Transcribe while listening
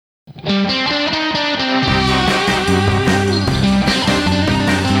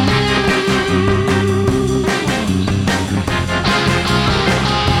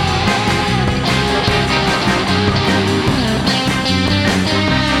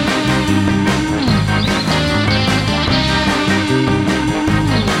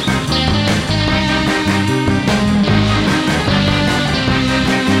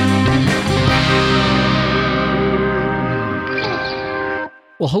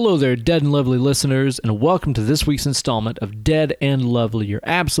hello there, Dead and Lovely listeners, and welcome to this week's installment of Dead and Lovely, your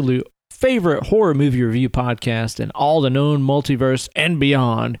absolute favorite horror movie review podcast in all the known multiverse and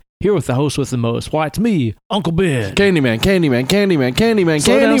beyond. Here with the host with the most. Why, it's me, Uncle Ben. Candyman.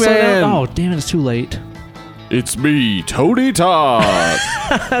 Slow down. Oh, damn it, it's too late. It's me, Tony Todd.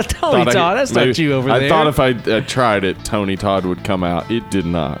 Tony Todd, that's not you over there. I thought if I tried it, Tony Todd would come out. It did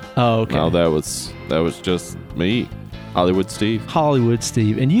not. Oh, okay. No, that was just me, Hollywood Steve. Hollywood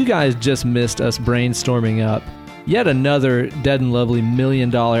Steve. And you guys just missed us brainstorming up yet another Dead and Lovely $1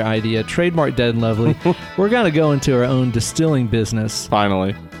 million idea, trademark Dead and Lovely. We're going to go into our own distilling business.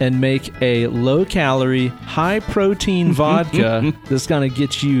 Finally. And make a low-calorie, high-protein vodka that's going to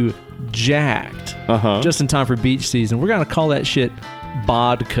get you jacked just in time for beach season. We're going to call that shit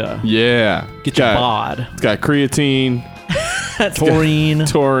bodka. Yeah. Get your bod. It's got creatine. Taurine.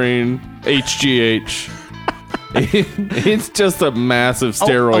 HGH. It's just a massive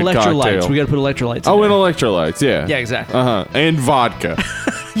steroid electrolytes. cocktail. We got to put electrolytes in and there. electrolytes, yeah. Yeah, exactly. And vodka.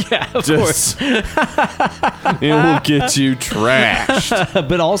 Yeah, of course. It will get you trashed.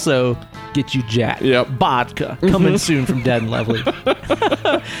 But also get you jacked. Yep. Vodka. Coming soon from Dead and Lovely.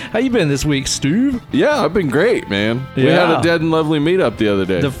 How you been this week, Stu? Yeah, I've been great, man. We Yeah. had a Dead and Lovely meetup the other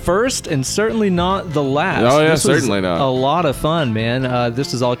day. The first and certainly not the last. Oh, yeah, This was certainly not. A lot of fun, man.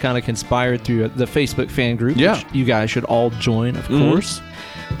 This is all kind of conspired through the Facebook fan group, which you guys should all join, of course.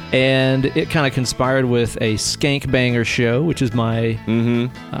 And it kind of conspired with a Skank Banger show, which is my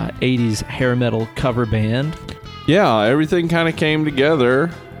 80s hair metal cover band. Yeah, everything kind of came together,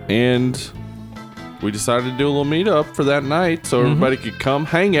 and we decided to do a little meetup for that night so everybody could come,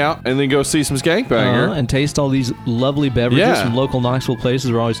 hang out, and then go see some Skank Banger. And taste all these lovely beverages from local Knoxville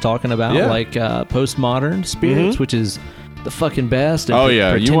places we're always talking about, like Postmodern Spirits, which is the fucking best.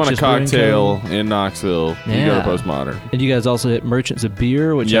 And you want a Pretentious Brewing cocktail Co. in Knoxville, you go to Postmodern. And you guys also hit Merchants of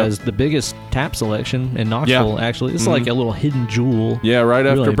Beer, which has the biggest tap selection in Knoxville, actually. It's like a little hidden jewel. Yeah, right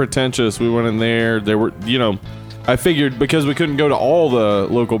after Really. Pretentious, we went in there. There were, I figured because we couldn't go to all the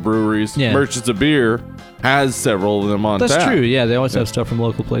local breweries, Merchants of Beer has several of them on tap. That's true, yeah. They always have stuff from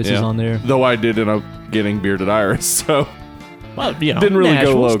local places on there. Though I did end up getting Bearded Iris, so... Well, didn't really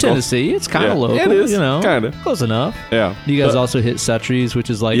go local. Tennessee. It's kind of local. It is, kind of close enough. Yeah. You guys also hit Sutry's, which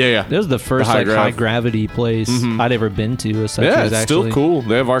is like This was the first high gravity place I'd ever been to. Sutry's, it's actually still cool.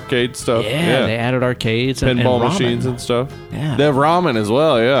 They have arcade stuff. Yeah, they added arcades and pinball ramen. machines and stuff. Yeah, they have ramen as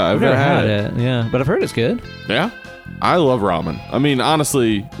well. Yeah, I've never had it. Yeah, but I've heard it's good. Yeah, I love ramen. I mean,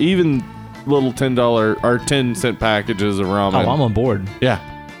 honestly, even little $10 or 10-cent packages of ramen. Oh, I'm on board. Yeah,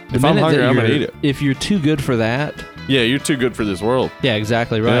 if I'm hungry, I'm gonna eat it. If you're too good for that. Yeah, you're too good for this world. Yeah,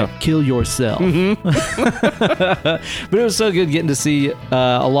 exactly right. Yeah. Kill yourself. But it was so good getting to see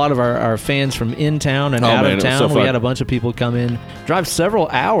a lot of our fans from in town and out of town. So we had a bunch of people come in, drive several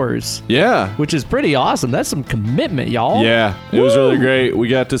hours. Yeah. Which is pretty awesome. That's some commitment, y'all. Yeah, it was really great. We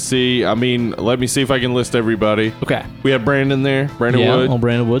got to see, let me see if I can list everybody. Okay. We had Brandon there, Brandon Wood. Yeah,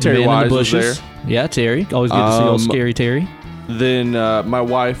 Brandon Wood. Terry Man Wise in the bushes. was there. Yeah, Terry. Always good to see old scary Terry. Then my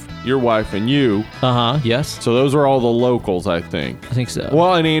wife, your wife, and you. Yes. So those were all the locals, I think. I think so.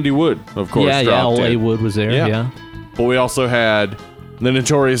 Well, and Andy Wood, of course. Yeah, old A. Wood was there. Yeah. But we also had the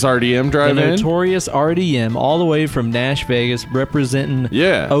Notorious RDM drive-in. The Notorious RDM, all the way from Nash Vegas, representing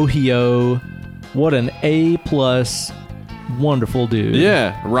Ohio. What an A-plus wonderful dude.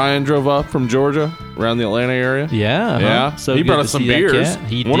 Yeah. Ryan drove up from Georgia, around the Atlanta area. Yeah. Yeah. So he brought us some beers.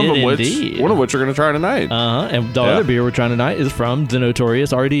 He one did of them indeed. One of which we're going to try tonight. And the other beer we're trying tonight is from the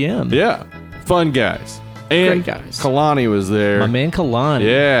Notorious RDM. Yeah. Fun guys. And great guys. Kalani was there. My man Kalani.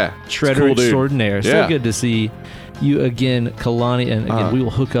 Yeah. Shredder cool extraordinaire. Yeah. So good to see you again, Kalani. And again, we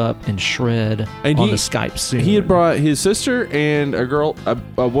will hook up and shred on the Skype soon. He had brought his sister and a girl,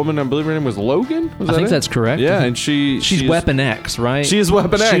 a woman, I believe her name was Logan. I think that's correct. Yeah, and she's Weapon X, right? She is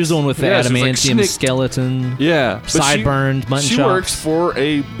Weapon X. She was the one with the adamantium like skeleton. Yeah. Sideburns, mutton chops. She works for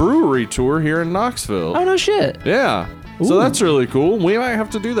a brewery tour here in Knoxville. Oh, no shit. Yeah. So that's really cool. We might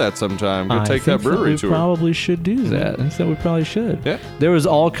have to do that sometime. Go take that brewery tour. We probably should do that. I think we probably should. Yeah. There was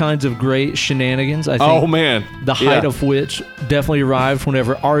all kinds of great shenanigans. I think. Oh, man. The height of which definitely arrived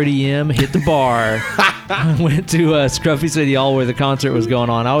whenever RDM hit the bar. I went to Scruffy City Hall where the concert was going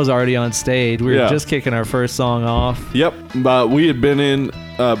on. I was already on stage. We were just kicking our first song off. Yep. But we had been in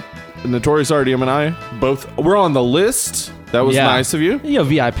Notorious RDM and I both were on the list. That was nice of you.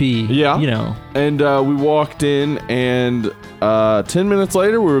 VIP. Yeah. And we walked in, and 10 minutes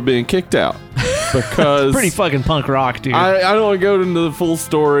later, we were being kicked out. because pretty fucking punk rock, dude. I don't want to go into the full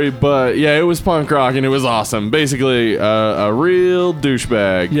story, but yeah, it was punk rock and it was awesome. Basically, a real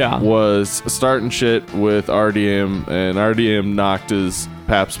douchebag was starting shit with RDM, and RDM knocked his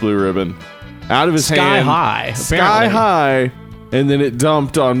Pabst Blue Ribbon out of his hand. Sky high. And then it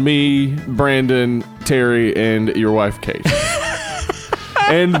dumped on me, Brandon, Terry, and your wife, Kate.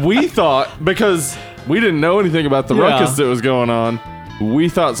 And we thought, because we didn't know anything about the ruckus that was going on, we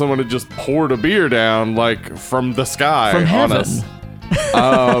thought someone had just poured a beer down, like, from the sky on us.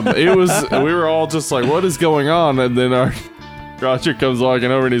 We were all just like, what is going on? And then Roger comes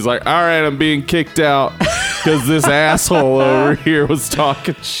walking over and he's like, all right, I'm being kicked out because this asshole over here was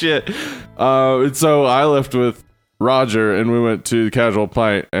talking shit. And so I left with Roger and we went to the Casual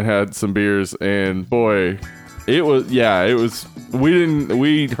Pint and had some beers, and boy, we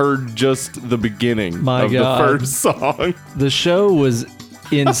heard just the beginning of the first song. The show was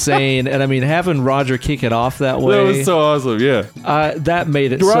insane, and I mean, having Roger kick it off that way, that was so awesome. That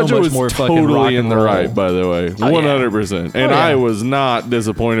made it Roger so much was more totally fucking rock and in the roll. right, by the way, 100%. And I was not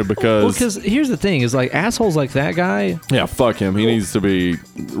disappointed because here's the thing: is like assholes like that guy. Yeah, fuck him. He needs to be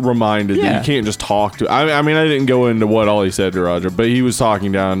reminded that you can't just talk to. I mean, I didn't go into what all he said to Roger, but he was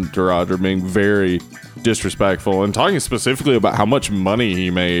talking down to Roger, being very disrespectful and talking specifically about how much money he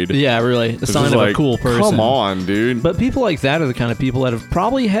made. Yeah, really. A sign of a cool person. Come on, dude. But people like that are the kind of people that have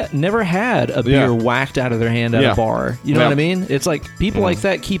probably never had a beer whacked out of their hand at a bar. You know what I mean? It's like people like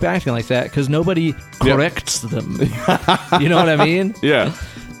that keep acting like that because nobody corrects them. You know what I mean? Yeah.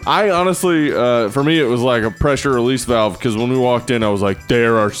 I honestly, for me, it was like a pressure release valve, because when we walked in, I was like,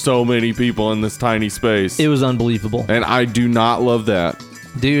 there are so many people in this tiny space. It was unbelievable. And I do not love that.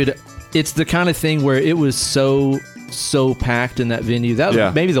 Dude, it's the kind of thing where it was so packed in that venue. That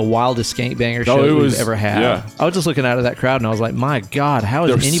was maybe the wildest Skankbanger show we've ever had. Yeah. I was just looking out of that crowd and I was like, my God, how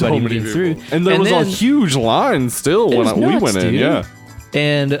is anybody getting through? And there was a huge line still when we went in. Yeah.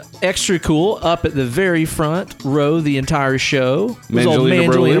 And extra cool, up at the very front row the entire show was old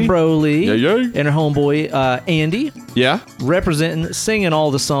Mangelina Broly and her homeboy Andy. Yeah. Representing, singing all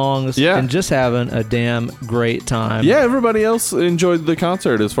the songs, and just having a damn great time. Yeah, everybody else enjoyed the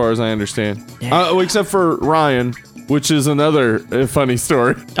concert as far as I understand. Yeah. Except for Ryan, which is another funny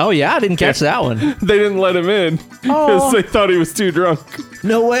story. Oh, yeah? I didn't catch that one. They didn't let him in because they thought he was too drunk.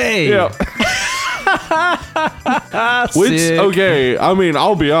 No way. Yeah. Okay, I mean,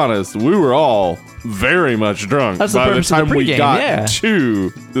 I'll be honest, we were all very much drunk by the time we got to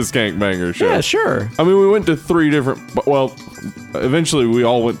the Skankbanger show. Yeah, sure. I mean, we went to 3 different, well, eventually we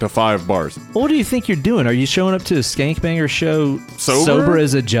all went to 5 bars. What do you think you're doing? Are you showing up to a Skankbanger show sober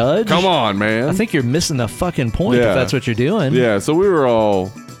as a judge? Come on, man. I think you're missing the fucking point if that's what you're doing. Yeah, so we were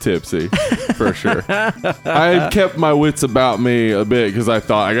all tipsy for sure. I had kept my wits about me a bit because I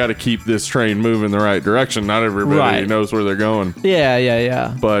thought I got to keep this train moving the right direction. Not everybody knows where they're going.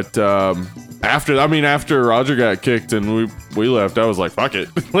 Yeah. But after Roger got kicked and we left, I was like, fuck it.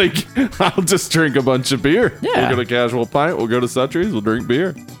 Like, I'll just drink a bunch of beer. Yeah. We'll go to Casual Pint. We'll go to Sutry's. We'll drink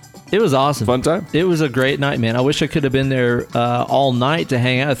beer. It was awesome. Fun time. It was a great night, man. I wish I could have been there all night to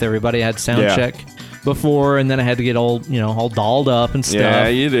hang out with everybody. I had sound check before, and then I had to get all dolled up and stuff. Yeah,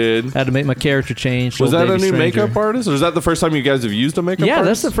 you did. Had to make my character change. Was that a new makeup artist, or is that the first time you guys have used a makeup artist? Yeah,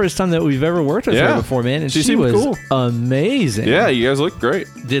 that's the first time that we've ever worked with her before, man. And she was cool. Amazing. Yeah, you guys look great.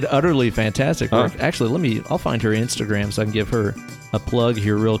 Did utterly fantastic work. Actually, I'll find her Instagram so I can give her a plug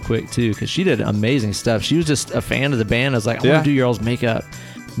here real quick too, because she did amazing stuff. She was just a fan of the band. I was like, I want to do y'all's makeup.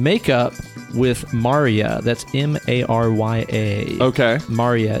 Makeup with Maria. That's Marya. Okay.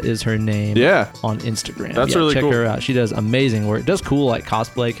 Maria is her name. Yeah. On Instagram. That's really cool. Check her out. She does amazing work. Does cool like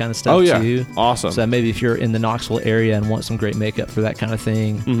cosplay kind of stuff too. Awesome. So maybe if you're in the Knoxville area and want some great makeup for that kind of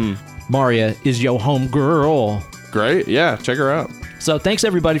thing, Maria is your home girl. Great. Yeah. Check her out. So thanks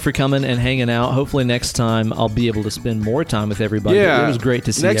everybody for coming and hanging out. Hopefully next time I'll be able to spend more time with everybody. Yeah. It was great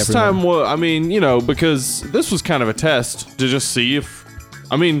to see next everyone. time, well, I mean, because this was kind of a test to just see if,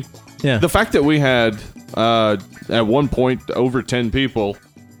 the fact that we had at one point over 10 people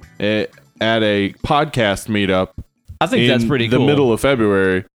at a podcast meetup. I think that's pretty cool. The middle of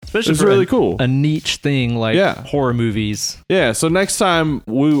February. Especially it's for really cool. A niche thing like horror movies. Yeah, so next time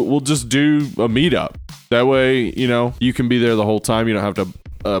we'll just do a meetup. That way, you can be there the whole time. You don't have to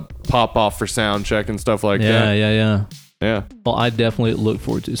pop off for sound check and stuff like that. Yeah. Well, I definitely look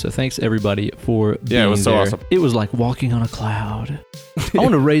forward to it. So thanks everybody for being there. It was so awesome. It was like walking on a cloud. I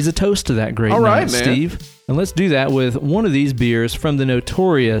want to raise a toast to that great night, man. Steve. And let's do that with one of these beers from the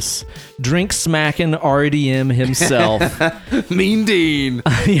notorious drink-smacking RDM himself. Mean Dean.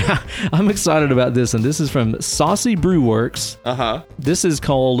 Yeah, I'm excited about this, and this is from Saucy Brew Works. Uh-huh. This is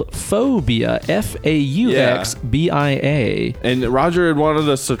called Phobia, Fauxbia. And Roger had wanted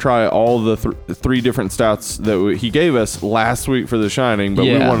us to try all the three different stouts that he gave us last week for The Shining, but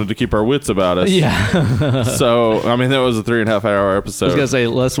we wanted to keep our wits about us. Yeah. So, I mean, that was a 3.5-hour episode. I was going to say,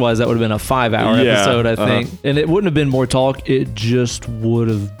 less-wise, that would have been a 5-hour episode, I think. And it wouldn't have been more talk. It just would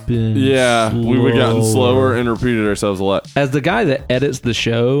have been slower. We would have gotten slower and repeated ourselves a lot. As the guy that edits the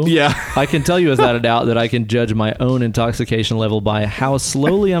show, I can tell you without a doubt that I can judge my own intoxication level by how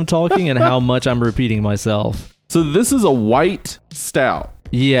slowly I'm talking and how much I'm repeating myself. So this is a white stout.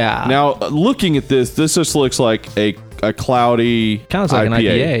 Yeah. Now, looking at this just looks like a cloudy kind of like an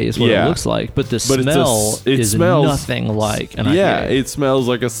IPA is what it looks like. But the smell smells nothing like an IPA. Yeah, it smells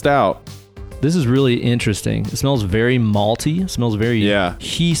like a stout. This is really interesting. It smells very malty. It smells very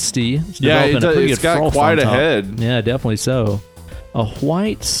yeasty. It's got quite a head. Yeah, definitely so. A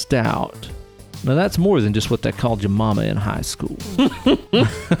white stout. Now, that's more than just what they called your mama in high school.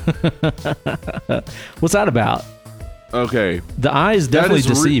 What's that about? Okay. The eyes definitely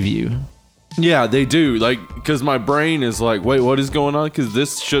deceive you. Yeah, they do. Like, because my brain is like, wait, what is going on? Because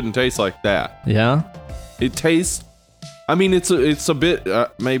this shouldn't taste like that. Yeah? It tastes... I mean, it's a bit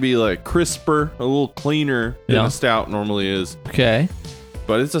maybe like crisper, a little cleaner than a stout normally is. Okay.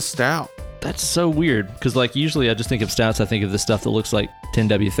 But it's a stout. That's so weird. Because, like, usually I just think of stouts, I think of the stuff that looks like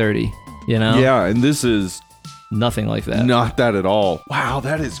 10W30, you know? Yeah, and this is... nothing like that. Not that at all. Wow,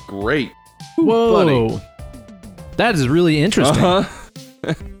 that is great. Whoa. Buddy. That is really interesting.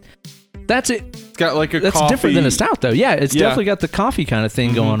 Uh-huh. That's it. It's got like a That's coffee. different than a stout, though. Yeah, it's definitely got the coffee kind of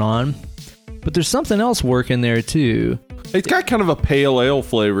thing going on. But there's something else working there, too. It's got kind of a pale ale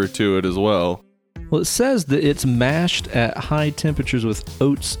flavor to it as well. Well, it says that it's mashed at high temperatures with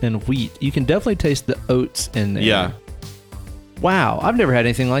oats and wheat. You can definitely taste the oats in there. Yeah. Wow, I've never had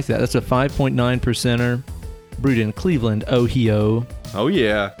anything like that. That's a 5.9%er, brewed in Cleveland, Ohio. Oh,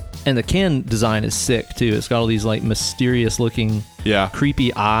 yeah. And the can design is sick, too. It's got all these, like, mysterious-looking,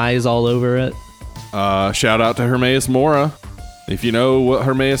 creepy eyes all over it. Shout out to Hermaeus Mora. If you know what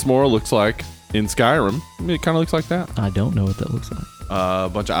Hermaeus Mora looks like in Skyrim, it kind of looks like that. I don't know what that looks like. A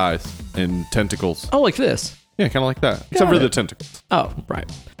bunch of eyes and tentacles. Oh, like this? Yeah, kind of like that. Except for the tentacles. Oh,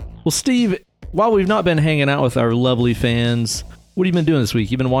 right. Well, Steve, while we've not been hanging out with our lovely fans, what have you been doing this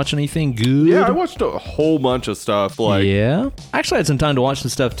week? You been watching anything good? Yeah, I watched a whole bunch of stuff. Like, yeah? I actually had some time to watch some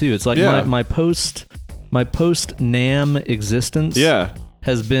stuff, too. It's like my post-NAM existence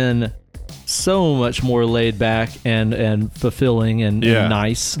has been so much more laid back and fulfilling and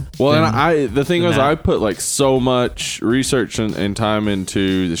nice. Well, and the thing was, I put like so much research and time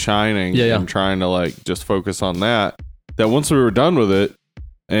into The Shining and trying to like just focus on that once we were done with it,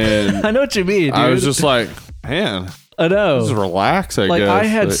 and I know what you mean, dude. I was just like, man, I know. Just relax, I guess. I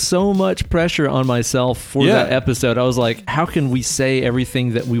had so much pressure on myself for that episode. I was like, how can we say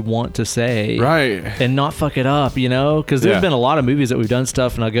everything that we want to say? Right. And not fuck it up, you know? Because there's been a lot of movies that we've done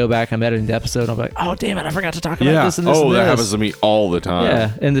stuff, and I'll go back, I'm editing the episode, and I'm like, oh, damn it, I forgot to talk about this and this and this. That happens to me all the time.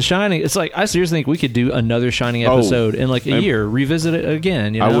 Yeah. And The Shining, it's like, I seriously think we could do another Shining episode in like a year, revisit it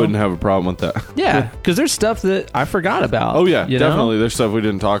again, you know? I wouldn't have a problem with that. Yeah. Because there's stuff that I forgot about. Oh, yeah. Definitely. Know? There's stuff we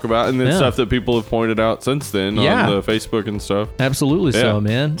didn't talk about, and then stuff that people have pointed out since then on the Facebook and stuff. Absolutely so,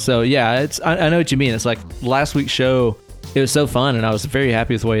 man. So yeah, I know what you mean. It's like last week's show, it was so fun, and I was very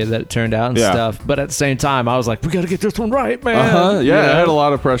happy with the way that it turned out and stuff. But at the same time, I was like, we got to get this one right, man. Yeah, I had a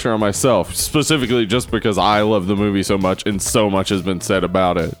lot of pressure on myself, specifically just because I love the movie so much, and so much has been said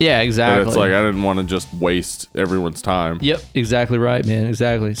about it. Yeah, exactly. And it's like I didn't want to just waste everyone's time. Yep, exactly right, man.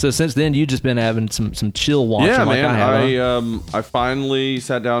 Exactly. So since then, you've just been having some chill watching. Yeah, like man. I finally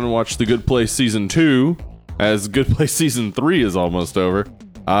sat down and watched The Good Place season 2. As Good Place season 3 is almost over.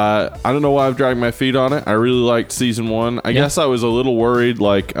 I don't know why I've dragged my feet on it. I really liked season 1. I guess I was a little worried,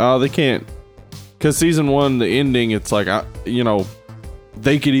 like, they can't. Because season 1, the ending, it's like,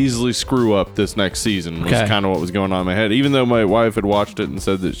 they could easily screw up this next season, was kind of what was going on in my head. Even though my wife had watched it and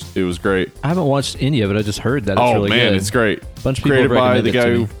said that it was great. I haven't watched any of it. I just heard that it's really good. Oh, man, it's great. A bunch of people created by the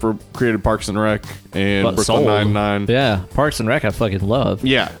guy who created Parks and Rec and Brooklyn Nine-Nine. Yeah, Parks and Rec I fucking love.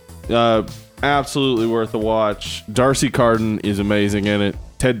 Yeah. Absolutely worth a watch. Darcy Carden is amazing in it.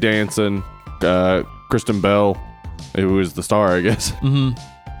 Ted Danson, Kristen Bell, who is the star, I guess.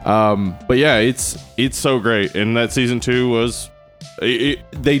 Mm-hmm. But yeah, it's so great. And that season 2 was,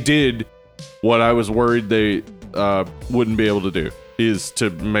 they did what I was worried they wouldn't be able to do, is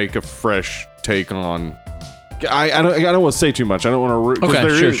to make a fresh take on. I don't want to say too much. I don't want to.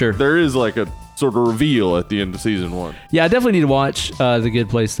 Okay, sure. There is like a sort of reveal at the end of season 1. Yeah, I definitely need to watch The Good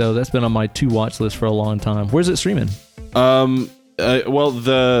Place, though. That's been on my to-watch list for a long time. Where's it streaming? Well,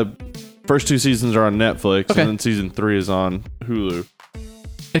 the first 2 seasons are on Netflix, and then season 3 is on Hulu.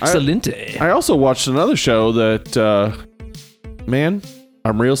 Excelente. I also watched another show that, man,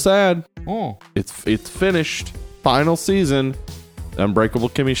 I'm real sad. Oh. It's finished. Final season. Unbreakable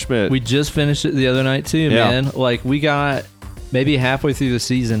Kimmy Schmidt. We just finished it the other night, too, man. Like, we got maybe halfway through the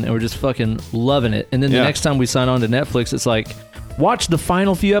season, and we're just fucking loving it. And then the next time we sign on to Netflix, it's like, watch the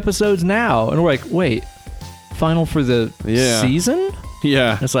final few episodes now. And we're like, wait, final for the season?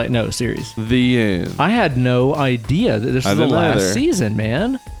 Yeah. It's like, no, series. The end. I had no idea that this was the last season,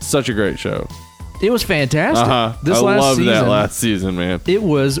 man. Such a great show. It was fantastic. I loved that last season, man. It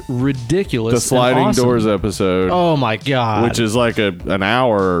was ridiculous. The sliding doors episode. Oh my god! Which is like an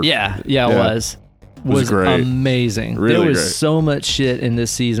hour. Yeah, it was great. Amazing. Really there was great. So much shit in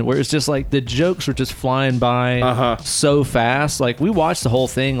this season where it's just like the jokes were just flying by so fast. Like we watched the whole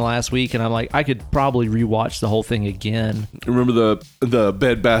thing last week, and I'm like, I could probably rewatch the whole thing again. Remember the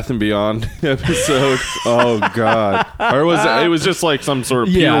Bed Bath and Beyond episode? Oh god! Or it was just like some sort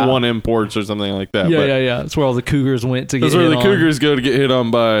of Pier 1 imports or something like that. Yeah. That's where all the cougars went to get. That's where the cougars go to get hit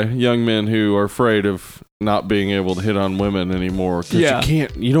on by young men who are afraid of not being able to hit on women anymore.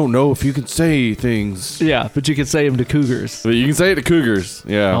 You don't know if you can say things. Yeah, but you can say them to cougars. But you can say it to cougars.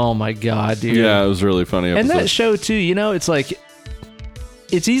 Yeah. Oh my god, dude. Yeah, it was really funny episode. And that show too, it's like,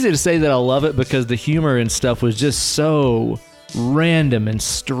 it's easy to say that I love it because the humor and stuff was just so random and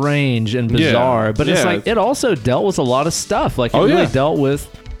strange and bizarre. But it's like, it also dealt with a lot of stuff. Like it really dealt with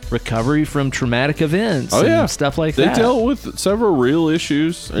recovery from traumatic events and stuff like that. They dealt with several real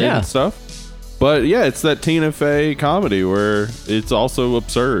issues and stuff. But yeah, it's that Tina Fey comedy where it's also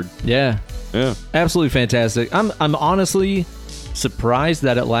absurd. Yeah. Absolutely fantastic. I'm honestly surprised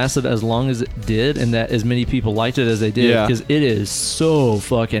that it lasted as long as it did and that as many people liked it as they did because it is so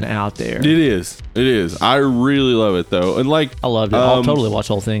fucking out there. It is. I really love it though. And like I loved it. I'll totally watch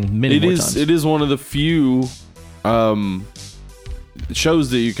the whole thing many more times. It is one of the few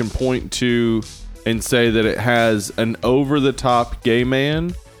shows that you can point to and say that it has an over-the-top gay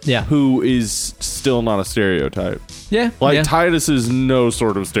man who is still not a stereotype. Yeah. Like Titus is no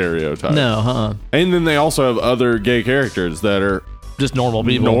sort of stereotype. No, And then they also have other gay characters that are just normal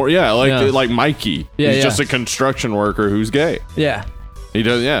people. Like Mikey. Yeah, he's just a construction worker who's gay. Yeah. He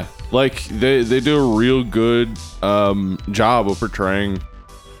does, Like they do a real good job of portraying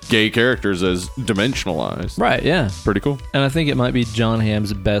gay characters as dimensionalized. Right, yeah. Pretty cool. And I think it might be John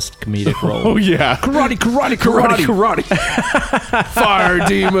Hamm's best comedic role. Oh, yeah. Karate. Fire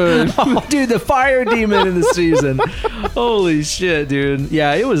demon. Oh, dude, the fire demon in the season. Holy shit, dude.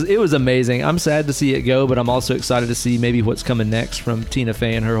 Yeah, it was amazing. I'm sad to see it go, but I'm also excited to see maybe what's coming next from Tina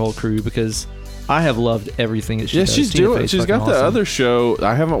Fey and her whole crew because I have loved everything that she does. She's doing. She's got the other show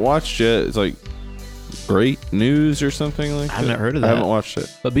I haven't watched yet. It's like Great News or something like that. I've never heard of that. I haven't watched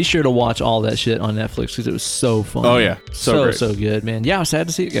it. But be sure to watch all that shit on Netflix because it was so fun. Oh, yeah. So good, man. Yeah, I was sad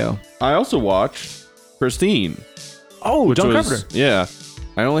to see it go. I also watched Christine. Oh, John Carpenter. Yeah.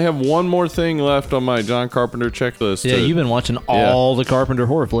 I only have one more thing left on my John Carpenter checklist. Yeah, you've been watching all the Carpenter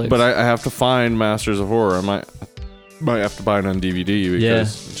horror flicks. But I have to find Masters of Horror. I might have to buy it on DVD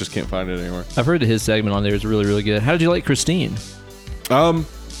because I just can't find it anywhere. I've heard that his segment on there is really, really good. How did you like Christine?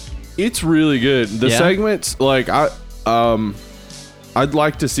 It's really good. The segments, like I'd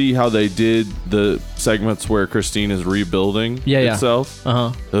like to see how they did the segments where Christine is rebuilding itself.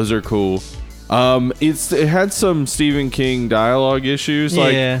 Those are cool. It had some Stephen King dialogue issues.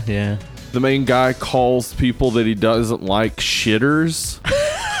 The main guy calls people that he doesn't like shitters.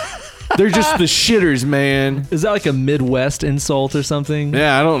 They're just the shitters, man. Is that like a Midwest insult or something?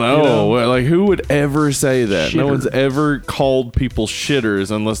 Yeah, I don't know. Like, who would ever say that? Shitter. No one's ever called people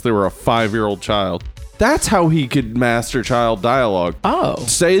shitters unless they were a 5-year-old child. That's how he could master child dialogue. Oh.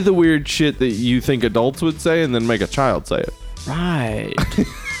 Say the weird shit that you think adults would say and then make a child say it. Right.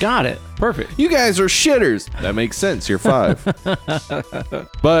 Got it. Perfect. You guys are shitters. That makes sense. You're 5.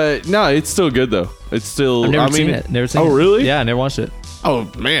 But no, it's still good though. It's still. I've never seen it. Never seen it. Oh, really? Yeah, I never watched it.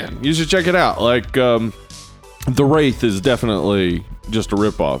 Oh man, you should check it out. Like, The Wraith is definitely just a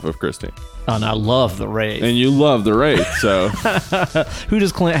ripoff of Christine. Oh, and I love The Wraith. And you love The Wraith, so. Who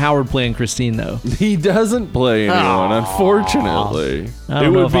does Clint Howard play in Christine, though? He doesn't play anyone, unfortunately. I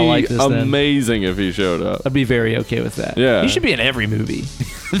don't know if I like this, amazing if he showed up. I'd be very okay with that. Yeah. He should be in every movie.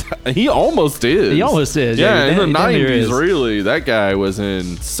 He almost is. He almost is. Yeah, in the 90s, really. That guy was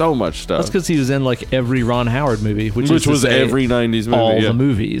in so much stuff. That's because he was in like every Ron Howard movie. Which was every 90s movie. All the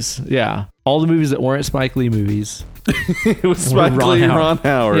movies. Yeah. All the movies that weren't Spike Lee movies. It was Spike Lee and Ron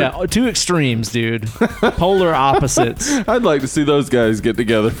Howard. Yeah, two extremes, dude. Polar opposites. I'd like to see those guys get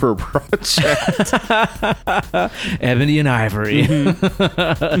together for a project. Ebony and Ivory.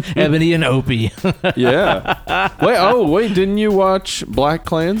 Ebony and Opie. Yeah. Wait, didn't you watch Black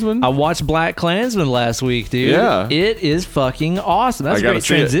Klansman? I watched Black Klansman last week, dude. Yeah. It is fucking awesome. That's a great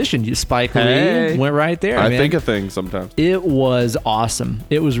transition. You Spike Lee went right there, I think of things sometimes. It was awesome.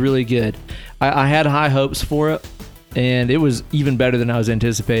 It was really good. I had high hopes for it, and it was even better than I was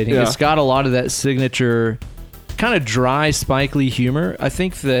anticipating. Yeah. It's got a lot of that signature kind of dry Spike Lee humor. I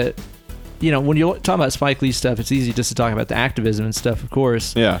think that, when you talk about Spike Lee stuff, it's easy just to talk about the activism and stuff, of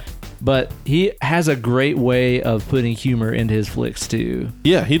course. Yeah. But he has a great way of putting humor into his flicks, too.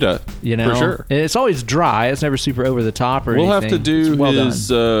 Yeah, he does. For sure. And it's always dry. It's never super over the top or anything. We'll have to do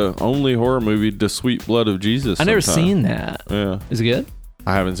his only horror movie, The Sweet Blood of Jesus. I've never seen that. Yeah. Is it good?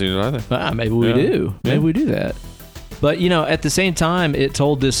 I haven't seen it either. Maybe we do. Maybe we do that. But, at the same time, it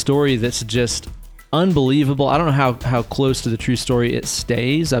told this story that's just unbelievable. I don't know how close to the true story it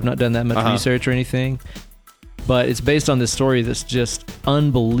stays. I've not done that much research or anything. But it's based on this story that's just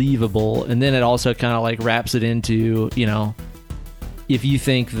unbelievable. And then it also kind of like wraps it into, if you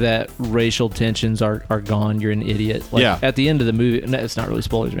think that racial tensions are gone, you're an idiot. At the end of the movie, it's not really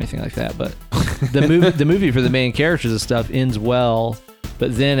spoilers or anything like that, but the movie for the main characters and stuff ends well.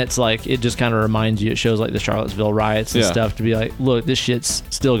 But then it's like, it just kind of reminds you, it shows like the Charlottesville riots and stuff to be like, look, this shit's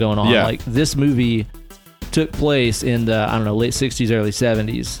still going on. Yeah. Like, this movie took place in the, late 60s, early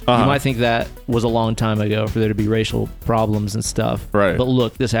 70s. You might think that was a long time ago for there to be racial problems and stuff. Right. But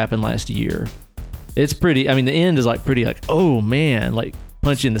look, this happened last year. It's pretty, the end is pretty oh man,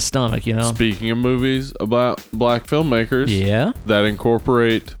 punch you in the stomach, Speaking of movies about black filmmakers that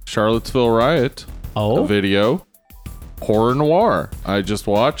incorporate Charlottesville riot, a video, horror noir. I just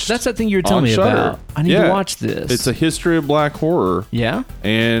watched. That's that thing you were telling me Shudder. about. I need to watch this. It's a history of black horror. Yeah?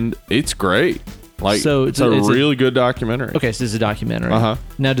 And it's great. So it's a really good documentary. Okay, so it's a documentary.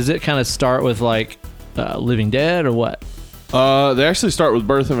 Now, does it kind of start with Living Dead or what? They actually start with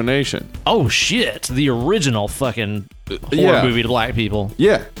Birth of a Nation. Oh shit! The original fucking horror movie to black people.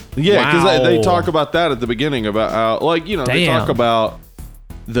 Yeah, because they talk about that at the beginning about how, they talk about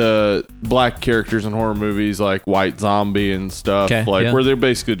the black characters in horror movies like White Zombie and stuff, where they're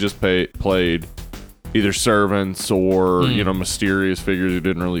basically just played either servants or mysterious figures who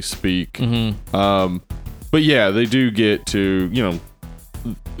didn't really speak. But yeah, they do get to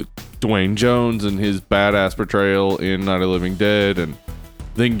Dwayne Jones and his badass portrayal in Night of the Living Dead, and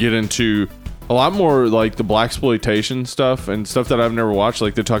then get into a lot more like the blaxploitation stuff and stuff that I've never watched.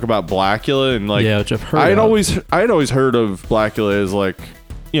 Like they talk about Blackula and which I've heard. I had always heard of Blackula as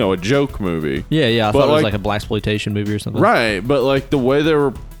a joke movie. Yeah. I thought it was like a blaxploitation movie or something. Right, but the way they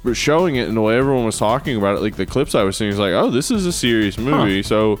were showing it and the way everyone was talking about it, the clips I was seeing was oh, this is a serious movie.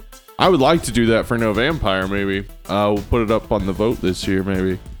 So I would like to do that for No Vampire. Maybe we'll put it up on the vote this year.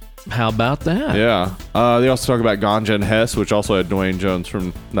 Maybe. How about that? Yeah. They also talk about Ganja and Hess, which also had Dwayne Jones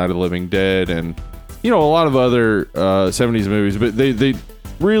from Night of the Living Dead, and a lot of other 70s movies. But they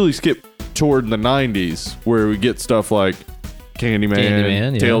really skip toward the 90s, where we get stuff like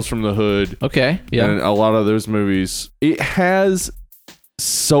Candyman, Tales from the Hood. Okay. Yeah. And a lot of those movies. It has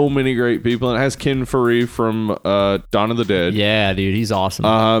so many great people, and it has Ken Faree from Dawn of the Dead. Yeah, dude, he's awesome.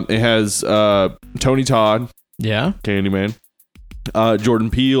 It has Tony Todd. Yeah. Candyman.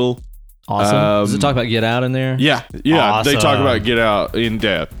 Jordan Peele. Awesome. Does it talk about Get Out in there? Yeah. Awesome. They talk about Get Out in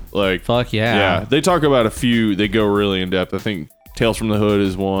depth. Fuck yeah. Yeah, they talk about a few. They go really in depth. I think Tales from the Hood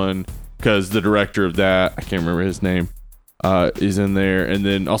is one, because the director of that, I can't remember his name, is in there. And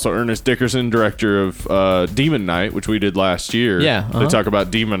then also Ernest Dickerson, director of Demon Knight, which we did last year. Yeah. They talk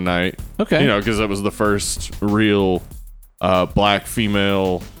about Demon Knight. Okay. Because that was the first real black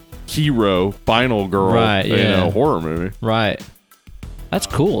female hero, final girl, horror movie. Right. That's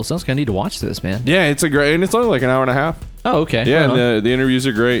cool. Sounds like I need to watch this, man. Yeah, it's and it's only an hour and a half. Oh, okay. Yeah, and the interviews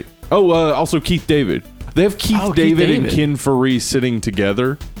are great. Oh, also Keith David. They have Keith David and Ken Faree sitting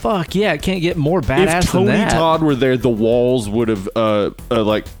together. Fuck yeah, it can't get more badass than that. If Tony Todd were there, the walls would have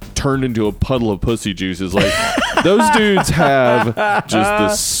turned into a puddle of pussy juices. Those dudes have just the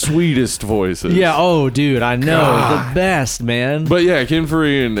sweetest voices. Yeah, oh dude, I know. The best, man. But yeah, Ken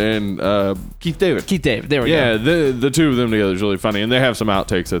Faree and Keith David. Keith David, there we go. Yeah, the two of them together is really funny, and they have some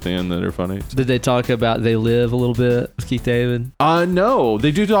outtakes at the end that are funny. Did they talk about They Live a little bit with Keith David? No,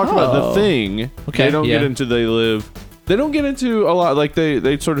 they do talk about The Thing. Okay, they don't get into They Live. They don't get into a lot.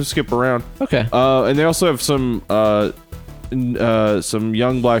 They sort of skip around. Okay. And they also have some some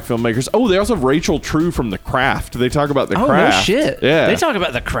young black filmmakers. Oh, they also have Rachel True from The Craft. They talk about The Craft. Oh, no shit. Yeah. They talk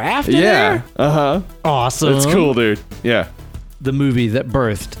about The Craft in there? Uh-huh. Awesome. It's cool, dude. Yeah. The movie that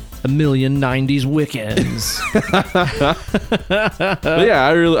birthed a million 90s Wiccans. But yeah,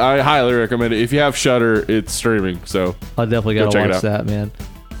 I highly recommend it. If you have Shudder, it's streaming, so I definitely gotta watch that, man.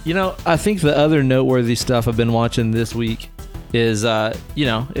 You know, I think the other noteworthy stuff I've been watching this week is, we're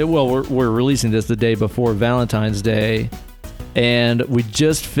releasing this the day before Valentine's Day, and we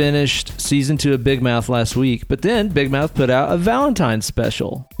just finished season 2 of Big Mouth last week, but then Big Mouth put out a Valentine's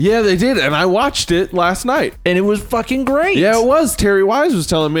special. Yeah, they did, and I watched it last night. And it was fucking great. Yeah, it was. Terry Wise was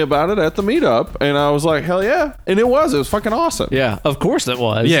telling me about it at the meetup, and I was like, hell yeah. And it was fucking awesome. Yeah, of course it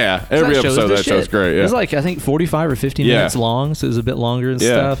was. Yeah, every episode of that show's great. Yeah. It was like, I think 45 or 15 minutes long, so it was a bit longer and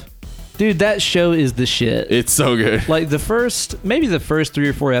stuff. Dude, that show is the shit. It's so good. Like the first 3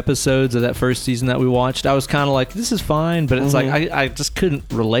 or 4 episodes of that first season that we watched, I was kind of like, this is fine, but it's like I just couldn't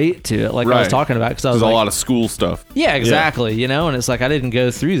relate to it like I was talking about, because I was like, a lot of school stuff. Yeah, exactly. You know, and it's like I didn't go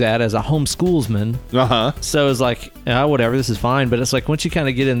through that as a homeschoolsman. So it's like, whatever, this is fine. But it's like once you kind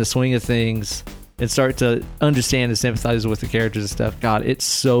of get in the swing of things and start to understand and sympathize with the characters and stuff, God, it's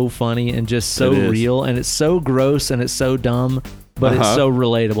so funny and just so real, and it's so gross and it's so dumb. But it's so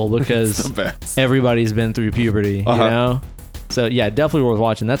relatable because everybody's been through puberty, you know? So, yeah, definitely worth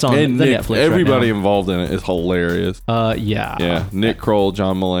watching. That's on Netflix everybody right now. Involved in it is hilarious. Yeah. Yeah, Nick Kroll,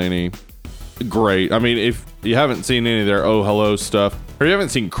 John Mulaney. Great. I mean, if you haven't seen any of their Oh Hello stuff, or you haven't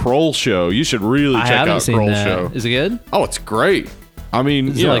seen Kroll Show, you should really check out Kroll Show. Is it good? Oh, it's great. I mean,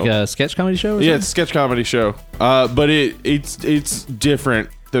 is it like a sketch comedy show or something? Yeah, it's a sketch comedy show. But it's different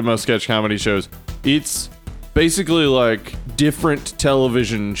than most sketch comedy shows. It's basically like different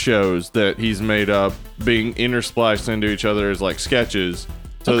television shows that he's made up being interspliced into each other as like sketches.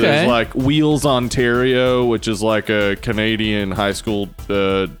 So there's like Wheels Ontario, which is like a Canadian high school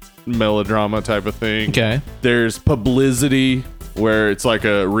melodrama type of thing. Okay. There's Publicity, where it's like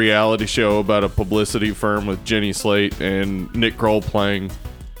a reality show about a publicity firm with Jenny Slate and Nick Kroll playing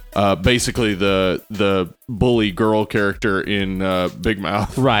basically the bully girl character in Big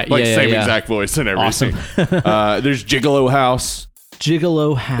Mouth. Right. Like same exact voice and everything. Awesome. There's Gigolo House.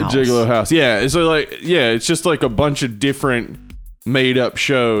 Gigolo House. Yeah. So like, it's just like a bunch of different made up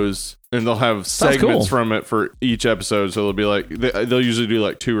shows, and they'll have segments from it for each episode. So they'll be like, they'll usually do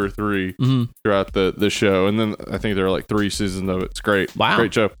like 2 or 3 throughout the show. And then I think there are like 3 seasons of it. It's great. Wow.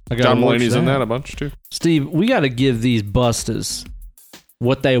 Great show. John Mulaney's in that a bunch too. Steve, we got to give these busters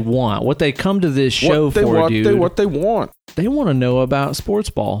what they want, what they come to this show for, dude. What they want. They want to know about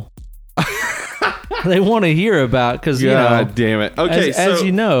sports ball. They want to hear about, because, God damn it. Okay, as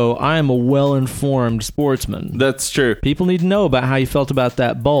you know, I am a well-informed sportsman. That's true. People need to know about how you felt about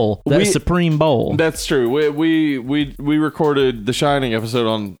that bowl, Supreme Bowl. That's true. We recorded the Shining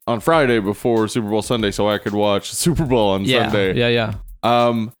episode on Friday before Super Bowl Sunday, so I could watch Super Bowl on Sunday. Yeah.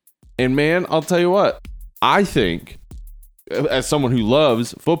 And man, I'll tell you what, I think, as someone who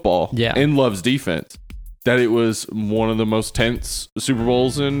loves football and loves defense, that it was one of the most tense Super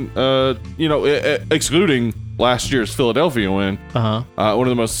Bowls in, excluding last year's Philadelphia win. One of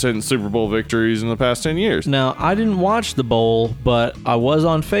the most tense Super Bowl victories in the past 10 years. Now, I didn't watch the bowl, but I was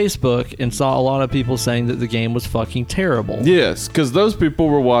on Facebook and saw a lot of people saying that the game was fucking terrible. Yes, because those people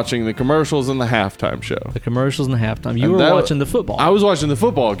were watching the commercials and the halftime show. The commercials and the halftime. You were watching the football. I was watching the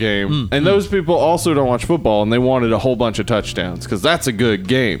football game, and those people also don't watch football, and they wanted a whole bunch of touchdowns, because that's a good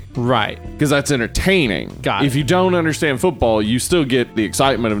game. Right. Because that's entertaining. Got it. If you don't understand football, you still get the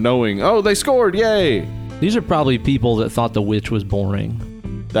excitement of knowing, oh, they scored, yay. These are probably people that thought The Witch was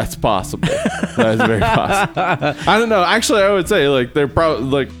boring. That's possible. That is very possible. I don't know. Actually, I would say they're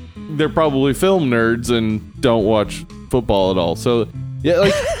probably film nerds and don't watch football at all. So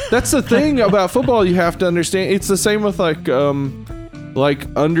yeah, that's the thing about football. You have to understand. It's the same with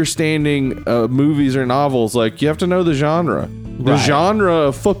understanding movies or novels. Like, you have to know the genre. The genre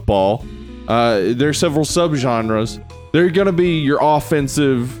of football. There's several subgenres. They're going to be your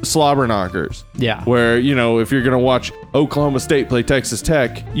offensive slobber knockers. Yeah. Where, if you're going to watch Oklahoma State play Texas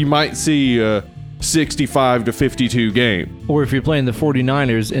Tech, you might see a 65-52 game. Or if you're playing the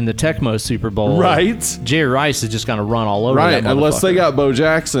 49ers in the Tecmo Super Bowl. Right. Jerry Rice is just going to run all over that motherfucker. Unless they got Bo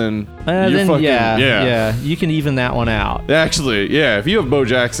Jackson. Yeah. You can even that one out. Actually, yeah. If you have Bo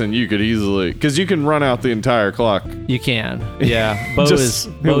Jackson, you could easily, because you can run out the entire clock. You can. Yeah. Bo is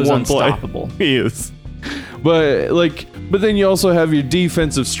unstoppable. He is. But then you also have your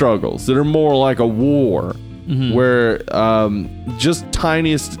defensive struggles that are more like a war, where just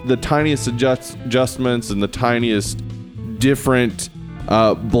the tiniest adjustments and the tiniest different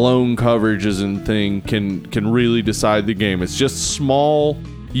blown coverages and thing can really decide the game. It's just small.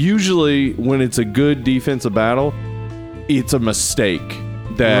 Usually, when it's a good defensive battle, it's a mistake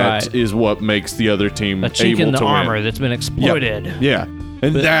that is what makes the other team a chink able in the to armor win. that's been exploited. Yeah,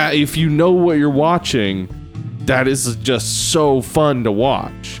 and that if you know what you're watching, that is just so fun to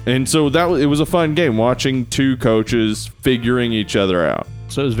watch. And so it was a fun game watching two coaches figuring each other out.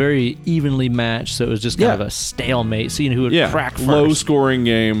 So it was very evenly matched. So it was just kind of a stalemate, seeing who would crack first. Low scoring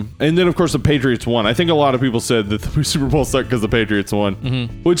game. And then, of course, the Patriots won. I think a lot of people said that the Super Bowl sucked because the Patriots won,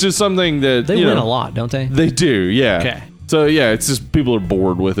 which is something that they win a lot, don't they? They do, yeah. Okay. So, yeah, it's just people are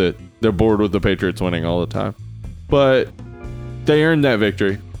bored with it. They're bored with the Patriots winning all the time. But they earned that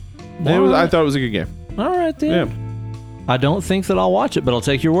victory. I thought it was a good game. All right, then. Yeah. I don't think that I'll watch it, but I'll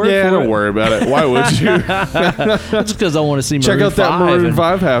take your word for it. Yeah, don't worry about it. Why would you? Just because I want to see Maroon 5. Check out that Maroon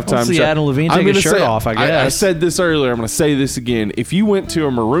 5 halftime show. See Adam Levine take his shirt off, I guess. I said this earlier. I'm going to say this again. If you went to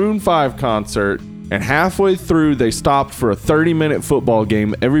a Maroon 5 concert and halfway through they stopped for a 30-minute football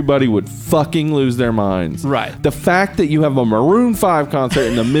game, everybody would fucking lose their minds. Right. The fact that you have a Maroon 5 concert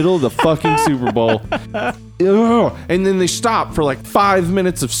in the middle of the fucking Super Bowl... and then they stopped for like 5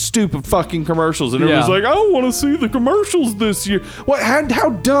 minutes of stupid fucking commercials, and everyone's like, I want to see the commercials this year. What?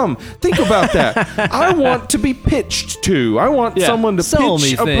 How dumb. Think about that. I want to be pitched to. I want someone to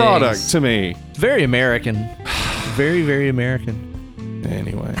pitch a product to me. Very American. Very, very American.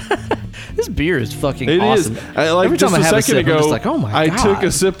 Anyway. This beer is fucking It awesome. is. Every time just I have a second sip, ago, I'm just like, oh my God. I took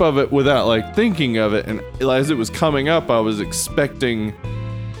a sip of it without like thinking of it, and as it was coming up, I was expecting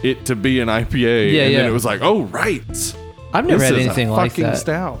it to be an IPA, and then it was like, oh right, I've never had anything like that.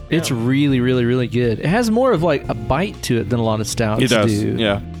 Stout. It's really, really, really good. It has more of like a bite to it than a lot of stouts do.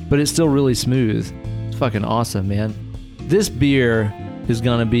 Yeah, but it's still really smooth. It's fucking awesome, man. This beer is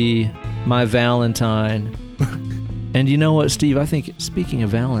gonna be my Valentine. And you know what, Steve? I think, speaking of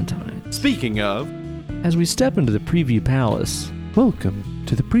Valentine, as we step into the Preview Palace, welcome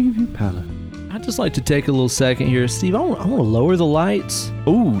to the Preview Palace. I'd just like to take a little second here. Steve, I want to lower the lights.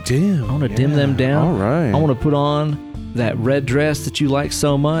 Oh, damn. I want to dim them down. All right. I want to put on that red dress that you like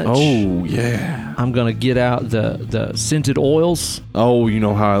so much. Oh, yeah. I'm going to get out the scented oils. Oh, you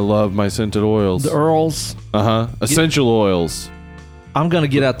know how I love my scented oils. The Earls. Uh-huh. Essential oils. I'm going to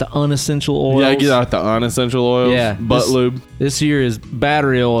get out the unessential oils. Yeah, get out the unessential oils. Yeah. Butt lube. This here is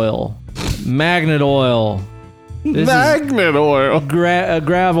battery oil, magnet oil. Magnet oil.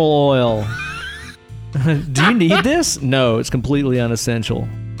 Gravel oil. Do you need this? No, it's completely unessential.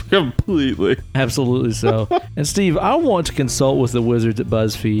 Completely. Absolutely so. And Steve, I want to consult with the wizards at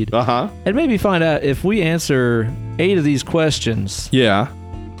BuzzFeed. Uh-huh. And maybe find out if we answer 8 of these questions. Yeah.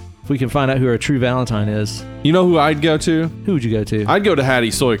 If we can find out who our true Valentine is. You know who I'd go to? Who would you go to? I'd go to Hattie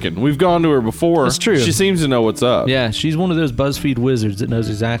Soykin. We've gone to her before. That's true. She seems to know what's up. Yeah, she's one of those BuzzFeed wizards that knows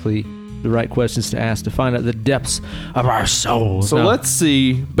exactly the right questions to ask to find out the depths of our souls. So let's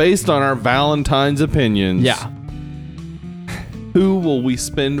see, based on our Valentine's opinions, who will we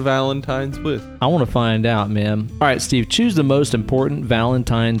spend Valentine's with? I want to find out, man. All right, Steve, choose the most important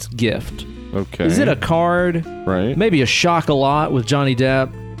Valentine's gift. Okay. Is it a card? Right. Maybe a chocolat with Johnny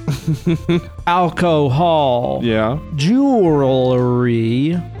Depp? Alcohol? Yeah.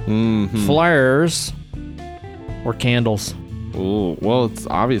 Jewelry? Flares? Or candles? Ooh, well, it's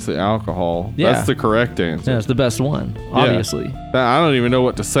obviously alcohol. Yeah. That's the correct answer. Yeah, it's the best one, obviously. I don't even know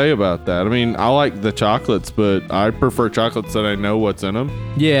what to say about that. I mean, I like the chocolates, but I prefer chocolates that I know what's in them.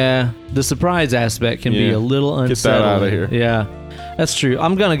 Yeah, the surprise aspect can be a little unsettling. Get that out of here. Yeah, that's true.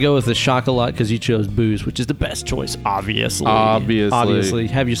 I'm going to go with the chocolat because you chose booze, which is the best choice, obviously. Obviously.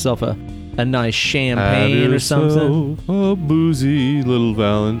 Have yourself a nice champagne or something. A boozy little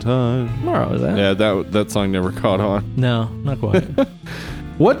Valentine. I'm all right with that. Yeah, that song never caught on. No, not quite.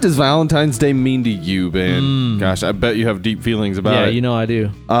 What does Valentine's Day mean to you, Ben? Gosh, I bet you have deep feelings about it. Yeah, you know I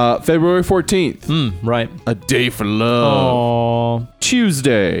do. February 14th. Right. A day for love. Aww.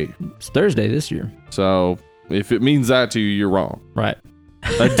 Tuesday. It's Thursday this year. So, if it means that to you, you're wrong. Right.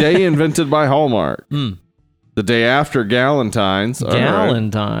 A day invented by Hallmark. The day after Galentine's.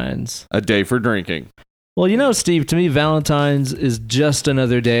 Galentine's. Right. A day for drinking. Well, you know, Steve, to me, Valentine's is just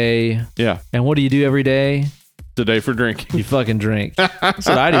another day. Yeah. And what do you do every day? It's a day for drinking. You fucking drink. That's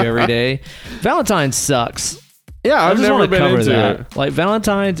what I do every day. Valentine's sucks. Yeah, I've never been into it. Like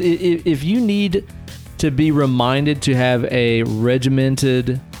Valentine's, if you need to be reminded to have a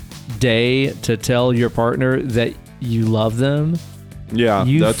regimented day to tell your partner that you love them, yeah,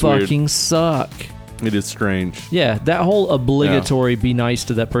 you that's fucking weird. suck. It is strange. Yeah, that whole obligatory be nice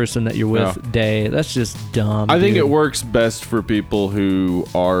to that person that you're with day, that's just dumb. I think it works best for people who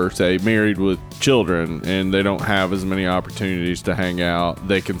are, say, married with children and they don't have as many opportunities to hang out.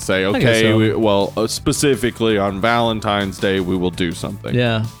 They can say, okay, specifically on Valentine's Day, we will do something.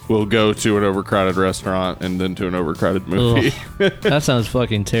 Yeah. We'll go to an overcrowded restaurant and then to an overcrowded movie. That sounds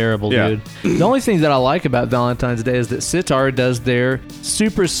fucking terrible, dude. The only thing that I like about Valentine's Day is that Sitar does their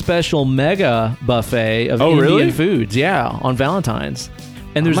super special mega buffet of Indian foods. Yeah, on Valentine's.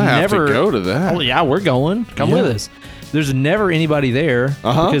 And there's never have to go to that. Oh yeah, we're going. Come with us. There's never anybody there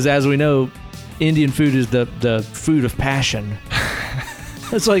because, as we know, Indian food is the food of passion.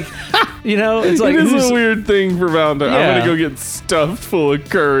 It's like, it's like... It is a weird thing for Valentine's. I'm going to go get stuffed full of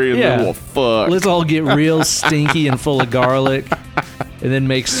curry and then we'll fuck. Let's all get real stinky and full of garlic and then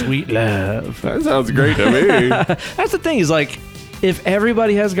make sweet love. That sounds great to me. That's the thing is like, if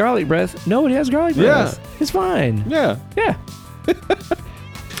everybody has garlic breath, nobody has garlic breath. It's fine. Yeah. All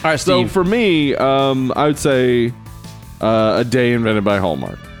right, Steve. So for me, I would say a day invented by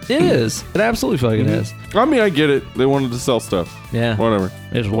Hallmark. It is. It absolutely fucking is. I mean, I get it. They wanted to sell stuff. Yeah. Whatever.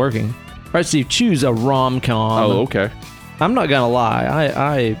 It's working. All right, Steve, choose a rom-com. Oh, okay. I'm not going to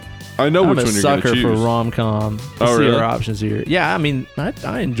lie. I know which one you're going to choose. I'm a sucker for rom-com. Let's see our options here. Yeah, I mean,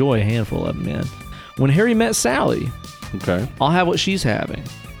 I enjoy a handful of them, man. When Harry Met Sally. Okay. I'll have what she's having.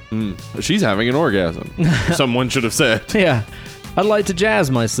 She's having an orgasm. Someone should have said. Yeah. I'd like to jazz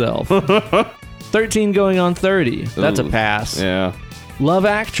myself. 13 going on 30. That's a pass. Yeah. Love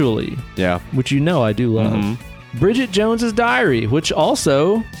Actually. Yeah. Which I do love. Bridget Jones's Diary, which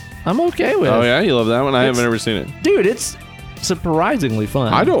also I'm okay with. Oh, yeah? You love that one? I haven't ever seen it. Dude, it's surprisingly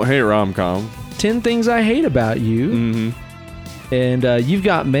fun. I don't hate rom-com. 10 Things I Hate About You. And You've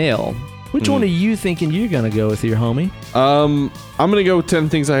Got Mail. Which one are you thinking you're going to go with here, homie? I'm going to go with 10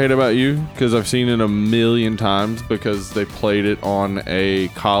 Things I Hate About You because I've seen it a million times because they played it on a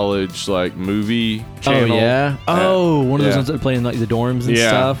college movie channel. Oh, yeah? One of those ones that play in the dorms and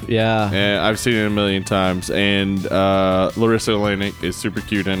stuff? Yeah. And I've seen it a million times. And Larissa Lanik is super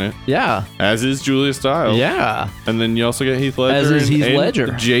cute in it. Yeah. As is Julia Stiles. Yeah. And then you also get Heath Ledger. As is Heath Ledger.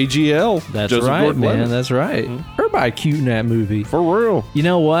 JGL. That's Joseph right, Gordon-Levitt. man. That's right. Everybody cute in that movie. For real. You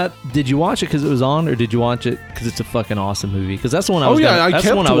know what? Did you watch it because it was on, or did you watch it because it's a fucking awesome movie? Because that's the one I was. I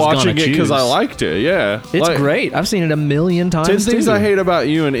kept watching it because I liked it. Yeah, it's great. I've seen it a million times. 10 Things I Hate About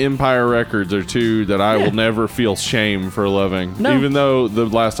You and Empire Records are two that I will never feel shame for loving. No. Even though the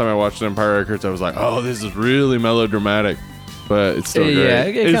last time I watched Empire Records, I was like, "Oh, this is really melodramatic." But it's still great. Yeah,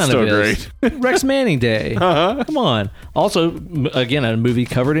 it's still great. Rex Manning Day. Come on. Also, again, a movie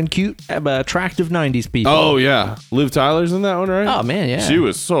covered in cute, attractive 90s people. Oh, yeah. Liv Tyler's in that one, right? Oh, man, yeah. She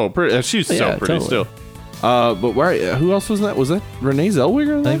was so pretty. She's so pretty still. But who else was in that? Was that Renee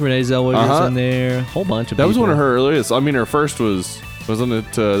Zellweger? I think Renee Zellweger's in there. A whole bunch of people. That was one of her earliest. I mean, her first wasn't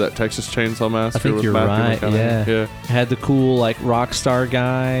it that Texas Chainsaw Massacre? I think you're right. Yeah. Had the cool rock star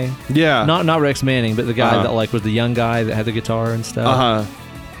guy. Yeah. Not Rex Manning, but the guy that was the young guy that had the guitar and stuff.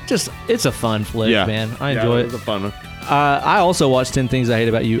 Just it's a fun flick, man. I enjoy it. It was a fun one. I also watched 10 Things I Hate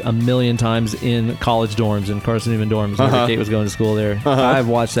About You a million times in college dorms, in Carson Newman dorms, whenever Kate was going to school there. I've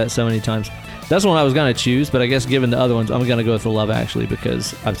watched that so many times. That's one I was going to choose, but I guess given the other ones, I'm going to go with The Love Actually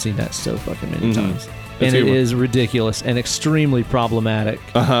because I've seen that so fucking many times. And it is ridiculous and extremely problematic.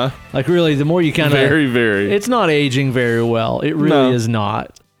 Really, the more you kind of... Very, very. It's not aging very well. It really is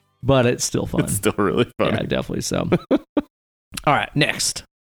not. But it's still fun. It's still really fun. Yeah, definitely so. All right, next.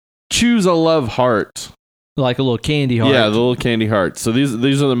 Choose a love heart. Like a little candy heart. Yeah, the little candy heart. So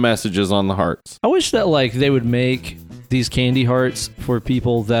these are the messages on the hearts. I wish that they would make these candy hearts for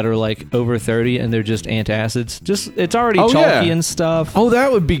people that are over 30 and they're just antacids. It's already chalky and stuff. Oh, that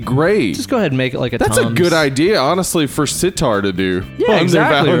would be great. Just go ahead and make it like a That's Tums. A good idea, honostly, for Sitar to do. Yeah,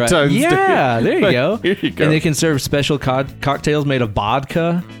 exactly. Valentine's Day. Yeah, there you go. Here you go. And they can serve special cocktails made of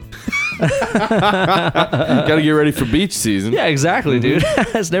vodka. Gotta get ready for beach season. Yeah, exactly, dude.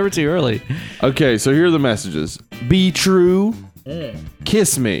 It's never too early. Okay, so here are the messages. Be true.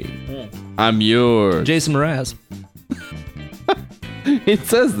 Kiss me. I'm yours. Jason Mraz. It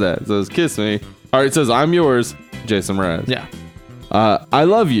says that. It says kiss me. All right, it says I'm yours, Jason Mraz. Yeah. I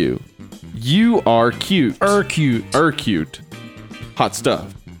love you. You are cute. Cute. Hot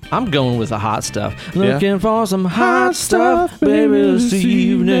stuff. I'm going with the hot stuff. Looking for some hot stuff, baby, this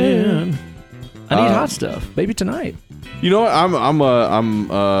evening. I need hot stuff, baby, tonight. You know what?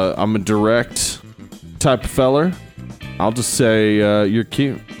 I'm a direct type of feller. I'll just say you're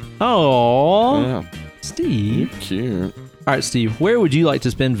cute. Oh, yeah, Steve. You're cute. All right, Steve. Where would you like to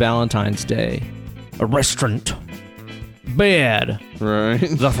spend Valentine's Day? A restaurant, bed, right?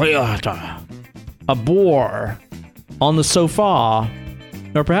 The theater, a bar, on the sofa,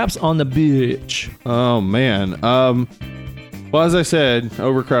 or perhaps on the beach? Oh, man. Well, as I said,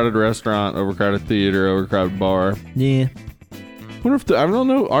 overcrowded restaurant, overcrowded theater, overcrowded bar. Yeah. I wonder if I don't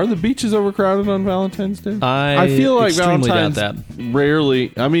know. Are the beaches overcrowded on Valentine's Day? I feel like Valentine's doubt that.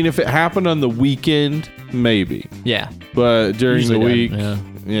 Rarely. I mean, if it happened on the weekend, maybe. Yeah. But during Usually the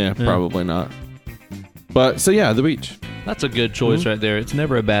week, yeah, probably not. But so yeah, the beach. That's a good choice right there. It's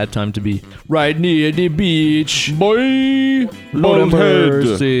never a bad time to be right near the beach. Boy, Lord have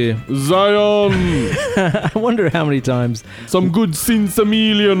mercy. Zion. I wonder how many times some good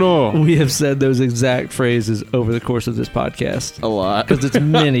Sinsemiliano. we have said those exact phrases over the course of this podcast. A lot. Because it's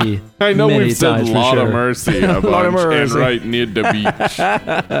many, I know many we've said lot of mercy a lot of bunch mercy. and right near the beach.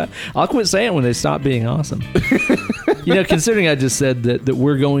 I'll quit saying when they stop being awesome. Considering I just said that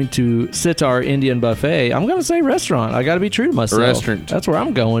we're going to Sitar Indian Buffet, I'm going to say restaurant. I got to be true to myself. Restaurant. That's where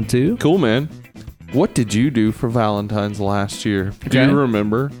I'm going to. Cool, man. What did you do for Valentine's last year? Do you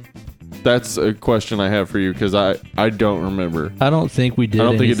remember? That's a question I have for you because I don't remember. I don't think we did anything. I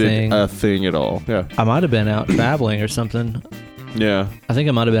don't think it did a thing at all. Yeah. I might have been out traveling or something. Yeah. I think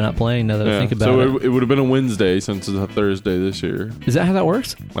I might have been out playing now that I think about it. So it would have been a Wednesday since it's a Thursday this year. Is that how that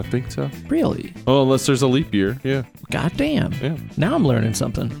works? I think so. Really? Oh, unless there's a leap year. Yeah. God damn. Yeah. Now I'm learning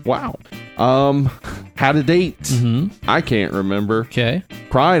something. Wow. Had a date. Mm-hmm. I can't remember. Okay.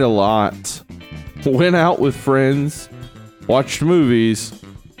 Cried a lot. Went out with friends. Watched movies.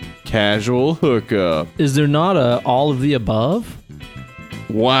 Casual hookup. Is there not a all of the above?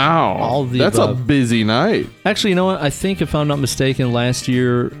 Wow. All of the That's above. a busy night. Actually, you know what? I think if I'm not mistaken, last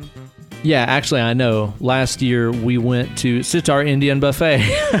year... Yeah, actually, I know. Last year, we went to Sitar Indian Buffet.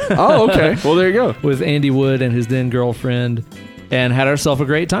 Oh, okay. Well, there you go. With Andy Wood and his then girlfriend, and had ourselves a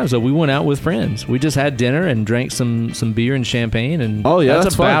great time. So we went out with friends. We just had dinner and drank some beer and champagne, and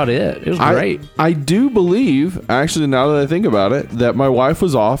that's about it. It was great. I do believe, actually, now that I think about it, that my wife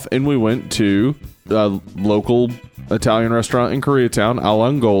was off, and we went to a local Italian restaurant in Koreatown,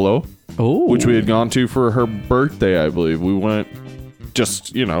 Al-Angolo, which we had gone to for her birthday, I believe. We went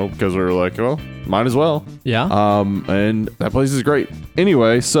just, because we were like, well, might as well. Yeah. And that place is great.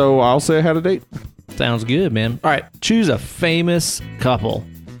 Anyway, so I'll say I had a date. Sounds good, man. All right, choose a famous couple.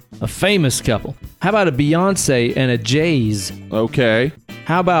 A famous couple. How about a Beyonce and a Jay's? Okay.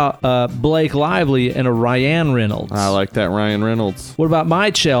 How about Blake Lively and a Ryan Reynolds? I like that Ryan Reynolds. What about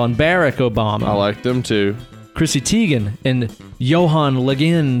Michelle and Barack Obama? I like them too. Chrissy Teigen and Johan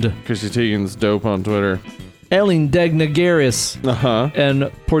Legend. Chrissy Teigen's dope on Twitter. Ellen DeGeneres and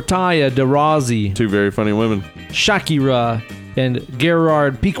Portaya de Rossi. Two very funny women. Shakira and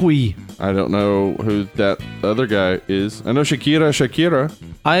Gerard Piqué. I don't know who that other guy is. I know Shakira.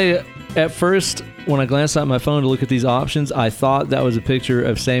 At first, when I glanced at my phone to look at these options, I thought that was a picture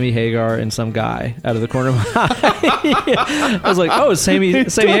of Sammy Hagar and some guy out of the corner of my eye. I was like, oh, it's Sammy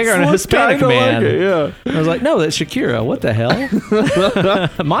Hagar and a Hispanic man. Like it, yeah. I was like, no, that's Shakira. What the hell?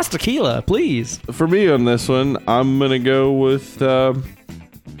 Mas tequila, please. For me on this one, I'm going to go with...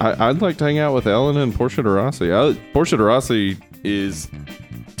 I'd like to hang out with Ellen and Portia de Rossi. Portia de Rossi is...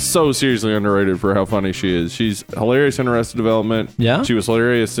 so seriously underrated for how funny she is. She's hilarious in Arrested Development. Yeah? She was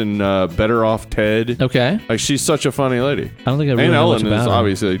hilarious in Better Off Ted. Okay. Like, she's such a funny lady. I don't think I really know Ellen much about is her.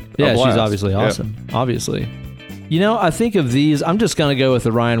 Obviously she's obviously awesome. Yeah. Obviously. I think of these, I'm just going to go with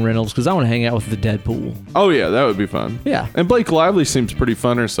the Ryan Reynolds because I want to hang out with the Deadpool. Oh, yeah, that would be fun. Yeah. And Blake Lively seems pretty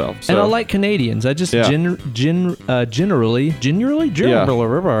fun herself. So. And I like Canadians. I just generally...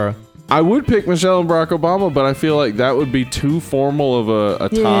 I would pick Michelle and Barack Obama, but I feel like that would be too formal of a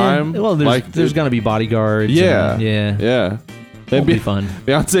time. Well, there's going to be bodyguards. Yeah. Yeah. It'd be fun.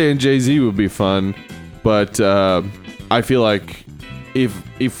 Beyonce and Jay-Z would be fun, but I feel like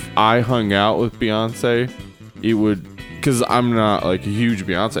if I hung out with Beyonce, it would... Because I'm not like a huge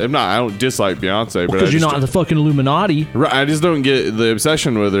Beyonce. I don't dislike Beyonce, but because you're not the fucking Illuminati. Right, I just don't get the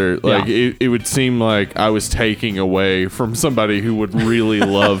obsession with her. Like it would seem like I was taking away from somebody who would really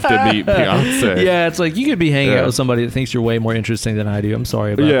love to meet Beyonce. Yeah, it's like you could be hanging out with somebody that thinks you're way more interesting than I do. I'm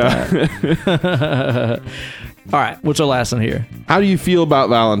sorry about that. All right, what's our last one here? How do you feel about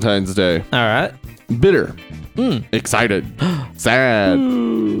Valentine's Day? All right. Bitter. Excited. Sad.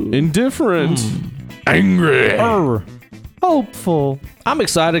 Indifferent. Angry. Hopeful. I'm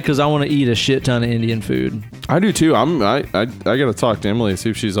excited because I want to eat a shit ton of Indian food. I do too. I gotta talk to Emily and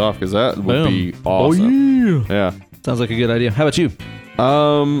see if she's off because that would be awesome. Oh yeah. Sounds like a good idea. How about you?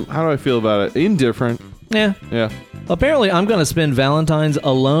 How do I feel about it? Indifferent. Yeah. Yeah. Apparently, I'm gonna spend Valentine's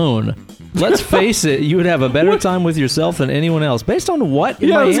alone. Let's face it, you would have a better time with yourself than anyone else. Based on what?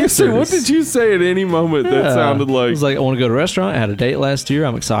 Yeah, I was going to say, what did you say at any moment that sounded like? It was like, I want to go to a restaurant. I had a date last year.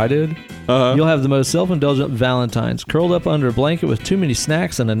 I'm excited. You'll have the most self-indulgent Valentine's, curled up under a blanket with too many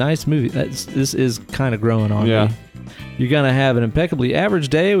snacks and a nice movie. This is kind of growing on me. You're going to have an impeccably average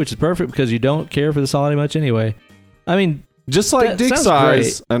day, which is perfect because you don't care for this holiday much anyway. I mean, just like dick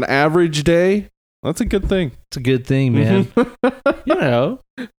size, great. An average day, that's a good thing. It's a good thing, man. You know.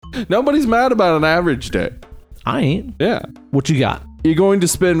 Nobody's mad about an average day. I ain't. Yeah. What you got? You're going to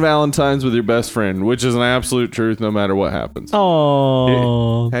spend Valentine's with your best friend, which is an absolute truth no matter what happens.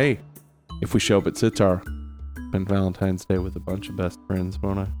 Oh. Hey, if we show up at Sitar, spend Valentine's Day with a bunch of best friends,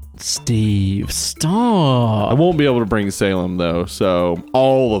 won't I? Steve, stop. I won't be able to bring Salem, though, so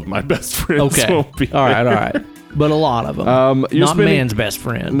all of my best friends won't be all right. But a lot of them. Not man's best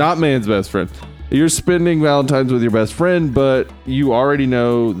friend. Not man's best friend. You're spending Valentine's with your best friend, but you already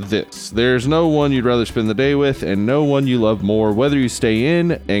know this. There's no one you'd rather spend the day with and no one you love more. Whether you stay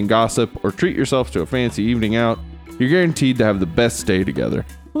in and gossip or treat yourself to a fancy evening out, you're guaranteed to have the best day together.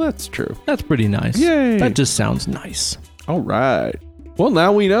 Well, that's true. That's pretty nice. Yay. That just sounds nice. All right. Well,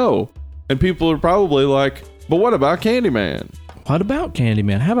 now we know. And people are probably like, but what about Candyman? What about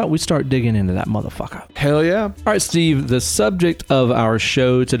Candyman? How about we start digging into that motherfucker? Hell yeah. All right, Steve, the subject of our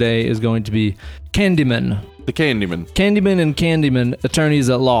show today is going to be Candyman. The Candyman. Candyman and Candyman, attorneys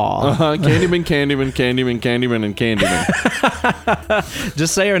at law. Candyman, and Candyman.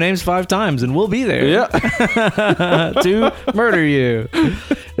 Just say our names 5 times and we'll be there. Yeah. To murder you.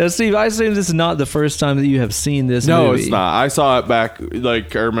 Now, Steve, I assume this is not the first time that you have seen this movie. No, it's not. I saw it back,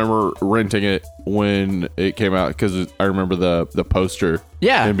 like, I remember renting it when it came out because I remember the poster.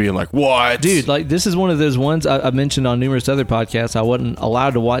 Yeah. And being like, what? Dude, like, this is one of those ones I mentioned on numerous other podcasts. I wasn't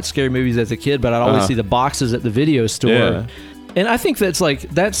allowed to watch scary movies as a kid, but I'd always see the boxes at the video store. Yeah. And I think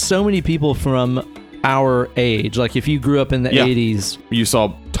that's so many people from our age. Like, if you grew up in the 80s. You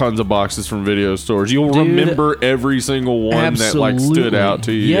saw tons of boxes from video stores. You'll remember every single one that, like, stood out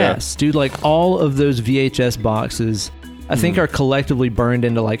to you. Yes, dude, like, all of those VHS boxes, I think, are collectively burned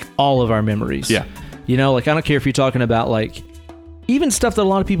into, like, all of our memories. Yeah. You know, like, I don't care if you're talking about, like, even stuff that a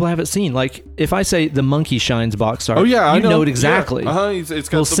lot of people haven't seen. Like, if I say the Monkey Shines box art, I know it exactly. Yeah. It's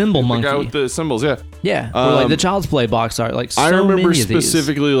got little symbol monkey. The guy with the symbols, yeah. Yeah, or like the Child's Play box art. Like, so I remember many of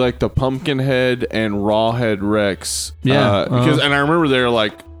specifically these. Like the Pumpkinhead and Rawhead Rex. Yeah, and I remember they're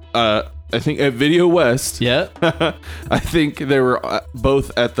like, I think at Video West. Yeah, I think they were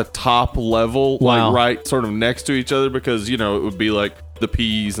both at the top level, like right sort of next to each other, because it would be like the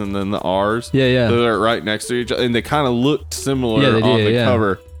P's and then the R's. Yeah. They're right next to each other, and they kind of looked similar on the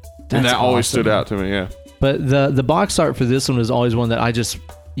cover. And that always stood out to me, yeah. But the box art for this one is always one that I just,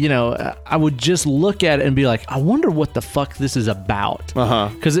 I would just look at it and be like, I wonder what the fuck this is about.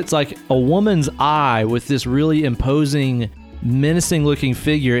 Because it's like a woman's eye with this really imposing, menacing looking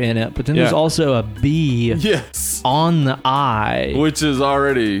figure in it, but then there's also a bee on the eye. Which is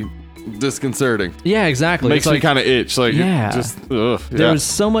already disconcerting. Yeah, exactly. Makes me kind of itch. Like, there was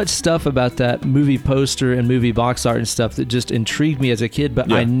so much stuff about that movie poster and movie box art and stuff that just intrigued me as a kid,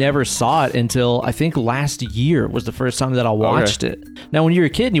 but I never saw it until I think last year was the first time that I watched it. Now, when you were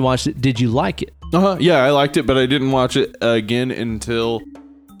a kid and you watched it, did you like it? Yeah, I liked it, but I didn't watch it again until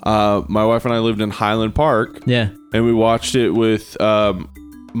my wife and I lived in Highland Park. Yeah. And we watched it with our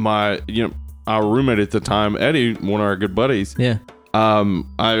roommate at the time, Eddie, one of our good buddies. Yeah.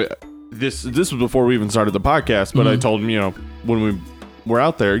 This was before we even started the podcast, but I told him, when we were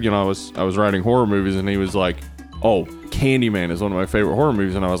out there, I was writing horror movies, and he was like, "Oh, Candyman is one of my favorite horror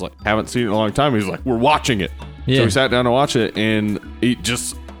movies," and I was like, "Haven't seen it in a long time." He was like, "We're watching it." Yeah. So we sat down to watch it, and it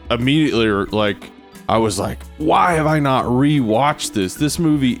just immediately, like, I was like, "Why have I not rewatched this? This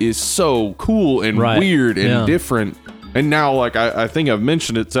movie is so cool and weird and different." And now, like, I think I've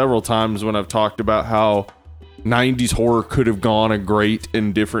mentioned it several times when I've talked about how 90s horror could have gone a great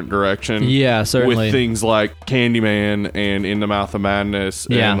and different direction. Yeah, certainly. With things like Candyman and In the Mouth of Madness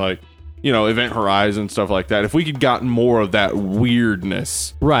and, like, Event Horizon, stuff like that. If we could gotten more of that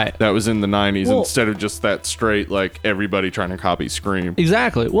weirdness that was in the 90s instead of just that straight, like, everybody trying to copy Scream.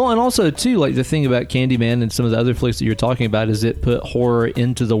 Exactly. Well, and also, too, like, the thing about Candyman and some of the other flicks that you're talking about is it put horror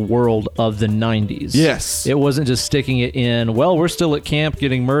into the world of the 90s. Yes. It wasn't just sticking it in, well, we're still at camp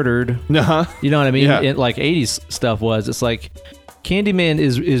getting murdered. Uh-huh. You know what I mean? Yeah. Like 80s stuff was. It's like Candyman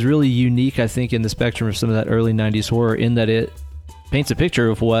is really unique, I think, in the spectrum of some of that early 90s horror in that it paints a picture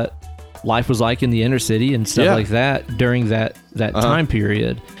of what life was like in the inner city and stuff like that during that time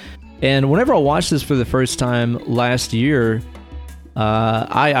period. And whenever I watched this for the first time last year,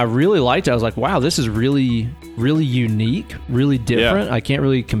 I really liked it. I was like, wow, this is really, really unique, really different. I can't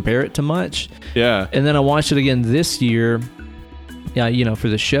really compare it to much. Yeah. And then I watched it again this year, for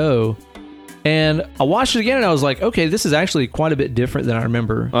the show. And I watched it again and I was like, okay, this is actually quite a bit different than I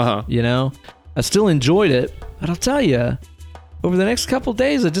remember. I still enjoyed it, but I'll tell you, over the next couple of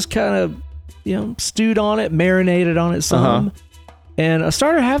days, I just kind of, stewed on it, marinated on it some, and I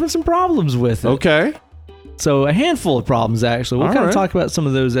started having some problems with it. Okay. So a handful of problems, actually. We'll kind of talk about some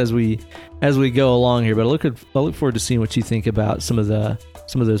of those as we go along here, but I look forward to seeing what you think about some of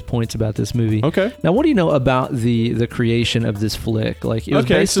those points about this movie. Okay. Now, what do you know about the creation of this flick? Like, it was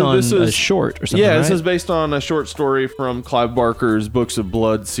based on a short or something, Yeah, right? This is based on a short story from Clive Barker's Books of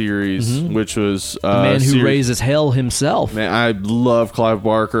Blood series, which was... the man who raises hell himself. Man, I love Clive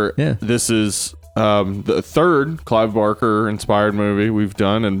Barker. Yeah. This is the third Clive Barker-inspired movie we've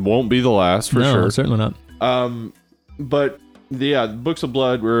done, and won't be the last, for sure. No, certainly not. But the Books of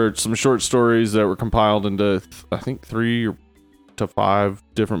Blood were some short stories that were compiled into I think 3 to 5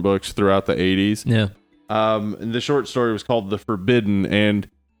 different books throughout the 80s. Yeah. And the short story was called The Forbidden, and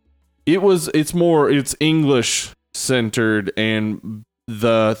it's English centered, and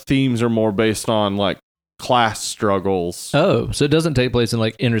the themes are more based on like class struggles. Oh, so it doesn't take place in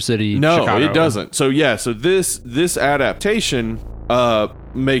like inner city Chicago. No, it doesn't. So this adaptation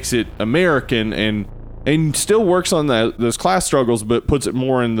makes it American and still works on those class struggles, but puts it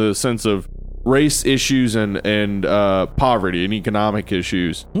more in the sense of race issues and poverty and economic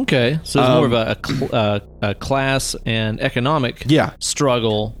issues. Okay, so it's more of a class and economic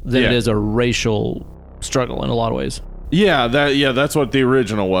struggle than it is a racial struggle in a lot of ways. Yeah, that's what the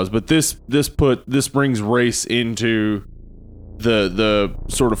original was, but this brings race into the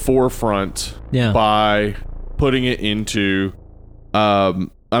sort of forefront by putting it into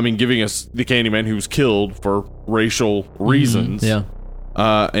giving us the Candyman who was killed for racial reasons.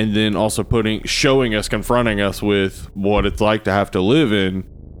 And then also confronting us with what it's like to have to live in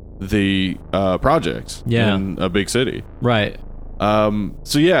the projects in a big city. Right. So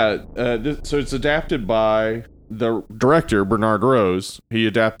it's adapted by the director, Bernard Rose. He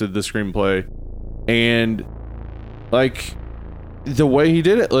adapted the screenplay, and like the way he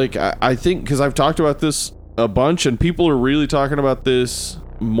did it, like I think, because I've talked about this a bunch and people are really talking about this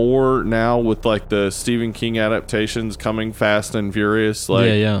more now with like the Stephen King adaptations coming fast and furious,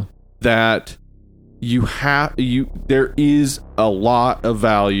 like that there is a lot of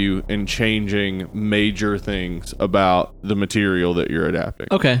value in changing major things about the material that you're adapting.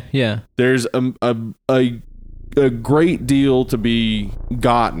 Okay, yeah. There's a great deal to be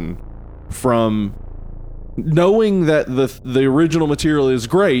gotten from knowing that the original material is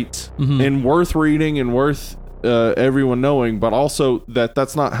great and worth reading and worth everyone knowing, but also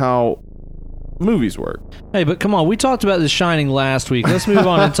that's not how movies work. Hey, but come on, we talked about The Shining last week. Let's move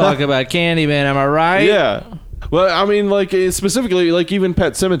on and talk about Candyman. Am I right? Yeah. Well, I mean, like specifically, like even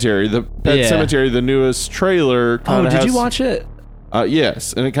Pet Sematary, the newest trailer. Did you watch it?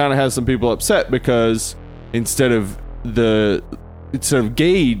 Yes, and it kind of has some people upset because instead of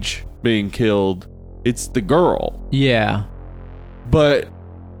Gage being killed, it's the girl. Yeah. But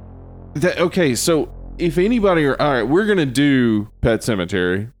so if anybody all right, we're gonna do Pet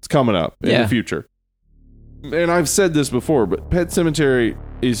Sematary. It's coming up in the future. And I've said this before, but Pet Sematary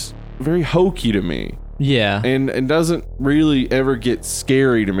is very hokey to me. Yeah. And doesn't really ever get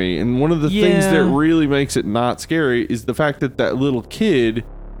scary to me. And one of the things that really makes it not scary is the fact that little kid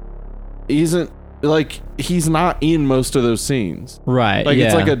isn't, like, he's not in most of those scenes. Right. Like,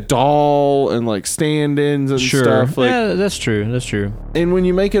 it's like a doll and like stand-ins and stuff. Like, yeah, that's true. And when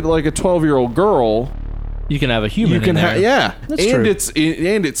you make it like a 12-year-old girl, you can have a human. You can have, that's true.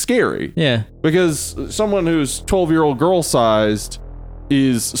 It's scary. Yeah, because someone who's 12-year-old girl sized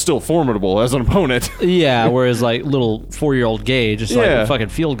is still formidable as an opponent. Yeah, whereas like little 4-year-old Gage, just like a fucking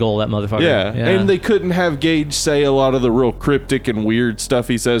field goal, that motherfucker. Yeah, and they couldn't have Gage say a lot of the real cryptic and weird stuff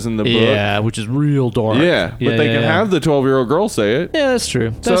he says in the book. Yeah, which is real dark. Yeah, but they can have the 12-year-old girl say it. Yeah, that's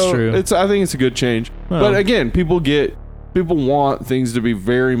true. That's true. I think it's a good change. Well, but again, people want things to be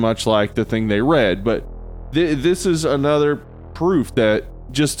very much like the thing they read, but this is another proof that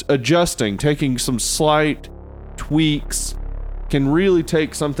just adjusting, taking some slight tweaks, can really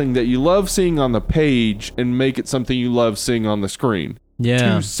take something that you love seeing on the page and make it something you love seeing on the screen.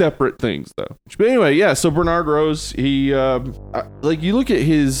 Yeah. Two separate things, though. But anyway, so Bernard Rose, he, like, you look at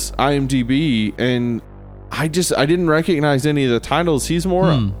his IMDb, and I didn't recognize any of the titles. He's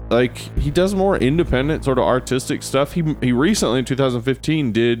more, like, he does more independent, sort of artistic stuff. He recently, in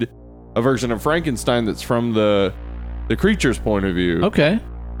 2015, did a version of Frankenstein that's from the creature's point of view. Okay.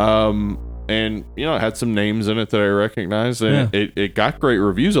 And, you know, it had some names in it that I recognized, and it got great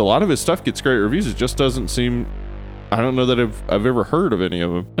reviews. A lot of his stuff gets great reviews. It just doesn't seem, I don't know that I've ever heard of any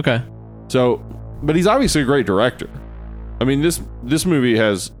of them. Okay. So, but he's obviously a great director. I mean, this movie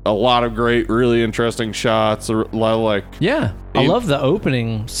has a lot of great, really interesting shots. A lot of like, I love the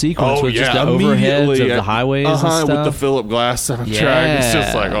opening sequence with just the overheads of the highways and stuff. With the Philip Glass soundtrack. It's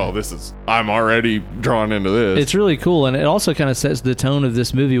just like, I'm already drawn into this. It's really cool, and it also kind of sets the tone of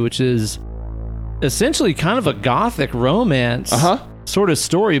this movie, which is essentially kind of a gothic romance sort of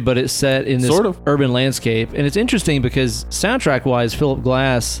story, but it's set in this urban landscape. And it's interesting because soundtrack-wise, Philip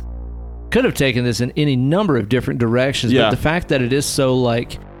Glass could have taken this in any number of different directions, but the fact that it is so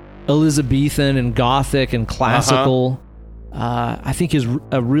like Elizabethan and gothic and classical, I think is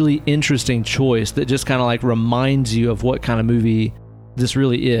a really interesting choice that just kind of like reminds you of what kind of movie this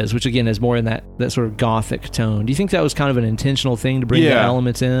really is, which again is more in that sort of gothic tone. Do you think that was kind of an intentional thing to bring the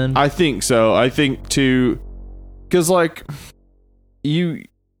elements in? I think so. I think too, because like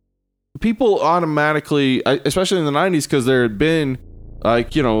people automatically, especially in the 90s, because there had been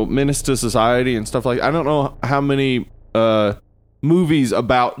like, you know, Menace to Society and stuff like that. I don't know how many movies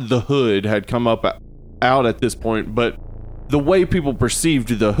about the Hood had come out at this point, but the way people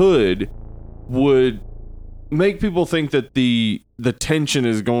perceived the Hood would make people think that the tension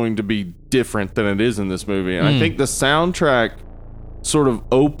is going to be different than it is in this movie. And I think the soundtrack sort of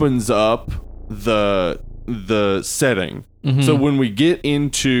opens up the setting. So when we get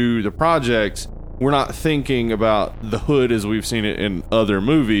into the projects, we're not thinking about the Hood as we've seen it in other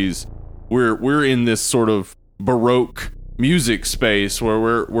movies. We're in this sort of Baroque music space where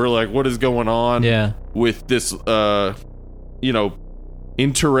we're like, what is going on with this you know,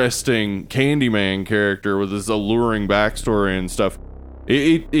 interesting Candyman character with this alluring backstory and stuff.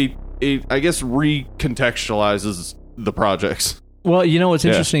 It I guess recontextualizes the projects. Well, you know what's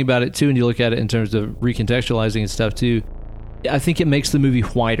interesting about it too, and you look at it in terms of recontextualizing and stuff too, I think it makes the movie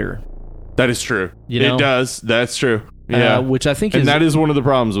whiter. That is true. You know? It does. That's true. Yeah. Which I think that is one of the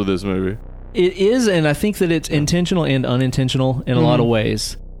problems with this movie. It is, and I think that it's intentional and unintentional in a lot of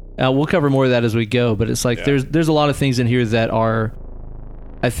ways. We'll cover more of that as we go, but it's like there's a lot of things in here that are,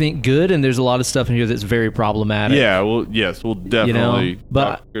 I think, good, and there's a lot of stuff in here that's very problematic. Yeah, well, yes, we'll definitely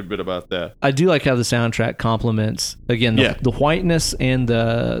talk a good bit about that. I do like how the soundtrack complements, again, the whiteness and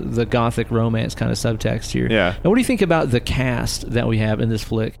the gothic romance kind of subtext here. Yeah. Now, what do you think about the cast that we have in this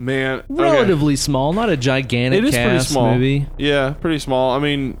flick? Man, relatively small, not a gigantic cast pretty small movie. Yeah, pretty small. I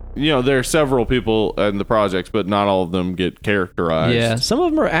mean, you know, there are several people in the projects, but not all of them get characterized. Yeah, some of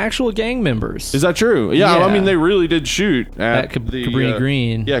them are actual gang members. Is that true? Yeah, I mean, they really did shoot at Cabrini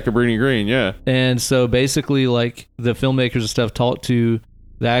Green. Yeah, Cabrini Green, yeah. And so basically, like, the filmmakers and stuff talked to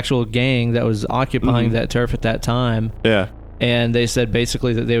the actual gang that was occupying that turf at that time. Yeah. And they said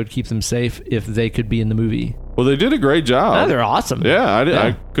basically that they would keep them safe if they could be in the movie. Well, they did a great job. Oh, they're awesome. Yeah,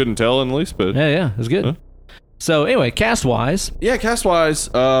 I couldn't tell in the least bit. Yeah, it was good. So anyway, cast-wise. Yeah, cast-wise,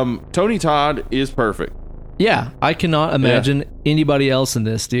 Tony Todd is perfect. Yeah, I cannot imagine anybody else in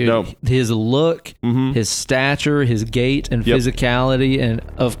this, dude. Nope. His look, his stature, his gait and physicality, and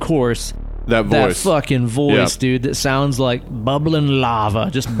of course, that voice. That fucking voice, dude, that sounds like bubbling lava,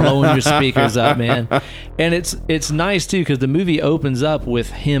 just blowing your speakers up, man. And it's nice, too, because the movie opens up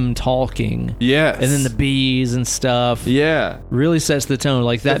with him talking. Yes. And then the bees and stuff. Yeah. Really sets the tone.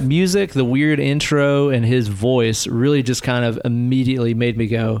 Like, that music, the weird intro, and his voice really just kind of immediately made me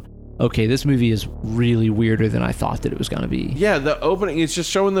go, okay, this movie is really weirder than I thought that it was going to be. Yeah, the opening, it's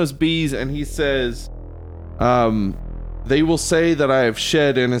just showing those bees, and he says, they will say that I have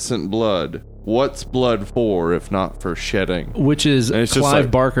shed innocent blood. What's blood for, if not for shedding? Which is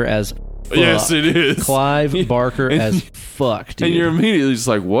Clive Barker as fuck. Yes, it is. Clive Barker as fuck, dude. And you're immediately just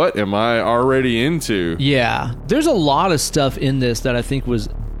like, what am I already into? Yeah. There's a lot of stuff in this that I think was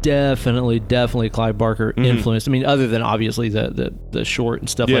definitely Clive Barker influenced. I mean, other than obviously the short and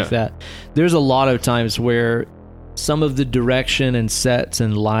stuff like that. There's a lot of times where some of the direction and sets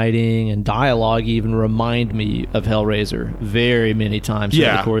and lighting and dialogue even remind me of Hellraiser very many times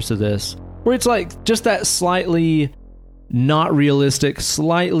over the course of this. Where it's like just that slightly not realistic,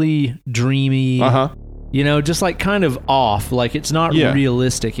 slightly dreamy, you know, just like kind of off. Like it's not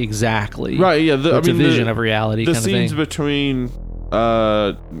realistic exactly. Right, yeah. It's a vision of reality kind of thing. The scenes between,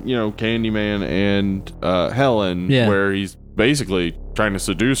 you know, Candyman and Helen, where he's basically trying to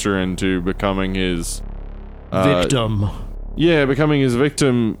seduce her into becoming his... victim. Yeah, becoming his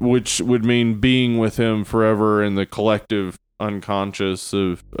victim, which would mean being with him forever in the collective unconscious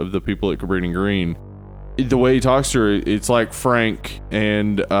of the people at Cabrini Green. The way he talks to her, it's like Frank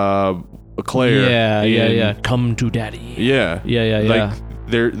and Claire. Yeah. Come to daddy. Yeah. Yeah. Like,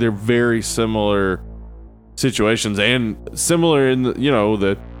 they're very similar situations, and similar in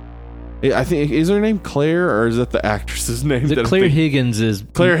the, I think, is her name Claire, or is that the actress's name? Claire Higgins is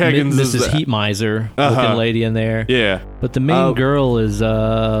Mrs. Heat Miser looking lady in there. Yeah, but the main girl is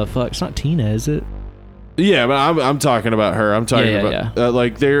it's not Tina, is it? Yeah, but I'm talking about her. I'm talking about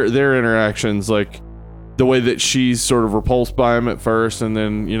like their interactions, like the way that she's sort of repulsed by him at first, and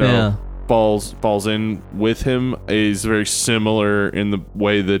then falls in with him is very similar in the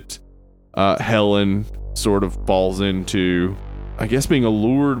way that Helen sort of falls into, I guess, being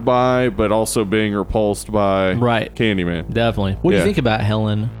allured by, but also being repulsed by Candyman. Definitely. What do you think about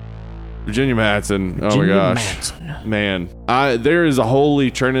Helen? Virginia Madsen. Oh my gosh. Man. There is a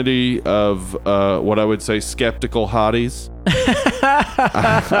holy trinity of what I would say skeptical hotties.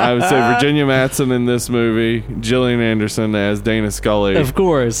 I would say Virginia Madsen in this movie, Gillian Anderson as Dana Scully, of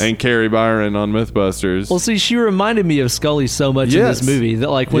course, and Carrie Byron on Mythbusters. Well, see, she reminded me of Scully so much in this movie that,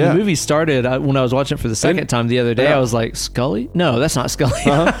 like, when the movie started, when I was watching it for the second time the other day, I was like, Scully? No, that's not Scully.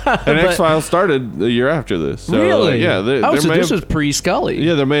 And X-Files started the year after this. So, really? So this was pre-Scully.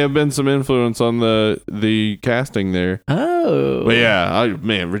 Yeah, there may have been some influence on the casting there. Oh. But yeah,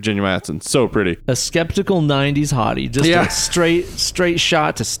 Virginia Madsen, so pretty. A skeptical 90s hottie. Just a straight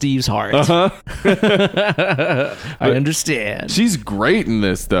shot to Steve's heart. I understand. She's great in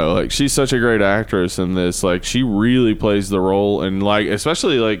this, though. Like, she's such a great actress in this. Like, she really plays the role, and like,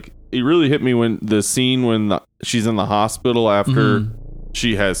 especially like, it really hit me when the scene when she's in the hospital after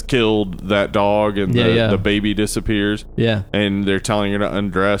she has killed that dog and the baby disappears. Yeah, and they're telling her to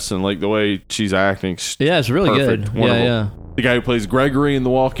undress, and like the way she's acting. It's really perfect. good. Wonderful. Yeah. The guy who plays Gregory in The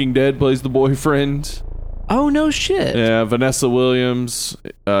Walking Dead plays the boyfriend. Oh, no shit. Yeah, Vanessa Williams.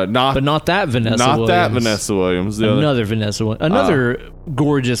 But not that Vanessa Williams. Not that Vanessa Williams. Another Vanessa Williams. Another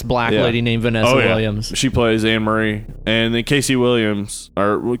gorgeous black lady named Vanessa Williams. She plays Anne-Marie. And then Casey Lemons,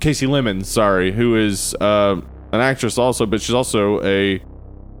 sorry, who is an actress also, but she's also a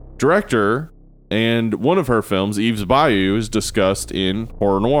director. And one of her films, Eve's Bayou, is discussed in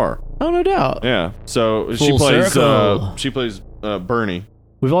Horror Noir. Oh, no doubt. Yeah. So she plays Bernie.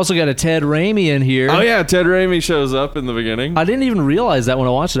 We've also got a Ted Raimi in here. Oh, yeah. Ted Raimi shows up in the beginning. I didn't even realize that when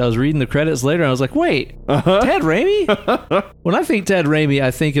I watched it. I was reading the credits later, and I was like, wait, Ted Raimi? When I think Ted Raimi,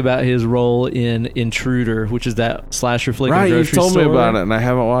 I think about his role in Intruder, which is that slasher flick in the grocery store. Right, you told me about it, and I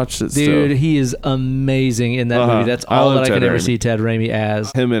haven't watched it still. Dude, he is amazing in that movie. That's all that I can ever see Ted Raimi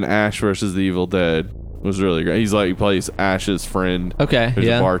as. Him in Ash versus the Evil Dead was really great. He plays Ash's friend. Okay, who's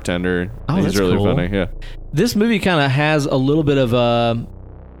a bartender. Oh, he's really funny, yeah. This movie kind of has a little bit of a...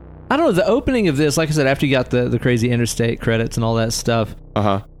 I don't know, the opening of this, like I said, after you got the crazy interstate credits and all that stuff,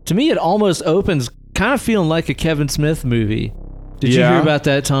 to me it almost opens kind of feeling like a Kevin Smith movie. Did you hear about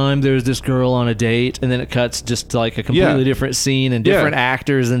that time? There was this girl on a date, and then it cuts just to like a completely different scene and different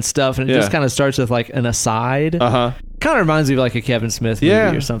actors and stuff, and it just kind of starts with like an aside. Kind of reminds me of like a Kevin Smith movie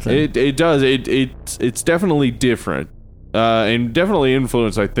or something. It does. It's definitely different. And definitely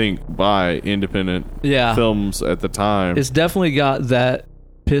influenced, I think, by independent films at the time. It's definitely got that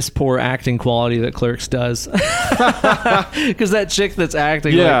piss poor acting quality that Clerks does. Because that chick that's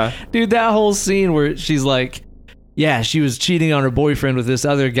acting, dude, that whole scene where she's like, she was cheating on her boyfriend with this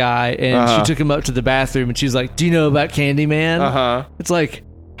other guy, and she took him up to the bathroom, and she's like, do you know about Candyman? It's like,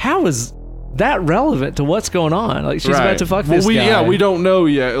 how is that relevant to what's going on? Like, she's about to fuck this guy. Yeah, we don't know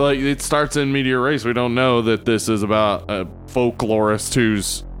yet. Like, it starts in Meteor Race. We don't know that this is about a folklorist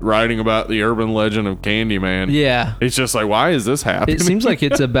who's writing about the urban legend of Candyman. Yeah. It's just like, why is this happening? It seems like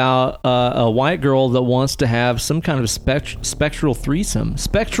it's about a white girl that wants to have some kind of spectral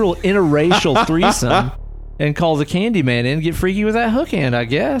interracial threesome. And call the Candyman in and get freaky with that hook hand, I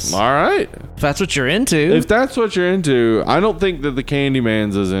guess. All right. If that's what you're into. If that's what you're into, I don't think that the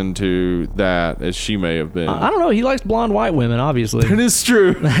Candyman's as into that as she may have been. I don't know. He likes blonde white women, obviously. It is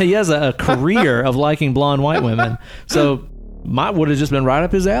true. He has a career of liking blonde white women. So would have just been right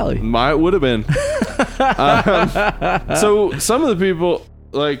up his alley. Might would have been. So some of the people,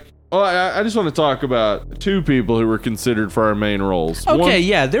 like... Well, I just want to talk about two people who were considered for our main roles.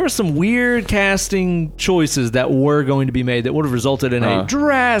 Okay, there were some weird casting choices that were going to be made that would have resulted in a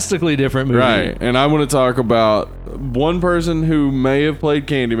drastically different movie. Right, and I want to talk about one person who may have played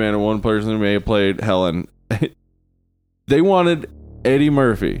Candyman and one person who may have played Helen. They wanted Eddie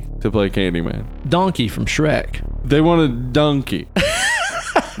Murphy to play Candyman. Donkey from Shrek. They wanted Donkey.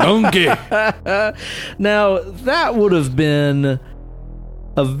 Donkey! Now, that would have been...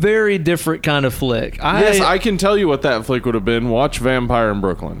 a very different kind of flick. Yes, I can tell you what that flick would have been. Watch Vampire in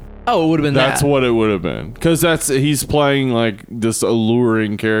Brooklyn. Oh, it would have been That's what it would have been. Because he's playing like this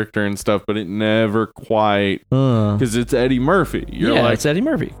alluring character and stuff, but it never quite. Because it's Eddie Murphy. It's Eddie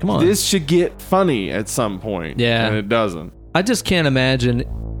Murphy. Come on. This should get funny at some point. Yeah. And it doesn't. I just can't imagine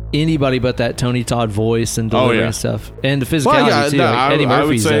anybody but that Tony Todd voice and delivering stuff. And the physicality, too. Eddie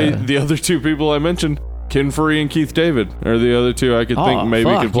Murphy's. I would say the other two people I mentioned, Ken Faree and Keith David, are the other two I could think maybe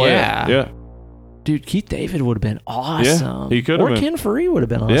could play it. Yeah. Dude, Keith David would have been awesome. Yeah, he could have been. Or Ken Faree would have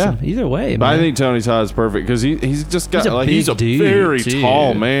been awesome. Yeah. Either way, man. But I think Tony Todd's perfect because he's just got he's a very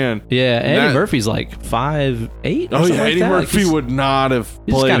tall man. Yeah, Eddie Murphy's like 5'8". Oh yeah, Eddie Murphy would not have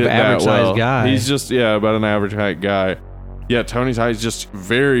played kind of it that well. Guy. He's just about an average height guy. Yeah, Tony Todd's just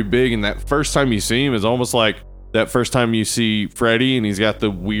very big, and that first time you see him is almost like that first time you see Freddy and he's got the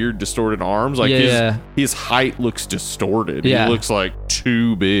weird distorted arms. Like his height looks distorted. Yeah. He looks like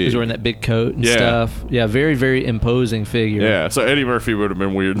too big. He's wearing that big coat and stuff. Yeah, very, very imposing figure. Yeah, so Eddie Murphy would have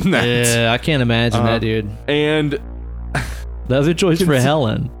been weird in that. Yeah, I can't imagine that, dude. And the other choice for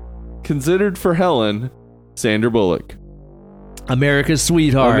Helen. Considered for Helen, Sandra Bullock. America's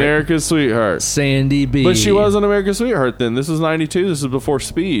Sweetheart. America's Sweetheart. Sandy B. But she wasn't America's Sweetheart then. This is 92. This is before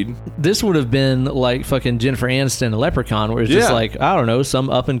Speed. This would have been like fucking Jennifer Aniston, a Leprechaun, where it's just like, I don't know, some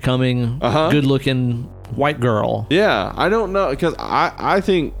up-and-coming, good-looking white girl. Yeah, I don't know, because I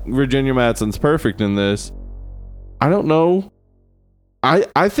think Virginia Madsen's perfect in this. I don't know.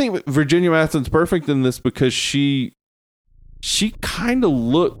 I think Virginia Madsen's perfect in this because she kind of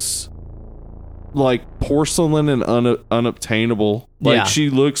looks like porcelain and unobtainable. Like she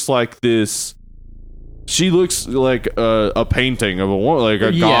looks like this. She looks like a painting of a woman, like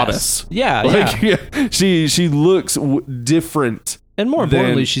a goddess. Yeah, She looks different. And more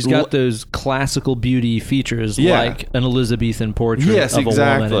importantly, she's got those classical beauty features like an Elizabethan portrait of a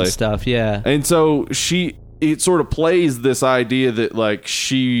woman and stuff. Yeah, and so it sort of plays this idea that like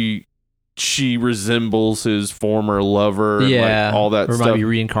she resembles his former lover, and like all that or stuff. Might be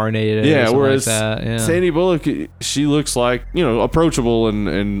reincarnated. Yeah, or whereas like that. Yeah. Sandy Bullock, she looks like approachable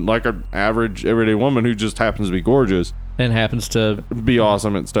and like an average everyday woman who just happens to be gorgeous and happens to be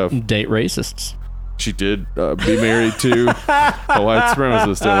awesome and stuff. Date racists. She did be married to a white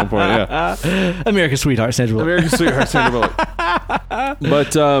supremacist at one point. Yeah, America's Sweetheart, Sandra Bullock. America's Sweetheart, Sandra Bullock.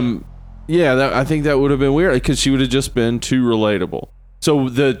 But I think that would have been weird because she would have just been too relatable. So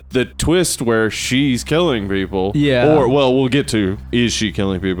the twist where she's killing people, or we'll get to is she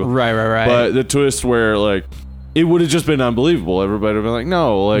killing people, right. But the twist where like it would have just been unbelievable. Everybody would have been like,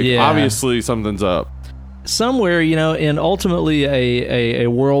 no, like obviously something's up. Somewhere, in ultimately a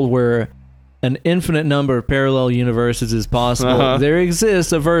world where an infinite number of parallel universes is possible, there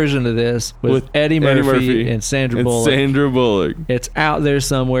exists a version of this with Eddie Murphy and Sandra Bullock. It's out there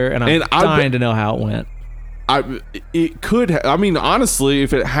somewhere, and I'm dying to know how it went. It could. Honestly,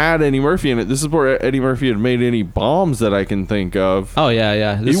 if it had Eddie Murphy in it, this is where Eddie Murphy had made any bombs that I can think of. Oh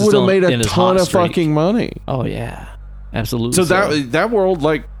yeah. He would have made a ton of fucking money. Oh yeah, absolutely. So that world,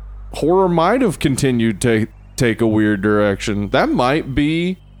 like horror, might have continued to take a weird direction. That might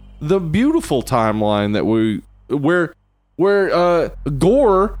be the beautiful timeline that where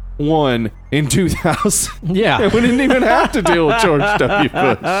Gore won in 2000. Yeah. We didn't even have to deal with George W.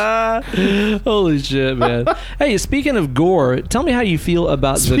 Bush. Holy shit, man. Hey, speaking of gore, tell me how you feel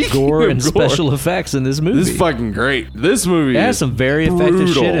about the gore and special effects in this movie. This is fucking great. This movie has some very effective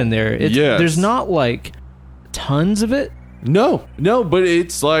shit in there. There's not like tons of it. No, but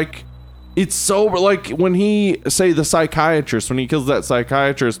it's like it's so like when the psychiatrist, when he kills that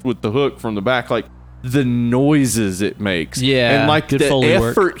psychiatrist with the hook from the back, like the noises it makes, and like the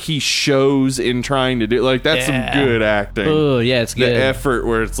effort he shows in trying to do, like that's some good acting. Oh yeah, it's good. The effort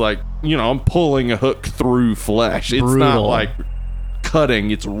where it's like, I'm pulling a hook through flesh. It's not like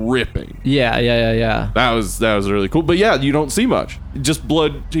cutting, it's ripping. Yeah. That was really cool. But yeah, you don't see much. Just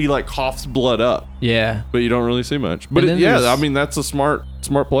blood. He like coughs blood up. Yeah, but you don't really see much. But that's a smart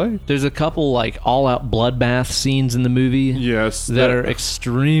play. There's a couple like all-out bloodbath scenes in the movie. Yes, that are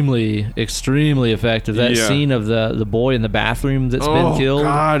extremely, extremely effective. That scene of the boy in the bathroom that's been killed.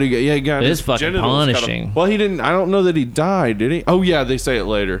 God, he got it's fucking punishing. Well, he didn't. I don't know that he died. Did he? Oh yeah, they say it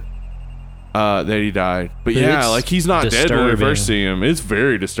later. That he died. But like he's not dead when we first see him. It's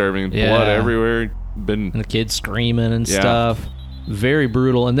very disturbing. Blood everywhere. And the kid screaming and stuff. Very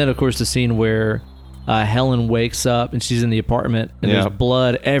brutal. And then of course the scene where Helen wakes up and she's in the apartment and there's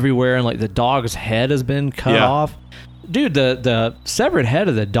blood everywhere and like the dog's head has been cut off. Dude, the severed head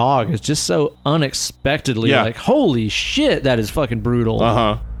of the dog is just so unexpectedly like, holy shit, that is fucking brutal.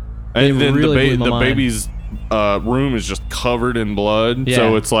 And then really the baby's room is just covered in blood. Yeah.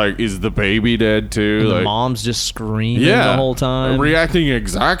 So it's like, is the baby dead too? And like, the mom's just screaming the whole time. Reacting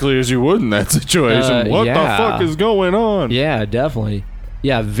exactly as you would in that situation. What the fuck is going on? Yeah, definitely.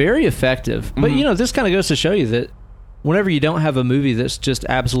 Yeah, very effective. But, this kind of goes to show you that whenever you don't have a movie that's just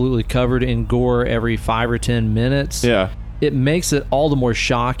absolutely covered in gore every 5 or 10 minutes, it makes it all the more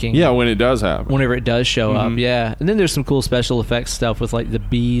shocking. Yeah, when it does happen. Whenever it does show up, yeah. And then there's some cool special effects stuff with, like, the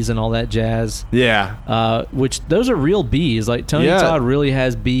bees and all that jazz. Yeah. Which, those are real bees. Like, Tony Todd really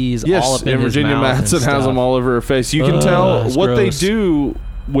has bees all up in his Virginia mouth Madsen has them all over her face. You can tell what gross. They do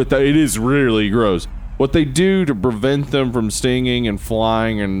with it is really gross. What they do to prevent them from stinging and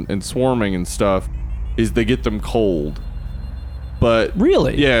flying and swarming and stuff is they get them cold. But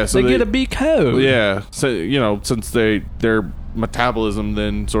really? Yeah. So they get a bee cold. Yeah. So, since their metabolism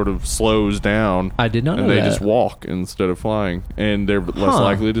then sort of slows down. I did not know that. And they just walk instead of flying. And they're less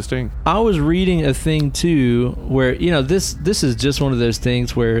likely to sting. I was reading a thing, too, where, this is just one of those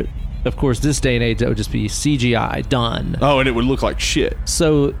things where, of course, this day and age, that would just be CGI done. Oh, and it would look like shit.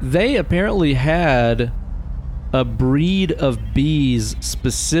 So they apparently had a breed of bees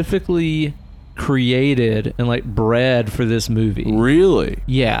specifically created and, like, bred for this movie. Really?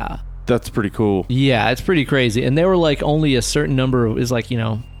 Yeah. That's pretty cool. Yeah, it's pretty crazy. And they were, like, only a certain number of, is like,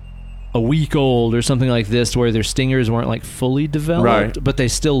 a week old or something like this, where their stingers weren't, like, fully developed, but they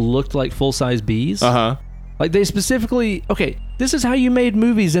still looked like full-size bees. Uh-huh. Like, they specifically... Okay, this is how you made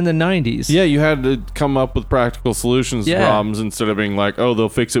movies in the 90s. Yeah, you had to come up with practical solutions to problems instead of being like, oh, they'll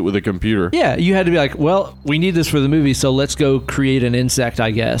fix it with a computer. Yeah, you had to be like, well, we need this for the movie, so let's go create an insect, I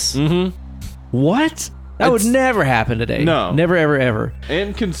guess. Mm-hmm. What? That would never happen today. No. Never, ever, ever.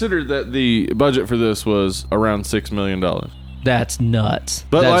 And consider that the budget for this was around $6 million. That's nuts.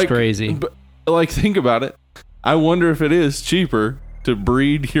 That's crazy. But, think about it. I wonder if it is cheaper to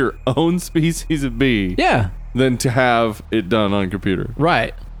breed your own species of bee than to have it done on computer.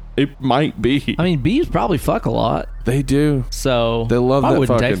 Right. It might be. I mean, bees probably fuck a lot. They do. So they love that. It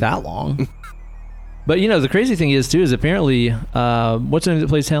wouldn't take that long. But, the crazy thing is, too, is apparently, what's the name that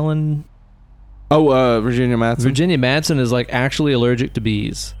plays Helen? Oh, Virginia Madsen. Virginia Madsen is, like, actually allergic to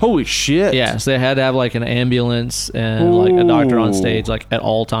bees. Holy shit. Yeah, so they had to have, like, an ambulance and, like, a doctor on stage, like, at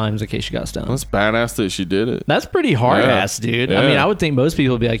all times in case she got stung. That's badass that she did it. That's pretty hard-ass, dude. Yeah. I mean, I would think most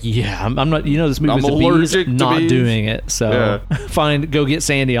people would be like, yeah, I'm not, this movie's a bees, not doing it. So, go get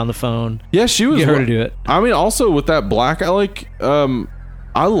Sandy on the phone. Yeah, she was... Get her to do it. I mean, also, with that black, I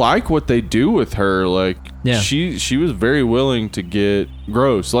like what they do with her. Like, she was very willing to get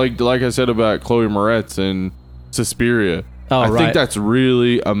gross. Like I said about Chloe Moretz in Suspiria. I think that's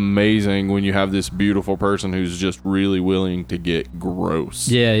really amazing when you have this beautiful person who's just really willing to get gross.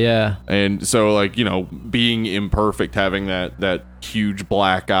 Yeah, yeah. And so, like, being imperfect, having that huge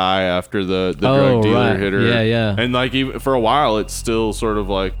black eye after the drug dealer hit her. Yeah, yeah. And, like, even for a while, it's still sort of,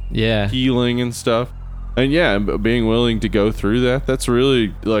 like, healing and stuff. And being willing to go through that's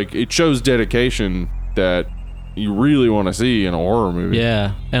really, like, it shows dedication that you really want to see in a horror movie.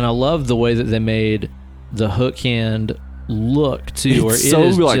 Yeah, and I love the way that they made the hook hand look too, it's so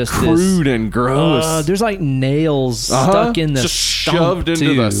like just crude and gross. There's like nails stuck in the just stump shoved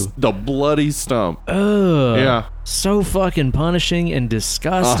into the bloody stump. Yeah, so fucking punishing and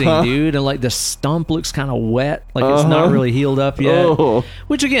disgusting, dude. And like the stump looks kind of wet, like it's not really healed up yet.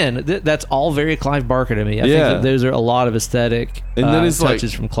 Which again, that's all very Clive Barker to me. I think that those are a lot of aesthetic and then it's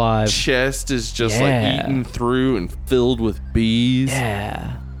touches like from Clive. Chest is just like eaten through and filled with bees.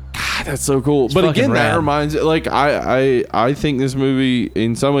 Yeah. God, that's so cool. But again, that reminds, like, I think this movie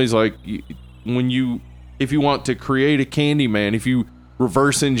in some ways, like, if you want to create a Candyman, if you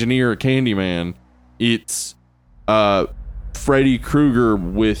reverse engineer a Candyman, it's Freddy Krueger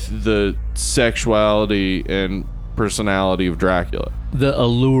with the sexuality and personality of Dracula, the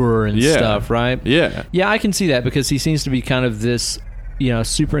allure and stuff, right? Yeah, I can see that because he seems to be kind of this,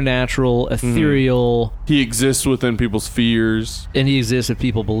 supernatural, ethereal. He exists within people's fears, and he exists if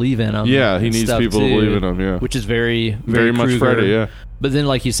people believe in him. Yeah, he needs people to believe in him. Yeah, which is very, very much Freddy. Yeah, but then,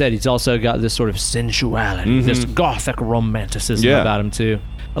 like you said, he's also got this sort of sensuality, this gothic romanticism about him too.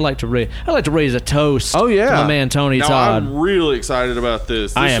 I'd like to raise a toast. Oh yeah, to my man Tony Todd. I'm really excited about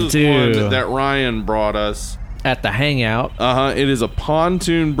this. I am too. One that Ryan brought us at the Hangout. It is a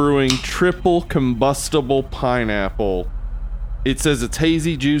Pontoon Brewing triple combustible pineapple. It says it's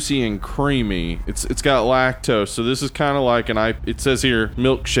hazy, juicy, and creamy. It's got lactose, so this is kind of like it says here,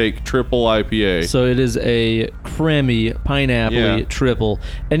 milkshake triple IPA. So it is a creamy, pineapple triple.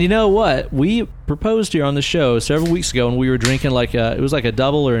 And you know what? We proposed here on the show several weeks ago, and we were drinking it was like a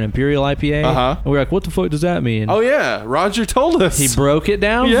double or an imperial IPA. And we were like, what the fuck does that mean? Oh, yeah. Roger told us. He broke it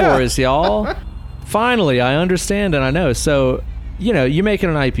down for us, y'all. Finally, I understand and I know. So, you're making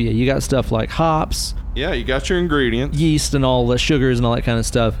an IPA. You got stuff like hops. Yeah, you got your ingredients. Yeast and all the sugars and all that kind of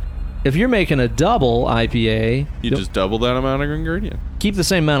stuff. If you're making a double IPA... You just double that amount of ingredient. Keep the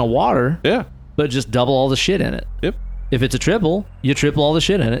same amount of water. Yeah. But just double all the shit in it. Yep. If it's a triple, you triple all the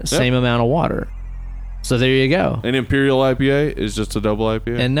shit in it. Same amount of water. So there you go. An Imperial IPA is just a double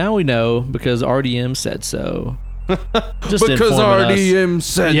IPA. And now we know because RDM said so. Just because RDM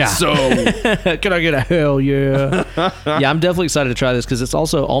said so. Can I get a hell yeah? Yeah, I'm definitely excited to try this because it's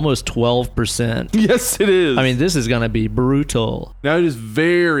also almost 12%. Yes, it is. I mean, this is going to be brutal. Now it is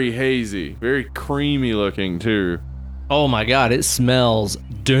very hazy, very creamy looking too. Oh my God, it smells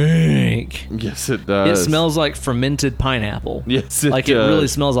dank. Yes, it does. It smells like fermented pineapple. Yes, it does. It really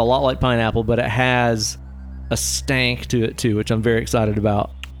smells a lot like pineapple, but it has a stank to it too, which I'm very excited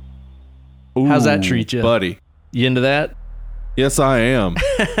about. Ooh, how's that treat you? Buddy? You into that? Yes, I am.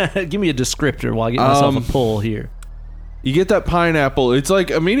 Give me a descriptor while I get myself a pull here. You get that pineapple. It's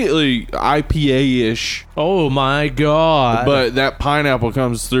like immediately IPA-ish. Oh my God. But that pineapple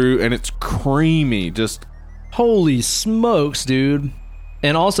comes through and it's creamy. Just holy smokes, dude.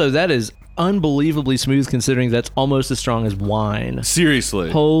 And also that is unbelievably smooth considering that's almost as strong as wine.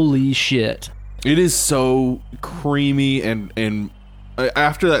 Seriously. Holy shit. It is so creamy and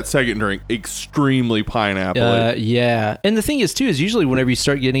after that second drink, extremely pineapple. Yeah. And the thing is, too, is usually whenever you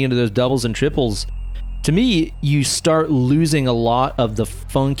start getting into those doubles and triples, to me, you start losing a lot of the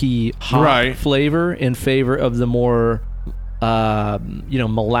funky hop flavor in favor of the more,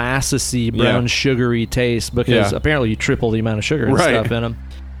 molassesy, brown sugary taste because apparently you triple the amount of sugar and stuff in them.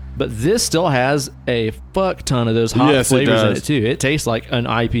 But this still has a fuck ton of those hop flavors in it, too. It tastes like an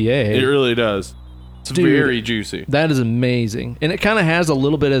IPA. It really does. It's very juicy. That is amazing. And it kind of has a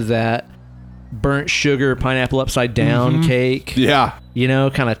little bit of that burnt sugar pineapple upside down cake. Yeah.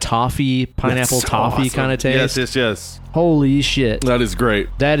 Kind of toffee, pineapple toffee kind of taste. Yes. Holy shit. That is great.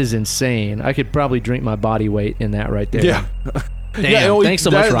 That is insane. I could probably drink my body weight in that right there. Yeah. Damn, thanks so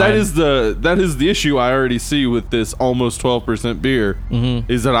much, Ryan. That is the issue I already see with this almost 12% beer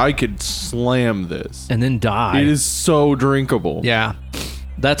is that I could slam this. And then die. It is so drinkable. Yeah.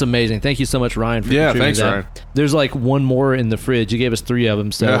 That's amazing. Thank you so much, Ryan, for contributing thanks, that. Ryan. There's like one more in the fridge. You gave us 3 of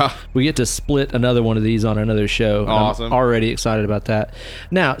them, so we get to split another one of these on another show. Awesome. I'm already excited about that.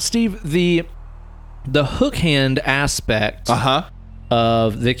 Now, Steve, the hook hand aspect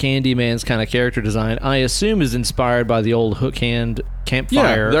of the Candyman's kind of character design, I assume is inspired by the old hook hand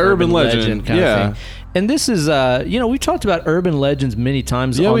campfire, the urban legend kind of thing. And this is, we've talked about urban legends many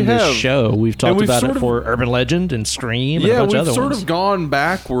times on this show. We've talked about it for Urban Legend and Scream and a bunch of other ones. Yeah, we've sort of gone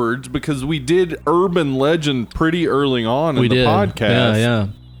backwards because we did Urban Legend pretty early on in the podcast. Yeah.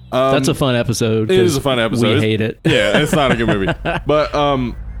 That's a fun episode. It is a fun episode. We hate it. Yeah, it's not a good movie.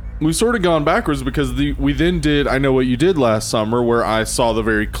 But we've sort of gone backwards because we then did I Know What You Did Last Summer, where I saw the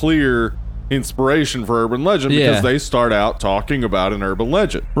very clear inspiration for Urban Legend because they start out talking about an urban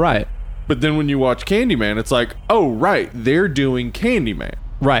legend. Right. But then when you watch Candyman, it's like, oh, right, they're doing Candyman.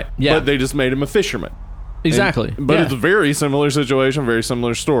 Right, yeah. But they just made him a fisherman. Exactly. But it's a very similar situation, very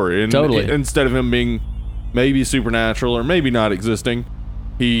similar story. And totally. Instead of him being maybe supernatural or maybe not existing,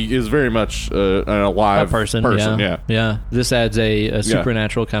 he is very much an alive person. Yeah. This adds a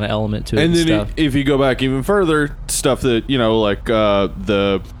supernatural kind of element to it. And then if you go back even further, stuff that, like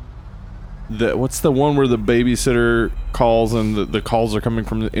the what's the one where the babysitter calls and the calls are coming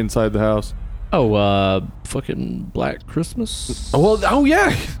from inside the house? Oh, fucking Black Christmas? Oh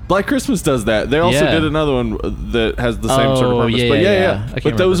yeah, Black Christmas does that. They also did another one that has the same sort of purpose.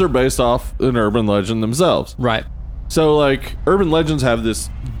 But those are based off an urban legend themselves. Right. So, like, urban legends have this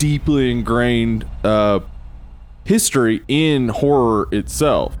deeply ingrained history in horror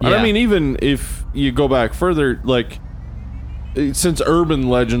itself. And I mean, even if you go back further, like, since urban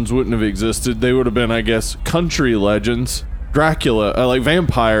legends wouldn't have existed, they would have been, I guess, country legends. Dracula, like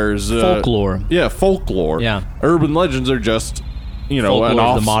vampires. Folklore. Folklore. Yeah. Urban legends are just, folklore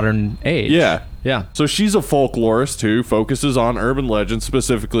of the modern age. Yeah. Yeah. So she's a folklorist who focuses on urban legends,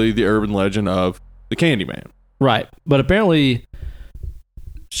 specifically the urban legend of the Candyman. Right. But apparently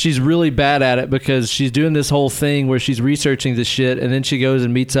she's really bad at it because she's doing this whole thing where she's researching this shit and then she goes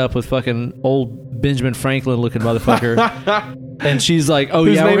and meets up with fucking old Benjamin Franklin looking motherfucker. And she's like,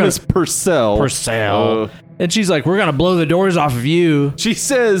 His name is Purcell. Purcell. And she's like, we're going to blow the doors off of you. She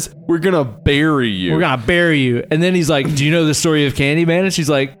says, we're going to bury you. We're going to bury you. And then he's like, do you know the story of Candyman? And she's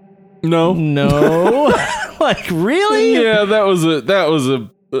like, no. Like, really? Yeah, that was a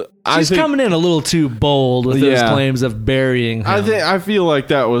She's coming in a little too bold with those claims of burying him. I feel like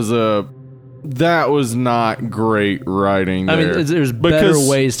that was a that was not great writing there. I mean, there's better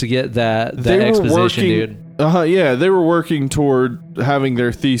ways to get that exposition, dude. Yeah, they were working toward having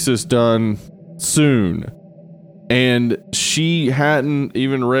their thesis done soon. And she hadn't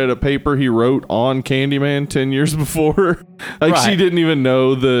even read a paper he wrote on Candyman 10 years before. She didn't even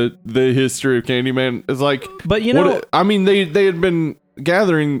know the history of Candyman. It's like, but you know, I mean, they had been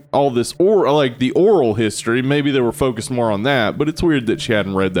gathering all this the oral history. Maybe they were focused more on that, but it's weird that she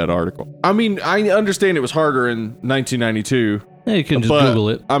hadn't read that article. I mean, I understand it was harder in 1992. Yeah, you can just Google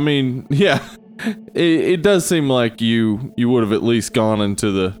it. I mean, yeah, it does seem like you would have at least gone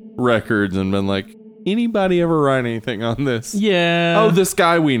into the records and been like, anybody ever write anything on this? Yeah. Oh, this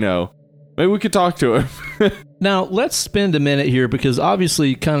guy we know. Maybe we could talk to him. Now, let's spend a minute here because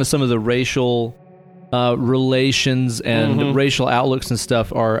obviously kind of some of the racial relations and racial outlooks and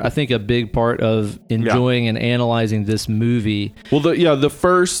stuff are, I think, a big part of enjoying and analyzing this movie. Well, the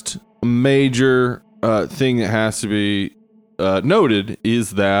first major thing that has to be noted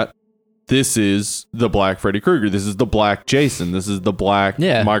is that this is the Black Freddy Krueger. This is the Black Jason. This is the Black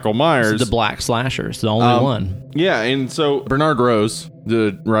Michael Myers. This is the Black Slasher. It's the only one. Yeah, and so Bernard Rose,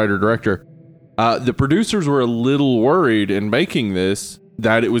 the writer-director, the producers were a little worried in making this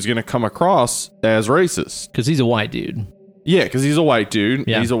that it was going to come across as racist. Because he's a white dude. Yeah, because he's a white dude.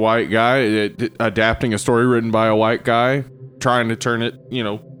 Yeah. He's a white guy adapting a story written by a white guy, trying to turn it,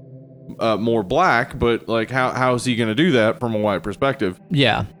 more black. But like, how is he going to do that from a white perspective?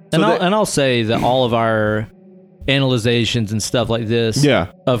 Yeah. So I'll say that all of our analyzations and stuff like this,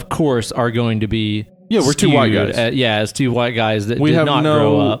 of course, are going to be we're two white guys. As two white guys that did not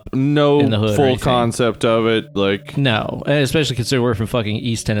grow up in the hood full concept of it. Like, no, especially considering we're from fucking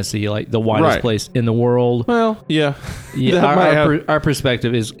East Tennessee, like the whitest place in the world. Well, yeah. Our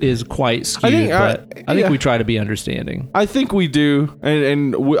perspective is quite skewed, I think we try to be understanding. I think we do,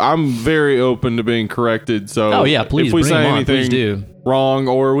 and I'm very open to being corrected. So, please, if we say anything please do. Wrong,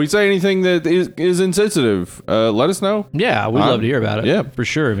 or we say anything that is insensitive, let us know. Yeah, we'd love to hear about it. Yeah, for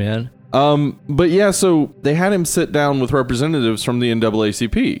sure, man. But yeah, so they had him sit down with representatives from the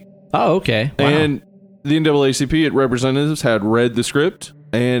NAACP. Oh, okay. Wow. And the NAACP representatives had read the script,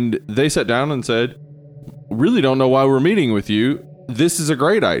 and they sat down and said, really don't know why we're meeting with you. This is a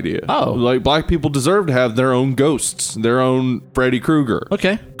great idea. Oh. Like, black people deserve to have their own ghosts, their own Freddy Krueger.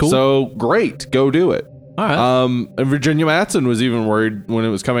 Okay, cool. So, great. Go do it. All right. And Virginia Madsen was even worried when it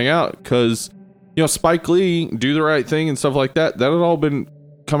was coming out because, Spike Lee, Do the Right Thing and stuff like that, that had all been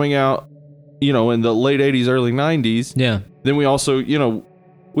coming out, in the late 80s, early 90s. Yeah. Then we also,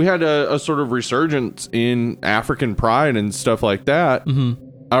 we had a sort of resurgence in African pride and stuff like that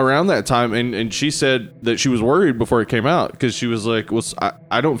around that time. And she said that she was worried before it came out because she was like, well,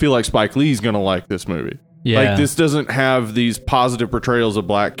 I don't feel like Spike Lee's going to like this movie. Yeah. Like, this doesn't have these positive portrayals of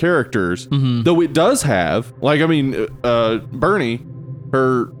black characters, though it does have, Bernie,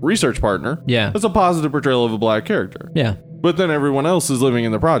 her research partner. Yeah. That's a positive portrayal of a black character. Yeah. But then everyone else is living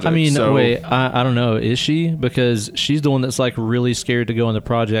in the project. I mean, wait, I don't know. Is she? Because she's the one that's like really scared to go in the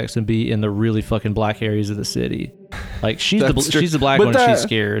projects and be in the really fucking black areas of the city. Like, she's the black one. She's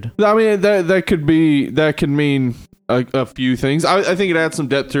scared. I mean, that could mean a few things. I think it adds some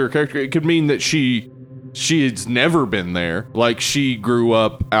depth to her character. It could mean that she's never been there. Like, she grew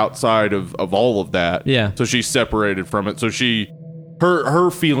up outside of all of that. Yeah. So she's separated from it. So her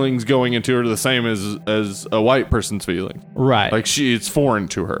feelings going into her are the same as a white person's feeling. Right. Like, it's foreign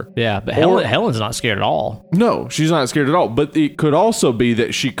to her. Yeah, but Helen's not scared at all. No, she's not scared at all. But it could also be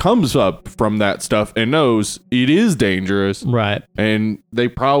that she comes up from that stuff and knows it is dangerous. Right. And they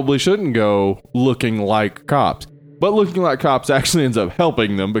probably shouldn't go looking like cops. But looking like cops actually ends up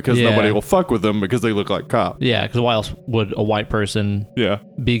helping them because nobody will fuck with them because they look like cops. Yeah, because why else would a white person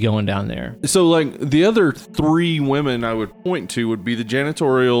be going down there? So, like, the other three women I would point to would be the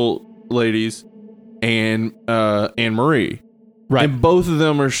janitorial ladies and Anne Marie. Right. And both of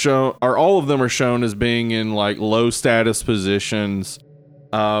them all of them are shown as being in, like, low status positions,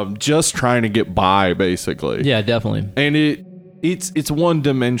 just trying to get by, basically. Yeah, definitely. And it's one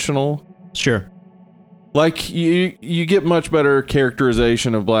dimensional. Sure. Like, you get much better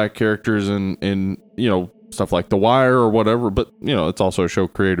characterization of black characters in stuff like The Wire or whatever, but, it's also a show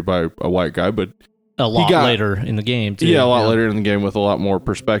created by a white guy, but a lot later in the game, too. Yeah, a lot later in the game with a lot more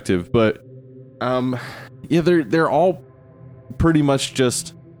perspective, but, they're all pretty much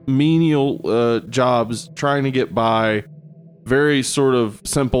just menial jobs trying to get by, very sort of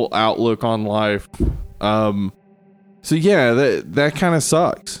simple outlook on life. So, yeah, that kind of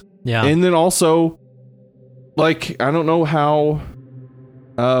sucks. Yeah. And then also, like, I don't know how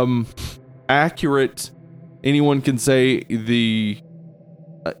accurate anyone can say the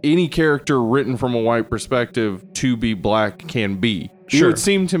any character written from a white perspective to be black can be. Sure. It would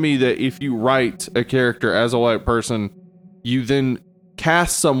seem to me that if you write a character as a white person, you then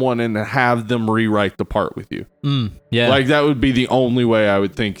cast someone and have them rewrite the part with you. Yeah. Like, that would be the only way I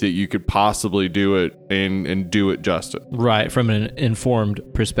would think that you could possibly do it and do it justice. Right, from an informed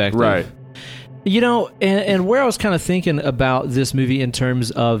perspective. Right. You know, and where I was kind of thinking about this movie in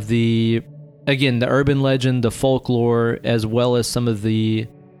terms of the urban legend, the folklore, as well as some of that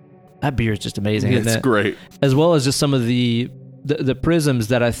beer is just amazing. It's great. As well as just some of the prisms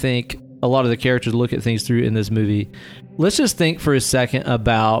that I think a lot of the characters look at things through in this movie. Let's just think for a second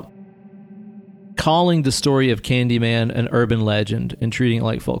about calling the story of Candyman an urban legend and treating it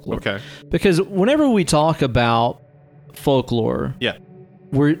like folklore. Okay. Because whenever we talk about folklore,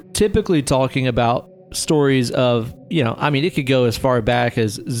 we're typically talking about stories of, it could go as far back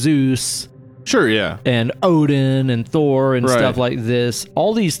as Zeus. Sure, yeah. And Odin and Thor and stuff like this.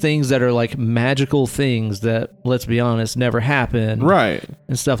 All these things that are like magical things that, let's be honest, never happen. Right.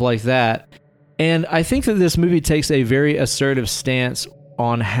 And stuff like that. And I think that this movie takes a very assertive stance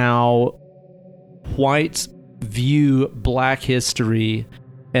on how whites view black history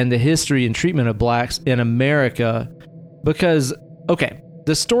and the history and treatment of blacks in America. Because,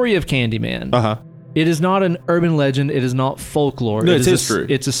 the story of Candyman. It is not an urban legend. It is not folklore. No, it's history.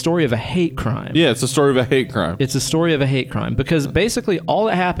 It's a story of a hate crime. Yeah, it's a story of a hate crime. It's a story of a hate crime because basically all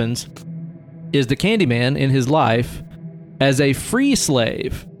that happens is the Candyman in his life as a free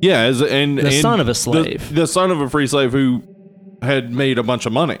slave. Yeah, the son of a slave. The son of a free slave who had made a bunch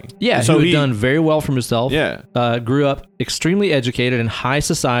of money. Yeah, so who had done very well for himself. Yeah. Grew up extremely educated in high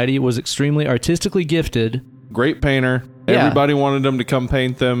society, was extremely artistically gifted. Great painter. Yeah. Everybody wanted him to come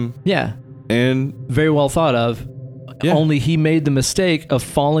paint them. Yeah. And very well thought of. Yeah. Only he made the mistake of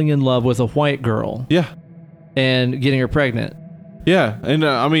falling in love with a white girl. Yeah. And getting her pregnant. Yeah. And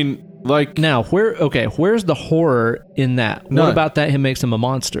now, where's the horror in that? None. What about that him makes him a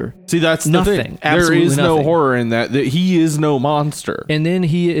monster? See, that's nothing. The thing. Absolutely there is nothing. No horror in that he is no monster. And then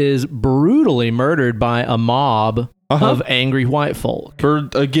he is brutally murdered by a mob of angry white folk. For,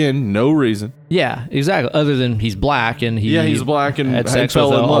 again, no reason. Yeah, exactly. Other than he's black and he's black and had sex with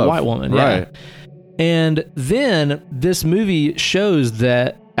a white woman. Right. Yeah. And then this movie shows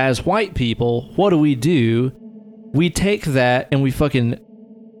that as white people, what do? We take that and we fucking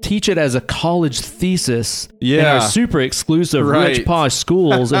teach it as a college thesis in our super exclusive rich posh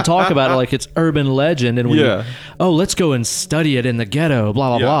schools and talk about it like it's urban legend and let's go and study it in the ghetto,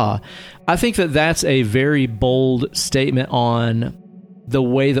 blah, blah, blah. I think that that's a very bold statement on the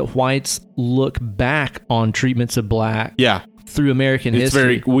way that whites look back on treatments of black through American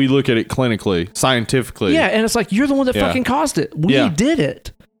history. We look at it clinically, scientifically. Yeah, and it's like, you're the one that fucking caused it. We did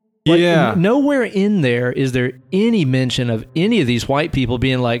it. Nowhere in there is there any mention of any of these white people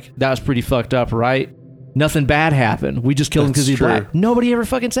being like, that was pretty fucked up, right? Nothing bad happened. We just killed him because he's black. Nobody ever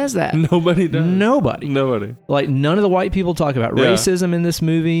fucking says that. Nobody does. Nobody. Like, none of the white people talk about racism in this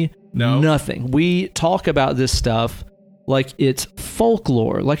movie. No. Nothing. We talk about this stuff like it's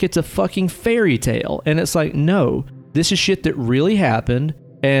folklore, like it's a fucking fairy tale. And it's like, no, this is shit that really happened.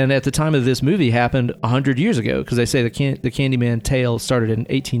 And at the time of this movie happened 100 years ago, because they say the Candyman tale started in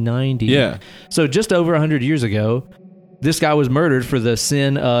 1890. Yeah. So just over 100 years ago, this guy was murdered for the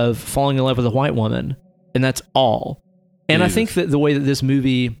sin of falling in love with a white woman. And that's all. And Jesus. I think that the way that this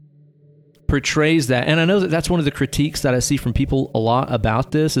movie portrays that, and I know that that's one of the critiques that I see from people a lot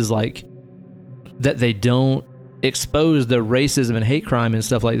about this, is like that they don't expose the racism and hate crime and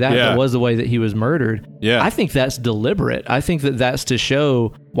stuff like that. That was the way that he was murdered. Yeah. I think that's deliberate. I think that that's to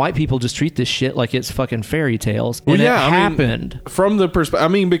show white people just treat this shit like it's fucking fairy tales. And it happened. From the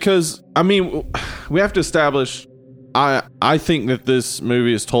perspective, because we have to establish, I think that this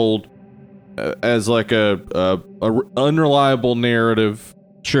movie is told as like a unreliable narrative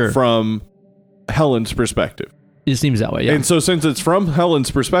from Helen's perspective. It seems that way, yeah. And so since it's from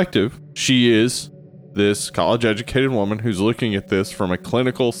Helen's perspective, she is this college-educated woman who's looking at this from a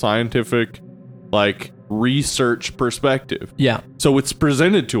clinical, scientific, like, research perspective. Yeah. So it's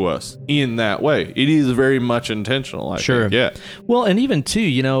presented to us in that way. It is very much intentional, I think. Yeah. Well, and even, too,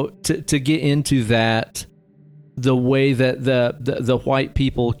 to get into that, the way that the white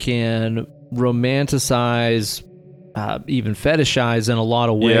people can romanticize, even fetishize in a lot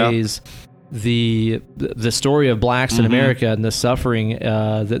of ways, the story of blacks in America and the suffering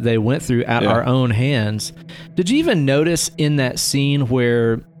that they went through at our own hands. Did you even notice in that scene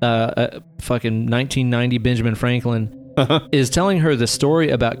where fucking 1990 Benjamin Franklin is telling her the story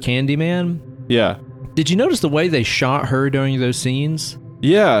about Candyman? Yeah. Did you notice the way they shot her during those scenes?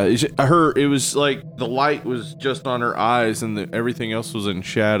 Yeah, it was like the light was just on her eyes and everything else was in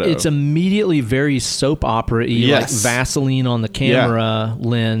shadow. It's immediately very soap opera-y, like Vaseline on the camera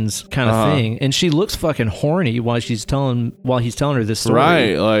lens kind of thing. And she looks fucking horny while he's telling her this story.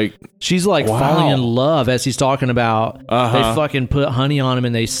 Right, like she's like falling in love as he's talking about they fucking put honey on him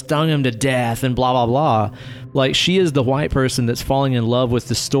and they stung him to death and blah blah blah. Like she is the white person that's falling in love with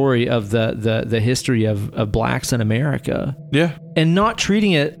the story of the history of blacks in America. Yeah. And not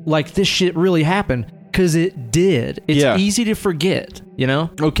treating it like this shit really happened, because it did. It's easy to forget, you know?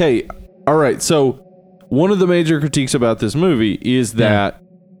 Okay. All right. So one of the major critiques about this movie is that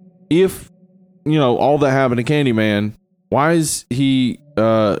if, you know, all that happened to Candyman, why is he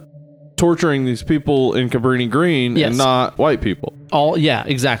torturing these people in Cabrini Green and not white people?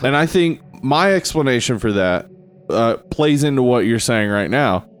 Exactly. And I think my explanation for that plays into what you're saying right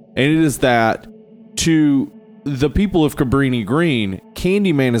now. And it is that to the people of Cabrini Green,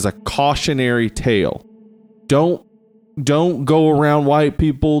 Candyman is a cautionary tale. Don't go around white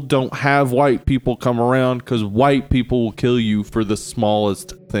people. Don't have white people come around, because white people will kill you for the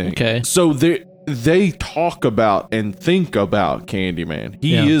smallest thing. Okay. So they talk about and think about Candyman.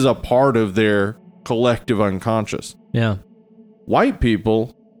 He is a part of their collective unconscious. Yeah. White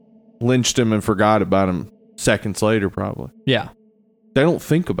people lynched him and forgot about him seconds later, probably. Yeah. They don't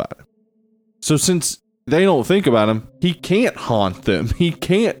think about him. So since they don't think about him, he can't haunt them. He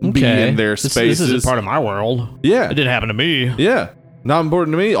can't be in their spaces. This isn't part of my world. Yeah. It didn't happen to me. Yeah. Not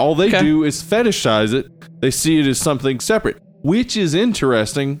important to me. All they do is fetishize it. They see it as something separate, which is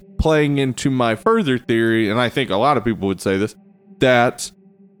interesting, playing into my further theory, and I think a lot of people would say this, that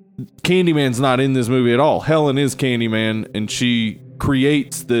Candyman's not in this movie at all. Helen is Candyman, and she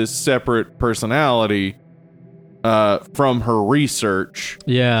creates this separate personality from her research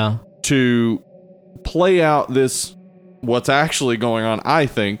to play out this, what's actually going on, I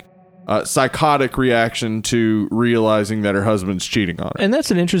think, psychotic reaction to realizing that her husband's cheating on her. And that's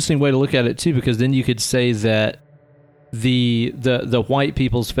an interesting way to look at it too, because then you could say that the white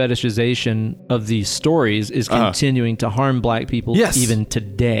people's fetishization of these stories is continuing to harm black people even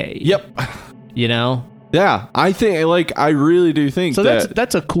today. Yep. You know? Yeah, I think, like, I really do think so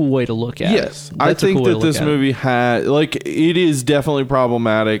that's a cool way to look at it. Yes, I think that this movie had, like, it is definitely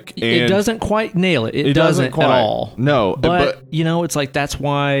problematic. And it doesn't quite nail it. It doesn't quite, at all. No. But, you know, it's like, that's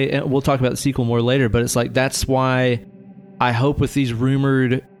why, and we'll talk about the sequel more later, but it's like, that's why I hope with these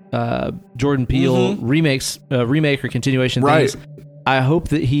rumored Jordan Peele remake or continuation things, I hope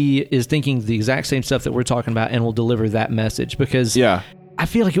that he is thinking the exact same stuff that we're talking about and will deliver that message, because I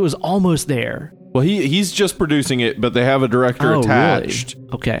feel like it was almost there. Well, he's just producing it, but they have a director attached. Really?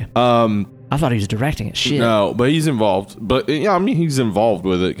 Okay. I thought he was directing it. Shit. No, but he's involved. But yeah, I mean, he's involved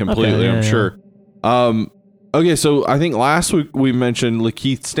with it completely. I'm sure. Okay, so I think last week we mentioned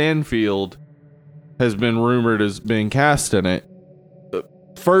Lakeith Stanfield has been rumored as being cast in it.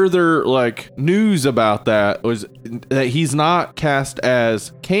 Further, like, news about that was that he's not cast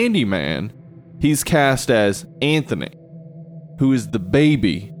as Candyman. He's cast as Anthony, who is the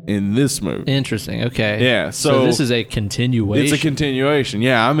baby in this movie. Interesting. Okay. Yeah. So this is a continuation. It's a continuation.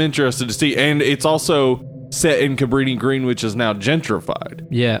 Yeah, I'm interested to see. And it's also set in Cabrini Green, which is now gentrified.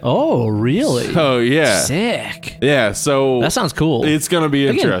 Yeah. Oh, really? Oh, yeah. Sick. Yeah. So that sounds cool. It's going to be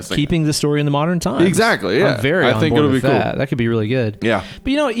interesting. Keeping the story in the modern times. Exactly. Yeah. I think it'll be cool. That could be really good. Yeah.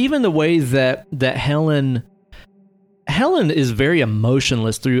 But you know, even the way that Helen is very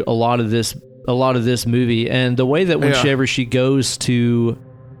emotionless through a lot of this movie, and the way that whenever she goes to,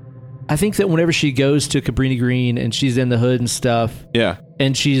 I think that whenever she goes to Cabrini Green and she's in the hood and stuff,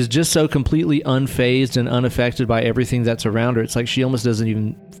 and she's just so completely unfazed and unaffected by everything that's around her, it's like she almost doesn't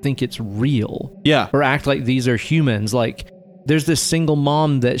even think it's real. Yeah. Or act like these are humans. Like, there's this single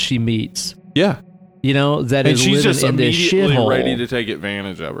mom that she meets. Yeah. You know, that is living just in this shithole. Ready to take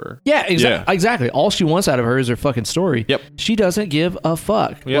advantage of her. Yeah, exactly. All she wants out of her is her fucking story. Yep. She doesn't give a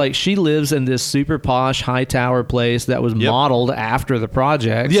fuck. Yep. Like, she lives in this super posh high tower place that was modeled after the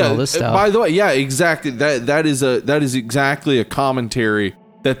projects. Yeah, all this stuff. By the way, yeah, exactly. That is exactly a commentary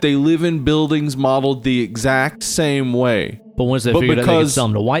that they live in buildings modeled the exact same way. But once they figured out they could sell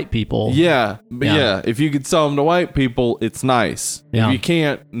them to white people. If you could sell them to white people, it's nice. Yeah. If you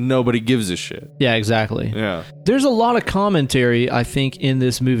can't, nobody gives a shit. Yeah, exactly. Yeah. There's a lot of commentary, I think, in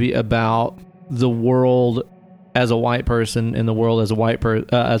this movie about the world as a white person and the world as a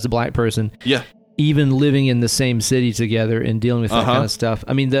black person. Yeah. Even living in the same city together and dealing with that kind of stuff.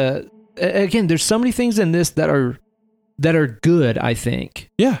 I mean, again, there's so many things in this that are good, I think.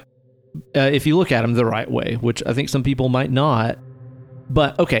 Yeah. If you look at them the right way, which I think some people might not.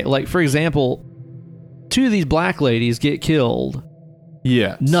 But, okay, like, for example, 2 of these black ladies get killed.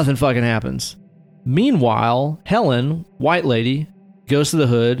 Yeah. Nothing fucking happens. Meanwhile, Helen, white lady, goes to the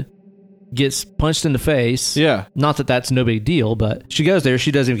hood, gets punched in the face. Yeah. Not that that's no big deal, but she goes there.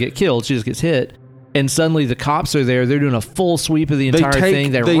 She doesn't even get killed. She just gets hit. And suddenly the cops are there. They're doing a full sweep of the entire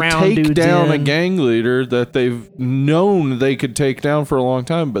thing. They take down a gang leader that they've known they could take down for a long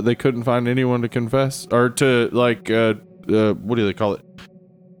time, but they couldn't find anyone to confess or to what do they call it?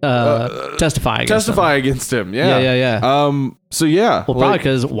 Testify against him. Yeah. Yeah. So yeah. Well, probably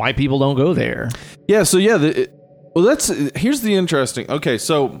because white people don't go there. Yeah. So yeah. Here's the interesting. Okay.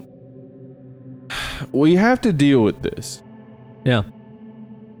 So we have to deal with this. Yeah.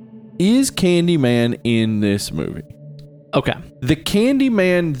 Is Candyman in this movie? Okay. The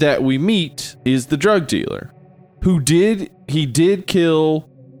Candyman that we meet is the drug dealer who did kill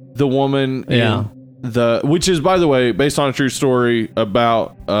the woman which is, by the way, based on a true story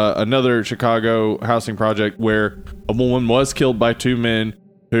about another Chicago housing project where a woman was killed by two men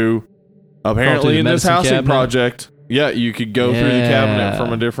who apparently in this housing project, you could go through the cabinet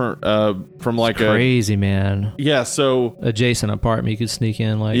from a different, from like it's crazy, man. Yeah, so adjacent apartment you could sneak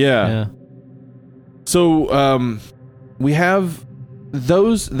in, like So we have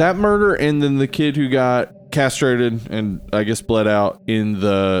that murder, and then the kid who got castrated and I guess bled out in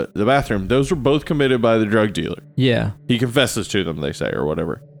the bathroom. Those were both committed by the drug dealer. Yeah, he confesses to them, they say, or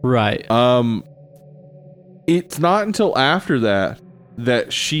whatever. Right. It's not until after that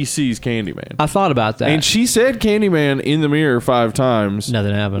she sees Candyman. I thought about that. And she said Candyman in the mirror 5 times.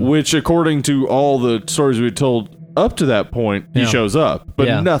 Nothing happened. Which, according to all the stories we told up to that point, he shows up.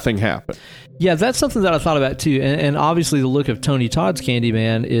 But nothing happened. Yeah, that's something that I thought about too. And obviously the look of Tony Todd's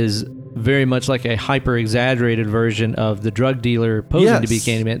Candyman is very much like a hyper-exaggerated version of the drug dealer posing to be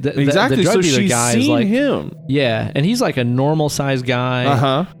Candyman. Exactly. The drug dealer dealer guy is like him. Yeah, and he's like a normal-sized guy.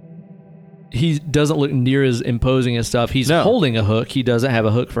 Uh-huh. He doesn't look near as imposing as stuff. He's holding a hook. He doesn't have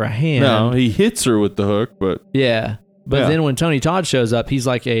a hook for a hand. No, he hits her with the hook, but... Yeah. But then when Tony Todd shows up, he's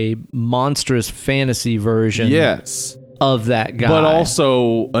like a monstrous fantasy version of that guy. But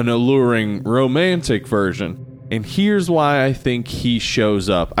also an alluring romantic version. And here's why I think he shows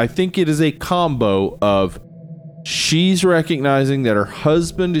up. I think it is a combo of she's recognizing that her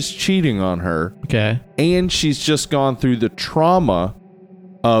husband is cheating on her. Okay. And she's just gone through the trauma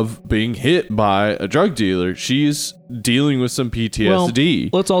of being hit by a drug dealer. She's dealing with some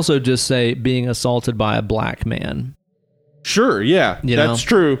PTSD. Well, let's also just say being assaulted by a black man. Sure, yeah. That's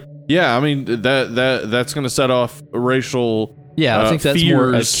true. Yeah, I mean, that's going to set off racial I think that's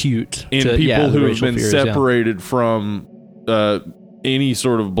more acute in people who have been separated from any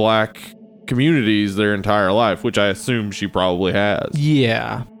sort of black communities their entire life, which I assume she probably has.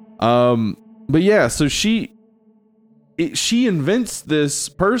 Yeah. But yeah, so she invents this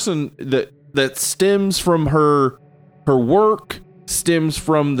person that stems from her work, stems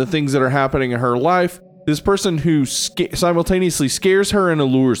from the things that are happening in her life. This person who simultaneously scares her and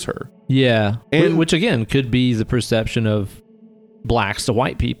allures her. Yeah, and which again could be the perception of blacks to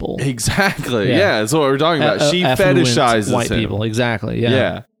white people. Exactly. Yeah, that's what we're talking about. She fetishizes white people. Exactly.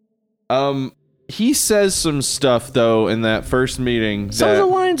 Yeah. He says some stuff though in that first meeting. Some of the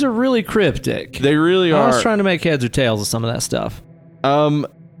lines are really cryptic. They really are. I was trying to make heads or tails of some of that stuff.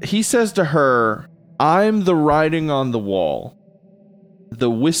 He says to her, "I'm the writing on the wall,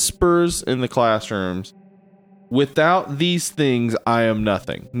 the whispers in the classrooms. Without these things, I am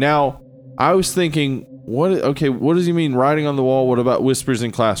nothing." Now, I was thinking, what does he mean writing on the wall? What about whispers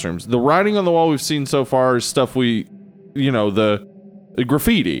in classrooms? The writing on the wall we've seen so far is stuff the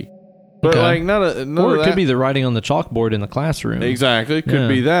graffiti. But or it could be the writing on the chalkboard in the classroom. Exactly. Could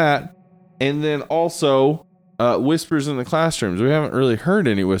be that. And then also whispers in the classrooms. We haven't really heard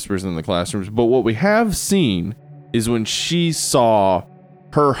any whispers in the classrooms, but what we have seen is when she saw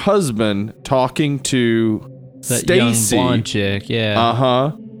her husband talking to Stacy, young blonde chick,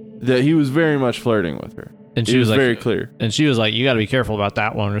 that he was very much flirting with her. And she was like, very clear. And she was like, "You got to be careful about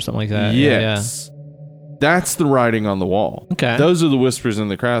that one," or something like that. Yes. That's the writing on the wall. Okay. Those are the whispers in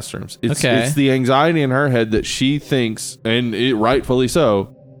the classrooms. It's the anxiety in her head that she thinks, and rightfully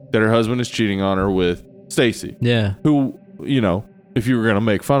so, that her husband is cheating on her with Stacy. Yeah. Who, if you were going to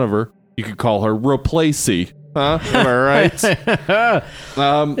make fun of her, you could call her Replacey. Huh? Am I right?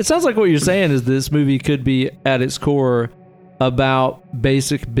 It sounds like what you're saying is this movie could be at its core about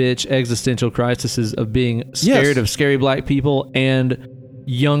basic bitch existential crises of being scared of scary black people and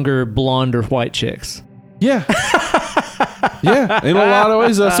younger blonde or white chicks. Yeah. Yeah. In a lot of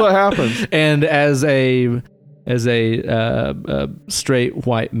ways, that's what happens. And as a as a straight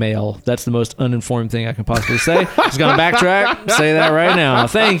white male. That's the most uninformed thing I can possibly say. Just gonna backtrack, say that right now.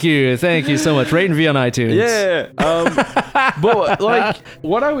 Thank you so much. Rate and review on iTunes. Yeah. But like,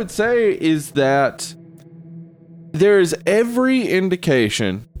 what I would say is that there's every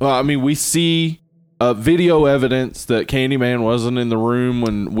indication. Well, I mean, we see video evidence that Candyman wasn't in the room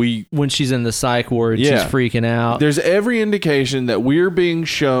when she's in the psych ward. She's freaking out. There's every indication that we're being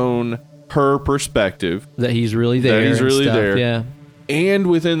shown her perspective, that he's really there. Yeah. And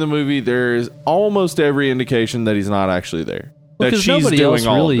within the movie, there's almost every indication that he's not actually there. Because she's nobody doing else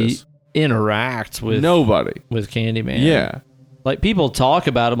all really this. interacts with Candyman. Yeah. Like, people talk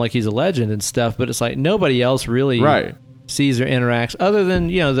about him like he's a legend and stuff, but it's like nobody else really sees or interacts, other than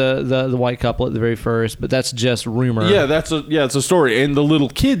the white couple at the very first. But that's just rumor. Yeah, it's a story. And the little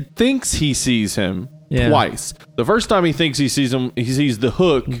kid thinks he sees him twice. The first time he thinks he sees him, he sees the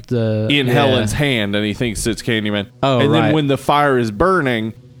hook in Helen's hand, and he thinks it's Candyman. And then when the fire is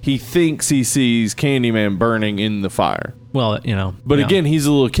burning, he thinks he sees Candyman burning in the fire. Well, But again, he's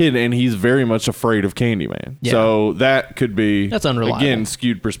a little kid, and he's very much afraid of Candyman. Yeah. So that could be, that's unreliable. Again,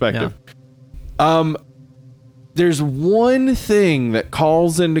 skewed perspective. Yeah. There's one thing that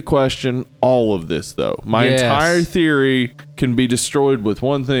calls into question all of this, though. My entire theory can be destroyed with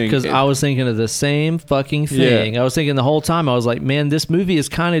one thing. Because I was thinking of the same fucking thing. I was thinking the whole time, I was like, man, this movie is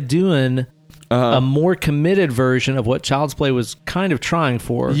kind of doing a more committed version of what Child's Play was kind of trying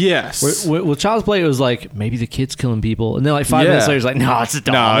for. Yes. With Child's Play, it was like, maybe the kid's killing people. And then like 5 minutes later, it's like, no, it's a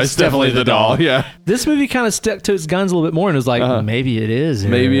doll. No, it's definitely the doll. Yeah. This movie kind of stuck to its guns a little bit more and was like, maybe it is her.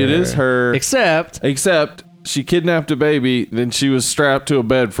 Maybe it is her. Except she kidnapped a baby, then she was strapped to a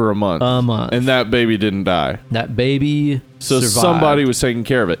bed for a month. And that baby didn't die. That baby survived. Somebody was taking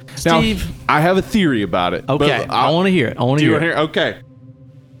care of it. Steve. Now, I have a theory about it. Okay. I want to hear it. Do you want to hear it? Okay.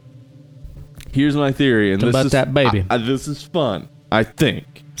 Here's my theory. And about that baby. This is fun, I think.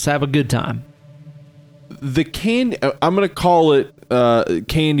 Let's have a good time. I'm going to call it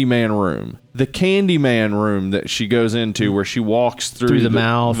Candyman room. The Candyman room that she goes into, where she walks through the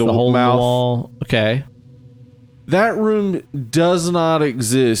mouth, the hole in the wall. Okay. That room does not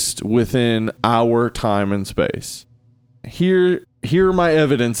exist within our time and space. Here are my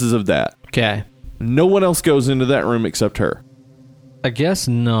evidences of that. Okay. No one else goes into that room except her. I guess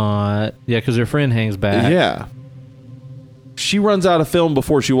not. Yeah, because her friend hangs back. Yeah. She runs out of film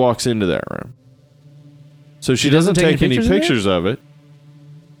before she walks into that room. So she doesn't take any pictures of it.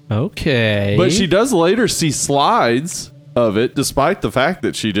 Okay. But she does later see slides of it, despite the fact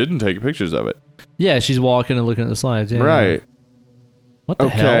that she didn't take pictures of it. Yeah, she's walking and looking at the slides. Yeah. Right. What the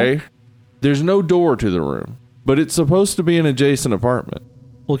hell? There's no door to the room, but it's supposed to be an adjacent apartment.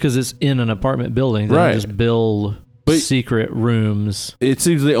 Well, because it's in an apartment building. They don't just build secret rooms. It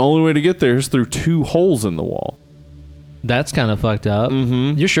seems the only way to get there is through 2 holes in the wall. That's kind of fucked up.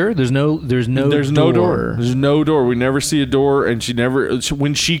 Mm-hmm. You're sure? There's no door. There's no door. There's no door. We never see a door, and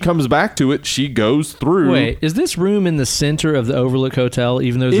when she comes back to it, she goes through. Wait, is this room in the center of the Overlook Hotel,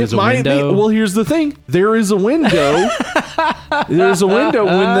 even though there's a window? Well, here's the thing. There is a window. There's a window.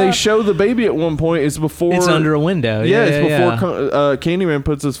 When they show the baby at one point, it's before... It's under a window. Yeah, it's before Candyman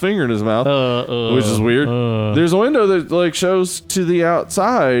puts his finger in his mouth, which is weird. There's a window that shows to the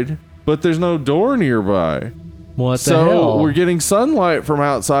outside, but there's no door nearby. What the hell? So we're getting sunlight from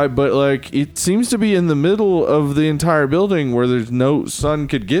outside, but it seems to be in the middle of the entire building where there's no sun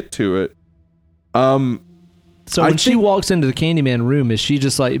could get to it. So when she walks into the Candyman room, is she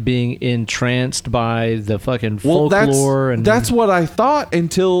just like being entranced by the fucking folklore? That's what I thought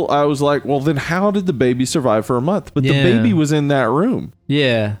until I was like, well, then how did the baby survive for a month? But the baby was in that room.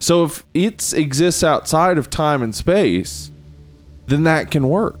 Yeah. So if it exists outside of time and space, then that can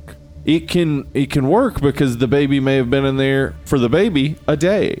work. It can work because the baby may have been in there for the baby a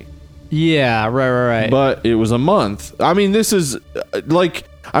day. Yeah, right. But it was a month. I mean, this is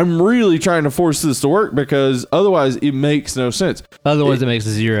I'm really trying to force this to work because otherwise it makes no sense. Otherwise it makes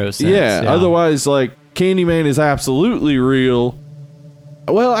 0 sense. Yeah. Otherwise, Candyman is absolutely real.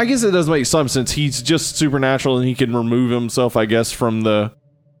 Well, I guess it does make some sense. He's just supernatural and he can remove himself, I guess, from the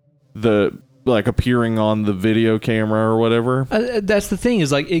appearing on the video camera or whatever. That's the thing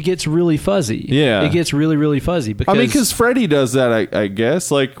is it gets really fuzzy. Yeah. It gets really, really fuzzy. Because Freddy does that, I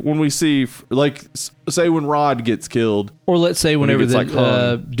guess. When we see, say when Rod gets killed. Or let's say whenever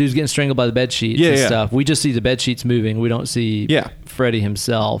the dude's getting strangled by the bed sheets and stuff. We just see the bed sheets moving. We don't see Freddy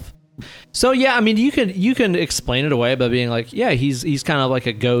himself. So, yeah, I mean, you can explain it away by being he's kind of like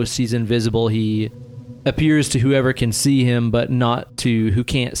a ghost. He's invisible. He appears to whoever can see him, but not to who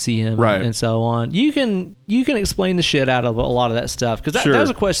can't see him, right, and so on. You can explain the shit out of a lot of that stuff, because that was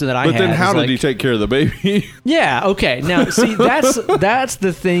a question that I had. But then how did he take care of the baby? Yeah, okay. Now, see, that's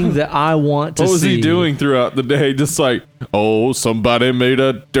the thing that I want to see. What was he doing throughout the day? Just like, oh, somebody made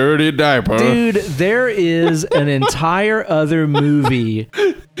a dirty diaper. Dude, there is an entire other movie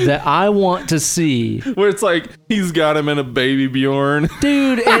that I want to see. Where it's like, he's got him in a baby Bjorn.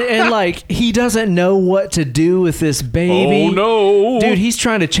 Dude, and like, he doesn't know what to do with this baby. Oh, no. Dude, he's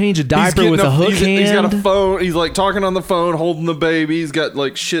trying to change a diaper with a hook hand. He's got a phone. He's like talking on the phone, holding the baby. He's got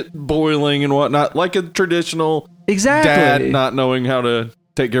like shit boiling and whatnot. Like a traditional dad not knowing how to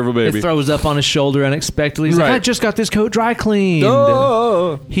take care of a baby. It throws up on his shoulder unexpectedly. He's like, I just got this coat dry cleaned.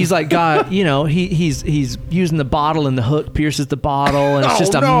 Oh. He's like, he's using the bottle, and the hook pierces the bottle, and it's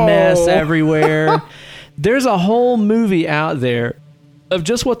just a mess everywhere. There's a whole movie out there of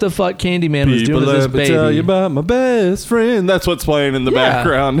just what the fuck Candyman was doing with this baby. Tell you about my best friend. That's what's playing in the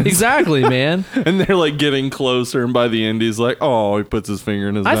background. Exactly, man. And they're like getting closer, and by the end, he's like, oh, he puts his finger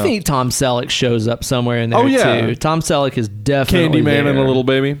in his mouth. I think Tom Selleck shows up somewhere in there, too. Tom Selleck is definitely Candyman and a little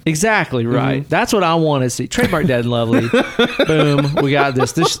baby. Exactly right. Mm-hmm. That's what I want to see. Trademark Dead and Lovely. Boom. We got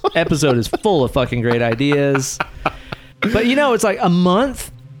this. This episode is full of fucking great ideas. But it's like a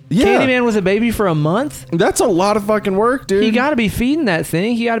month. Yeah. Candyman with a baby for a month? That's a lot of fucking work, dude. He got to be feeding that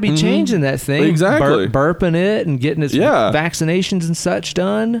thing. He got to be changing that thing. Exactly. Burping it and getting his vaccinations and such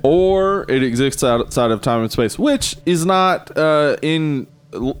done. Or it exists outside of time and space, which is not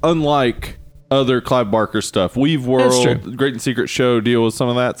unlike other Clive Barker stuff. Weave World, Great and Secret Show deal with some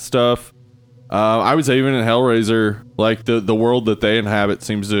of that stuff. I would say even in Hellraiser, like the world that they inhabit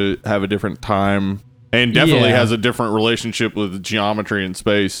seems to have a different time. And definitely has a different relationship with geometry and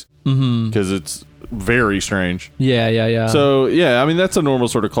space, because it's very strange. Yeah. So, I mean, that's a normal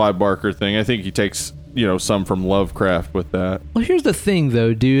sort of Clive Barker thing. I think he takes, some from Lovecraft with that. Well, here's the thing,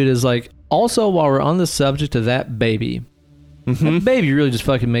 though, dude, is like, also, while we're on the subject of that baby, that baby really just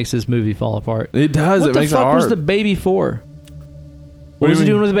fucking makes this movie fall apart. It does. What the fuck was the baby for? What was he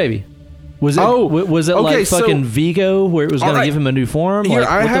doing with the baby? Was it like fucking Vigo, where it was going to give him a new form? Here,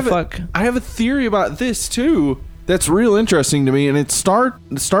 like, what the fuck? I have a theory about this too. That's real interesting to me, and it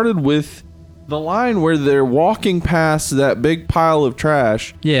started with the line where they're walking past that big pile of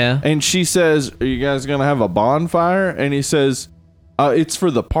trash. Yeah, and she says, "Are you guys going to have a bonfire?" And he says, "It's for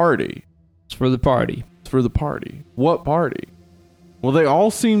the party." It's for the party. It's for the party. What party? Well, they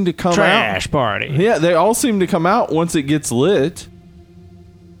all seem to come out. Trash party. Yeah, they all seem to come out once it gets lit.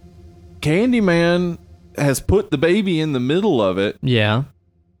 Candyman has put the baby in the middle of it. Yeah.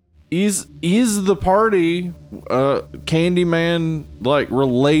 Is the party Candyman like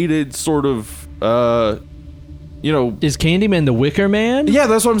related sort of Is Candyman the Wicker Man? Yeah,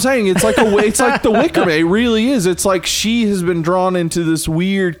 that's what I'm saying. It's like it's like the Wicker Man. It really is. It's like she has been drawn into this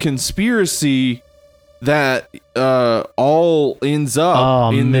weird conspiracy that all ends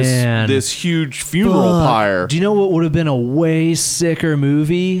up in this huge funeral pyre. Do you know what would have been a way sicker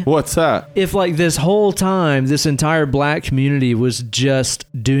movie? What's that? If like this whole time, this entire black community was just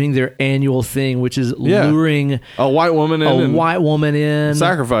doing their annual thing, which is luring a white woman in,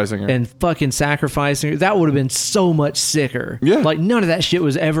 sacrificing her, and fucking sacrificing her. That would have been so much sicker. Yeah, like none of that shit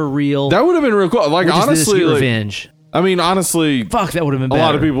was ever real. That would have been real cool. Like honestly, revenge. I mean, honestly, fuck, that would have been better. A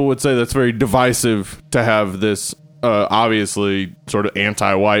lot of people would say that's very divisive to have this obviously sort of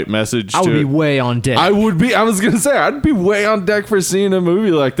anti-white message. I would be way on deck. I was gonna say I'd be way on deck for seeing a movie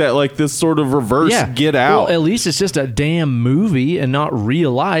like that, like this sort of reverse Get Out. Well, at least it's just a damn movie and not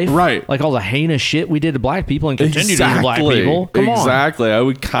real life, right? Like all the heinous shit we did to black people and continue to do to black people. Come on. Exactly. I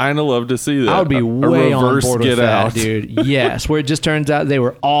would kind of love to see that. I would be way on board with that, Out. dude. Yes, where it just turns out they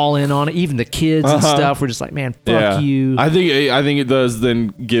were all in on it. Even the kids and stuff were just like, man, fuck you. I think it does then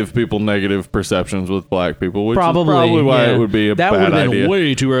give people negative perceptions with black people, which probably why it would be a bad idea. That would have been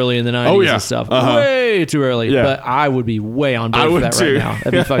way too early in the 90s and stuff. Way too early. Yeah. But I would be way on board for that right now.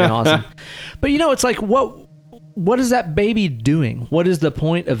 That'd be fucking awesome. But it's like, what is that baby doing? What is the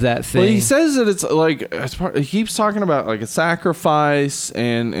point of that thing? Well, he says that it's like, he keeps talking about like a sacrifice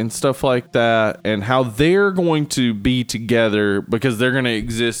and stuff like that, and how they're going to be together because they're going to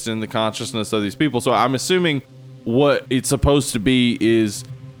exist in the consciousness of these people. So I'm assuming what it's supposed to be is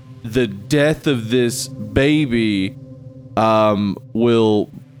the death of this baby will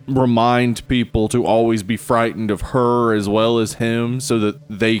remind people to always be frightened of her as well as him, so that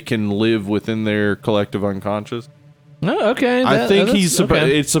they can live within their collective unconscious. Oh, okay. I think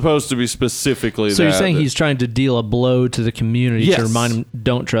it's supposed to be specifically that. So you're saying he's trying to deal a blow to the community to remind them,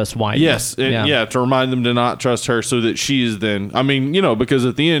 don't trust white. Yes. To remind them to not trust her, so that she is then, I mean, because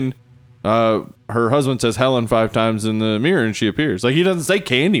at the end, her husband says Helen 5 times in the mirror and she appears. Like, he doesn't say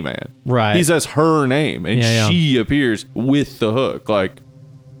Candyman. Right. He says her name and she appears with the hook. Like,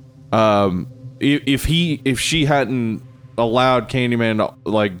 if she hadn't allowed Candyman to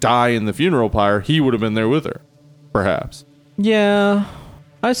like die in the funeral pyre, he would have been there with her, perhaps. Yeah,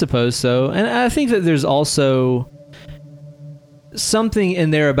 I suppose so. And I think that there's also something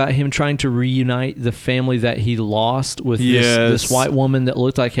in there about him trying to reunite the family that he lost with this white woman that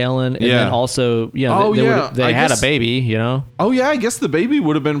looked like Helen, and then also, they had a baby, you know. Oh yeah, I guess the baby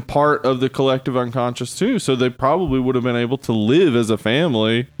would have been part of the collective unconscious too, so they probably would have been able to live as a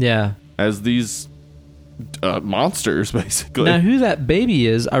family. Yeah, as these monsters, basically. Now, who that baby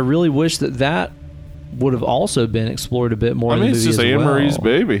is, I really wish that would have also been explored a bit more. I mean, it's just Anne Marie's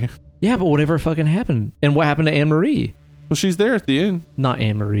baby. Yeah, but whatever fucking happened, and what happened to Anne Marie? Well, she's there at the end. Not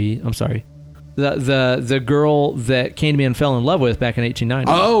Anne Marie. I'm sorry. The girl that Candyman fell in love with back in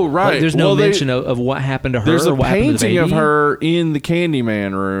 1890. Oh, right. Like, there's no mention of what happened to her. There's a painting of her in the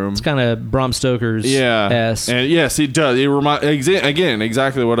Candyman room. It's kind of Bram Stoker's. And yes, it does. It again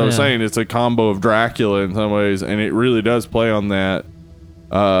exactly what I was saying. It's a combo of Dracula in some ways, and it really does play on that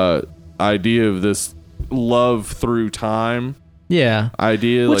idea of this love through time. Yeah,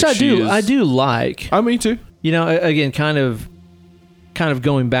 idea, which I do like. Me too. You know, again, kind of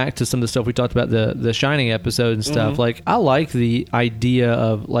going back to some of the stuff we talked about the Shining episode and stuff. Like, I like the idea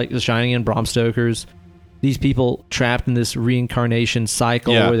of like the Shining and Bram Stoker's, these people trapped in this reincarnation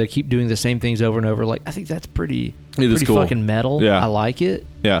cycle where they keep doing the same things over and over. Like, I think that's pretty cool. Fucking metal. Yeah, I like it.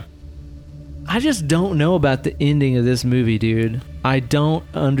 Yeah, I just don't know about the ending of this movie, dude. I don't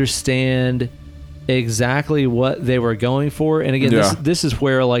understand exactly what they were going for, and again, this is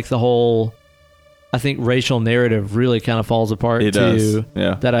where like the whole, I think, racial narrative really kind of falls apart too. Does.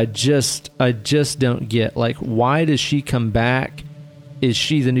 Yeah. That I just don't get. Like, why does she come back? Is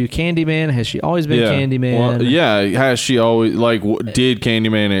she the new Candyman? Has she always been Candyman? Well, has she always, like, did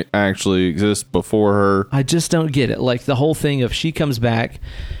Candyman actually exist before her? I just don't get it. Like, the whole thing of she comes back,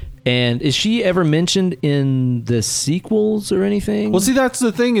 and is she ever mentioned in the sequels or anything? Well, see, that's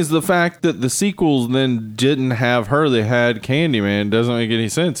the thing, is the fact that the sequels then didn't have her. They had Candyman. Doesn't make any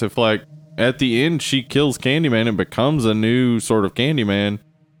sense. If, like, at the end she kills Candyman and becomes a new sort of Candyman,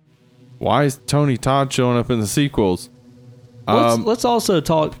 why is Tony Todd showing up in the sequels? Let's also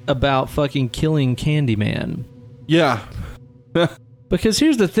talk about fucking killing Candyman. Yeah. Because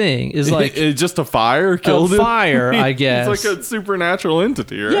here's the thing, is like... It's just a fire killed him? Fire, I guess. It's like a supernatural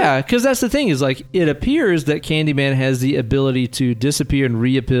entity, right? Yeah, because that's the thing, is like, it appears that Candyman has the ability to disappear and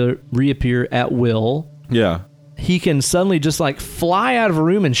reappear at will. Yeah. He can suddenly just like fly out of a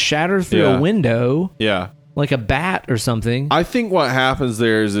room and shatter through a window. Yeah. Like a bat or something. I think what happens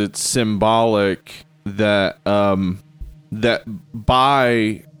there is it's symbolic that that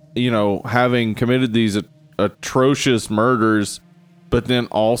by, having committed these atrocious murders, but then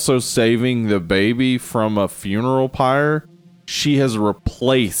also saving the baby from a funeral pyre, she has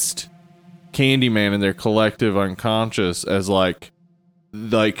replaced Candyman in their collective unconscious as like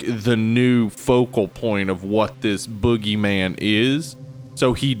the new focal point of what this boogeyman is.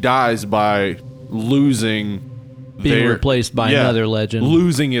 So he dies by being replaced by another legend,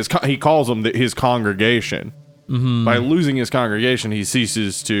 losing he calls them his congregation. Mm-hmm. By losing his congregation, he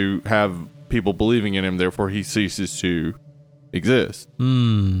ceases to have people believing in him, therefore he ceases to exist.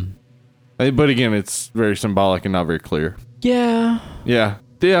 But again, it's very symbolic and not very clear. Yeah,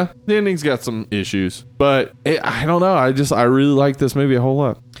 the ending's got some issues, but I don't know. I really like this movie a whole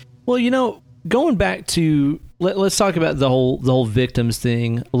lot. Well, going back to let's talk about the whole victims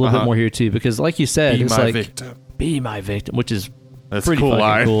thing a little bit more here too, because like you said, it's like victim. Be my victim, which is that's pretty cool fucking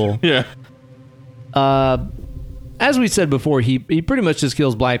line. Cool. Yeah. As we said before, he pretty much just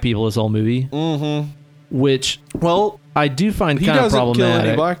kills black people this whole movie. Mm-hmm. Which, I do find kind of problematic. He doesn't kill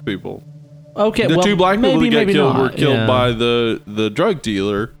any black people. Okay, the two black people that get killed not. were killed by the drug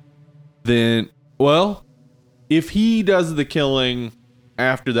dealer. Then, if he does the killing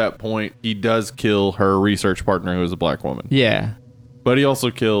after that point, he does kill her research partner, who is a black woman. Yeah. But he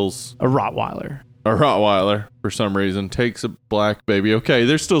also kills a Rottweiler. For some reason, takes a black baby. Okay,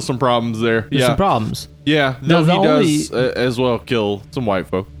 there's still some problems there. There's some problems. Yeah, he does as well kill some white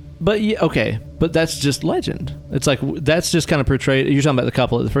folk. But but that's just legend. It's like, that's just kind of portrayed. You're talking about the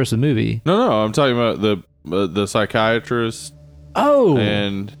couple at the first of the movie. No, I'm talking about the psychiatrist. Oh,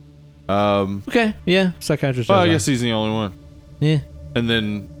 and okay, yeah, psychiatrist. Well, I guess he's the only one. Yeah, and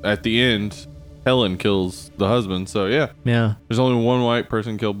then at the end, Helen kills the husband. So yeah, there's only one white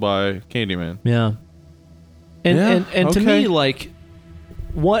person killed by Candyman. Yeah, and to me, like,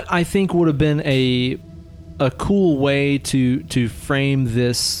 what I think would have been a cool way to frame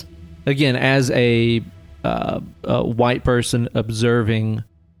this again, as a white person observing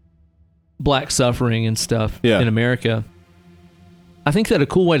black suffering and stuff in America, I think that a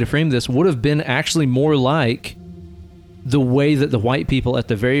cool way to frame this would have been actually more like the way that the white people at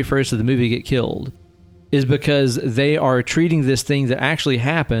the very first of the movie get killed, is because they are treating this thing that actually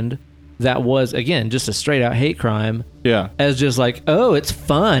happened, that was, again, just a straight out hate crime, as just like, oh, it's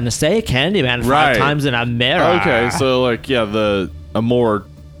fun to say Candyman 5 times in a mirror. Okay, so like, a more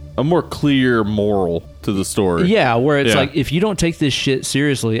clear moral to the story. Yeah, where it's like, if you don't take this shit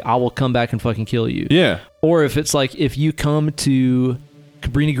seriously, I will come back and fucking kill you. Yeah. Or if it's like, if you come to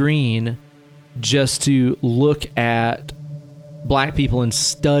Cabrini Green just to look at black people and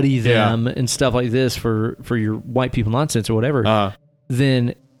study them and stuff like this for your white people nonsense or whatever,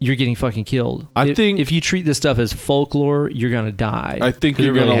 then you're getting fucking killed. I think if you treat this stuff as folklore, you're going to die. I think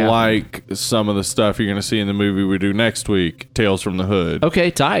you're going to like some of the stuff you're going to see in the movie we do next week, Tales from the Hood. Okay,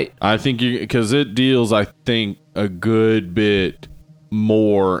 tight. I think because it deals, I think, a good bit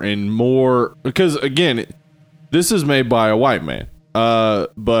more, because again, this is made by a white man,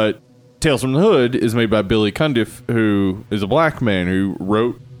 but Tales from the Hood is made by Billy Cundiff, who is a black man who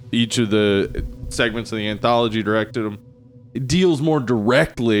wrote each of the segments of the anthology, directed them. It deals more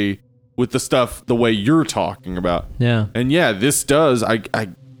directly with the stuff the way you're talking about. Yeah. And this does.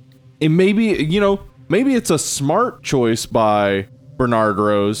 And maybe it's a smart choice by Bernard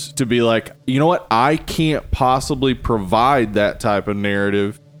Rose to be like, you know what? I can't possibly provide that type of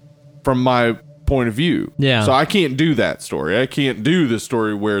narrative from my point of view. Yeah. So I can't do that story. I can't do the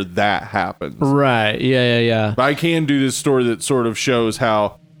story where that happens. Right. Yeah. But I can do this story that sort of shows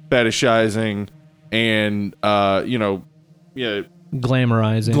how fetishizing and,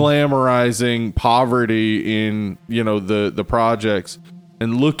 glamorizing poverty in, the projects,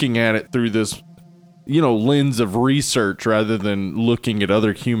 and looking at it through this, lens of research rather than looking at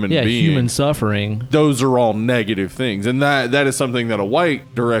other human beings. Human suffering. Those are all negative things. And that is something that a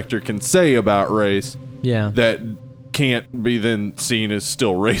white director can say about race. Yeah. That can't be then seen as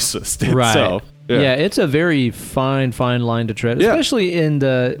still racist itself. Right. Yeah, it's a very fine line to tread, especially in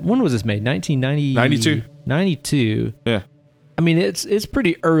when was this made? 1990? 92. Yeah. I mean, it's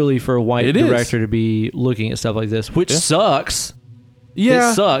pretty early for a white director to be looking at stuff like this, which sucks.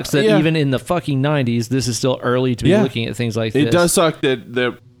 Yeah. It sucks that even in the fucking 90s, this is still early to be looking at things like this. It does suck that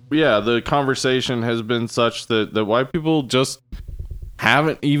the conversation has been such that white people just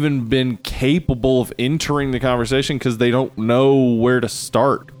haven't even been capable of entering the conversation because they don't know where to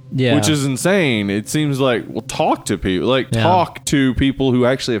start. Yeah. Which is insane. It seems like, talk to people. Talk to people who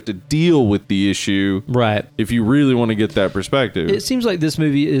actually have to deal with the issue. Right. If you really want to get that perspective. It seems like this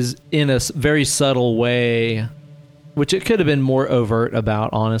movie is, in a very subtle way, which it could have been more overt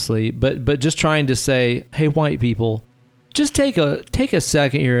about, honestly, but just trying to say, hey, white people, just take a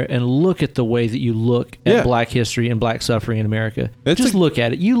second here and look at the way that you look at black history and black suffering in America. Just look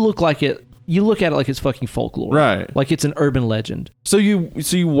at it. You look at it like it's fucking folklore. Right. Like it's an urban legend. So you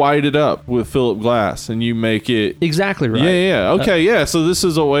white it up with Philip Glass and you make it... Exactly right. Yeah. Okay, so this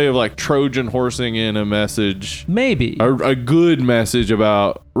is a way of like Trojan horsing in a message. Maybe. A good message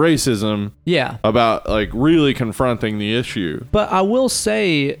about racism. Yeah. About like really confronting the issue. But I will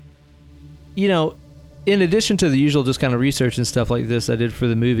say, in addition to the usual just kind of research and stuff like this I did for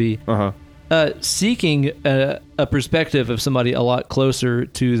the movie... seeking a perspective of somebody a lot closer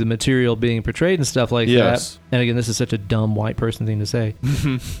to the material being portrayed and stuff like that. And again, this is such a dumb white person thing to say.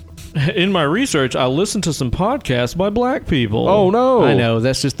 In my research, I listened to some podcasts by black people. Oh, no. I know.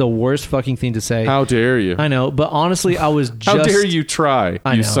 That's just the worst fucking thing to say. How dare you? I know. But honestly, I was just... How dare you try,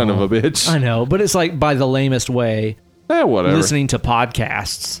 you son of a bitch. I know. But it's like by the lamest way. Whatever. Listening to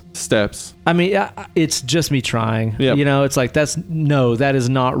podcasts. Steps. I mean, it's just me trying. Yep. It's like that is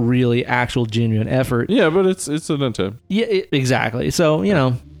not really actual genuine effort. Yeah, but it's an attempt. Yeah, exactly. So,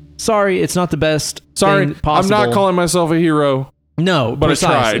 sorry, it's not the best thing possible. I'm not calling myself a hero. No, but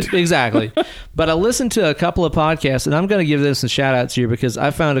precisely. I tried. Exactly. But I listened to a couple of podcasts, and I'm going to give them some shout outs here because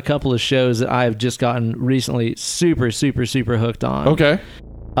I found a couple of shows that I've just gotten recently super, super, super hooked on. Okay.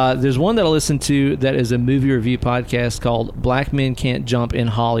 There's one that I listened to that is a movie review podcast called Black Men Can't Jump in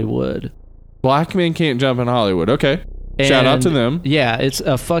Hollywood. Black Men Can't Jump in Hollywood. Okay. Shout out to them. Yeah, it's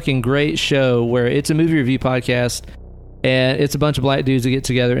a fucking great show where it's a movie review podcast, and it's a bunch of black dudes that get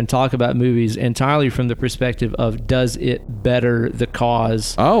together and talk about movies entirely from the perspective of does it better the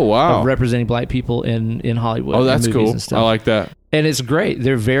cause of representing black people in Hollywood. Oh, that's cool. I like that. And it's great.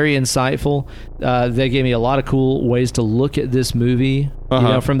 They're very insightful. They gave me a lot of cool ways to look at this movie,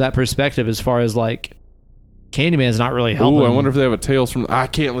 from that perspective, as far as like Candyman's not really helping. Ooh, I wonder if they have a Tales from... I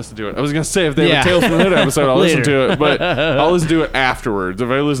can't listen to it. I was going to say, if they have a Tales from the Hood episode, I'll listen to it, but I'll listen to it afterwards. If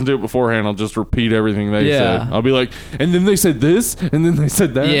I listen to it beforehand, I'll just repeat everything they said. I'll be like, and then they said this, and then they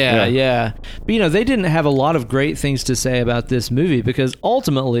said that. Yeah. But, they didn't have a lot of great things to say about this movie because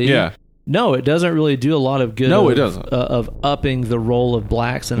ultimately... No, it doesn't really do a lot of good. No, it doesn't. Of upping the role of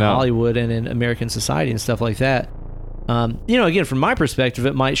blacks in Hollywood and in American society and stuff like that. Again, from my perspective,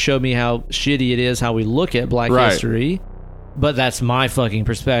 it might show me how shitty it is how we look at black history, but that's my fucking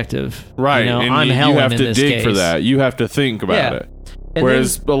perspective. Right. And I'm Helen you have to dig case. for that. You have to think about it. And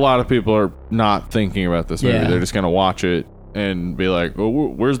whereas a lot of people are not thinking about this movie. They're just going to watch it and be like, oh,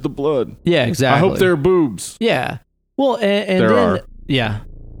 where's the blood? Yeah, exactly. I hope there are boobs. Yeah. Well, and there then, are. Yeah.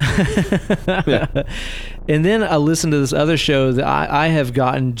 And then I listened to this other show that I have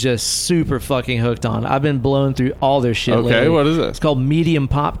gotten just super fucking hooked on. I've been blowing through all their shit lately. What is it? It's called Medium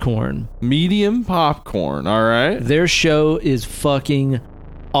Popcorn. Medium Popcorn, all right. Their show is fucking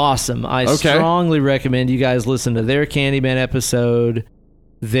awesome. I strongly recommend you guys listen to their Candyman episode.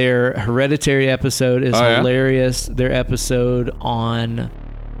 Their Hereditary episode is hilarious. Their episode on...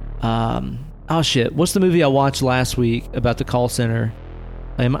 what's the movie I watched last week about the call center?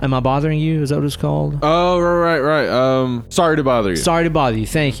 Am I bothering you? Is that what it's called? Oh, right. Sorry to bother you. Sorry to bother you.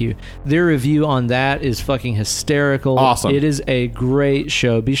 Thank you. Their review on that is fucking hysterical. Awesome. It is a great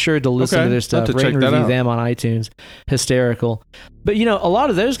show. Be sure to listen to their stuff. Rate and review them on iTunes. Hysterical. But, a lot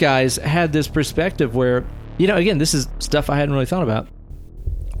of those guys had this perspective where, again, this is stuff I hadn't really thought about.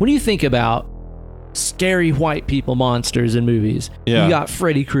 When you think about scary white people monsters in movies. You got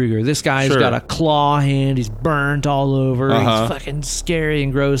Freddy Krueger. This guy's got a claw hand. He's burnt all over. He's fucking scary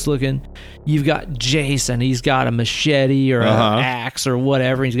and gross looking. You've got Jason. He's got a machete or an axe or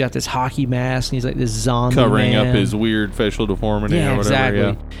whatever. He's got this hockey mask. And he's like this zombie covering man. up his weird facial deformity or whatever.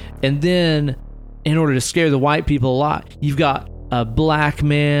 Exactly. And then, in order to scare the white people a lot, you've got a black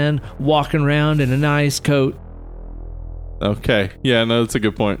man walking around in a nice coat. Okay. Yeah, no, that's a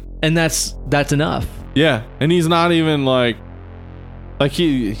good point. And that's enough. Yeah, and he's not even like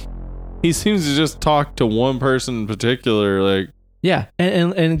he seems to just talk to one person in particular. Like, yeah,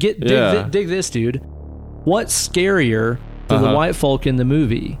 and dig this, dude. What's scarier for the white folk in the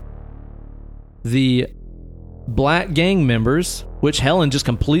movie? The black gang members, which Helen just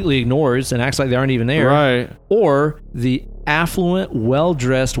completely ignores and acts like they aren't even there, right? Or the affluent,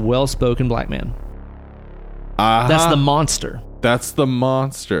 well-dressed, well-spoken black man. That's the monster. That's the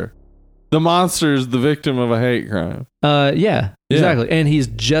monster. The monster is the victim of a hate crime. Yeah, exactly. And he's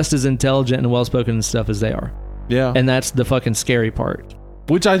just as intelligent and well-spoken and stuff as they are. Yeah. And that's the fucking scary part.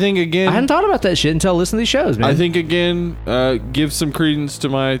 Which I think, again... I hadn't thought about that shit until listening to these shows, man. I think, again, gives some credence to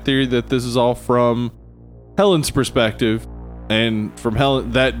my theory that this is all from Helen's perspective. And from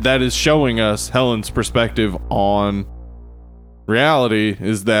Helen... That is showing us Helen's perspective on reality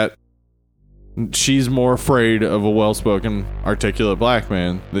is that she's more afraid of a well-spoken, articulate black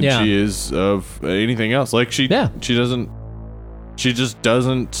man than she is of anything else. Like she just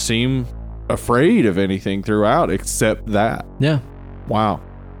doesn't seem afraid of anything throughout except that. Yeah. Wow.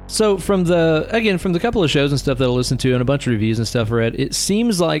 So from the couple of shows and stuff that I listened to and a bunch of reviews and stuff I read, it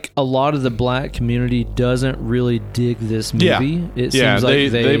seems like a lot of the black community doesn't really dig this movie. Yeah. It seems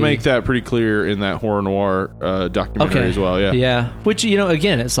like they make that pretty clear in that horror noir documentary as well. Yeah. Yeah. Which,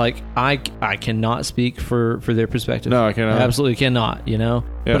 again, it's like I cannot speak for their perspective. No, I cannot. I absolutely cannot, Yeah.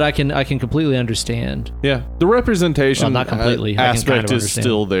 But I can completely understand. Yeah. The representation not completely. aspect is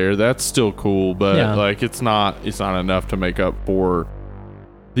still there. That's still cool, but it's not enough to make up for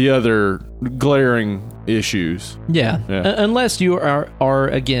the other glaring issues. Yeah. Unless you are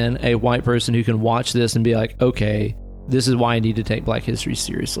again a white person who can watch this and be like, okay, this is why I need to take Black history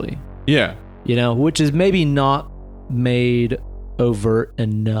seriously. Yeah. Which is maybe not made overt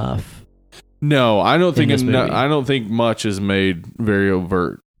enough. No, I don't think much is made very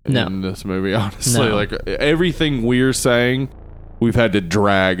overt in this movie, honestly. No. Like everything we're saying, we've had to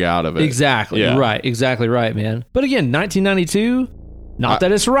drag out of it. Exactly. Yeah. Right. Exactly right, man. But again, 1992, not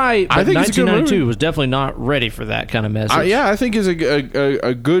that it's right, but I think 1992 was definitely not ready for that kind of message. I think it's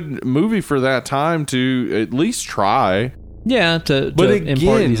a good movie for that time to at least try. Yeah, to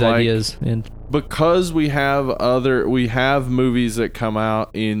impart these ideas. And because we have movies that come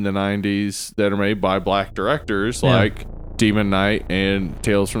out in the 90s that are made by black directors like Demon Knight and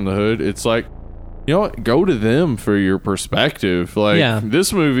Tales from the Hood, it's like, you know what? Go to them for your perspective. Like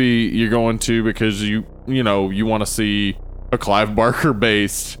this movie you're going to because you want to see a Clive Barker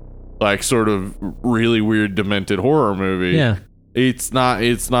based, like, sort of really weird, demented horror movie. Yeah. It's not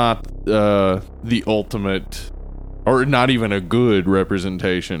the ultimate, or not even a good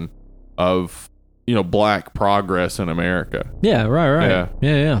representation of black progress in America. Yeah, right.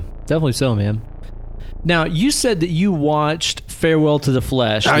 Yeah. Definitely so, man. Now, you said that you watched Farewell to the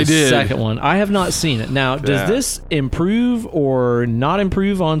Flesh, the second one. I have not seen it. Now, does this improve or not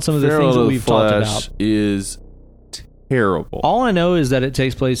improve on some of the things that we've talked about? Is terrible. All I know is that it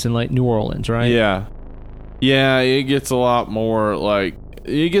takes place in like New Orleans, right? Yeah. Yeah, it gets a lot more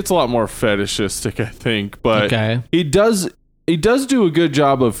fetishistic, I think, but it does do a good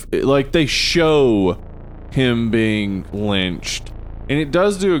job of, like, they show him being lynched. And it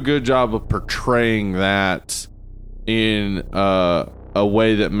does do a good job of portraying that in a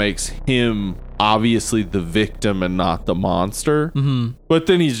way that makes him obviously the victim and not the monster. Mm-hmm. But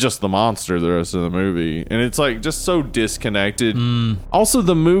then he's just the monster the rest of the movie. And it's like just so disconnected. Also,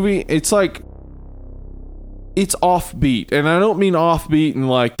 the movie, it's like, it's offbeat. And I don't mean offbeat in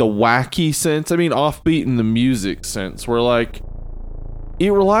like the wacky sense. I mean offbeat in the music sense, where like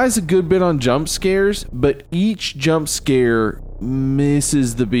it relies a good bit on jump scares, but each jump scare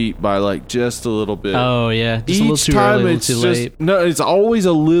misses the beat by like just a little bit. Oh yeah, just each time it's too late. No, it's always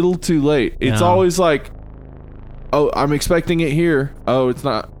a little too late. It's always like, oh, I'm expecting it here. Oh, it's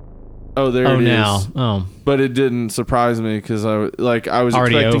not. Oh, there it is. Oh, but it didn't surprise me because I was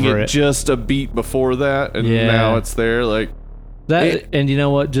already expecting it just a beat before that, and now it's there. Like that, and you know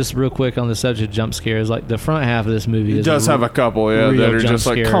what? Just real quick on the subject of jump scares, like the front half of this movie does have a couple, that are just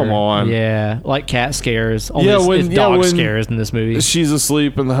like, come on, like cat scares. It's dog scares in this movie. She's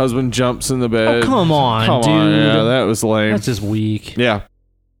asleep and the husband jumps in the bed. Oh, come on, dude. Yeah, that was lame. That's just weak. Yeah,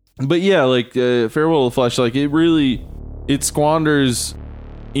 but yeah, like Farewell to the Flesh, like it squanders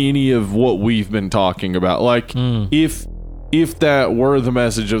any of what we've been talking about. Like if that were the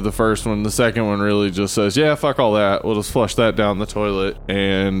message of the first one, the second one really just says, yeah, fuck all that, we'll just flush that down the toilet,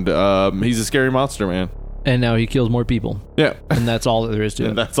 and he's a scary monster, man, and now he kills more people. Yeah. And that's all that there is to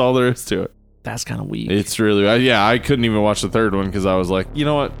it. That's all there is to it. That's kind of weak. It's really I couldn't even watch the third one because I was like, you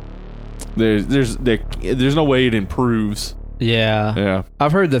know what, there's no way it improves. Yeah.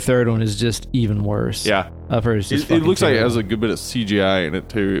 I've heard the third one is just even worse. Yeah. I've heard it's just it looks terrible. like it has a good bit of CGI in it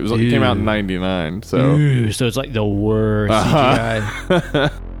too. It came out in 99, so so it's like the worst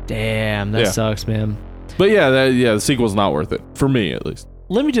CGI. Damn, that sucks, man. But the sequel's not worth it for me, at least.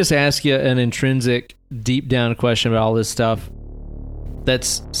 Let me just ask you an intrinsic, deep down question about all this stuff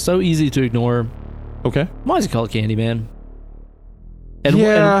that's so easy to ignore. Okay. Why is it called Candyman?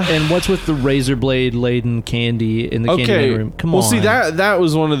 And what's with the razor blade laden candy in the Candyman room? Come on. Well, see, that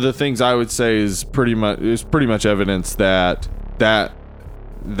was one of the things I would say is pretty much evidence that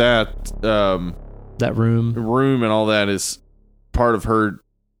room and all that is part of her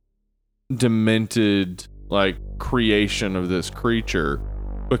demented like creation of this creature,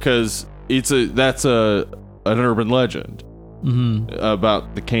 because that's an urban legend. Mm-hmm.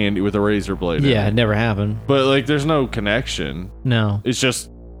 About the candy with a razor blade. Yeah, it never happened. But like, there's no connection. No, it's just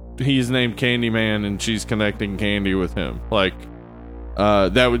he's named Candyman and she's connecting candy with him. Like,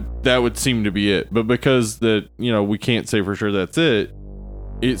 that would seem to be it. But because we can't say for sure that's it.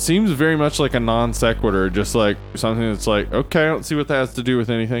 It seems very much like a non sequitur, just like something that's like, okay, I don't see what that has to do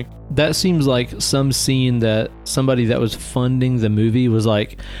with anything. That seems like some scene that somebody that was funding the movie was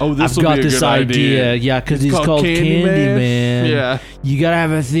like, oh, I've got this idea. Yeah, because he's called Candyman. Yeah. You got to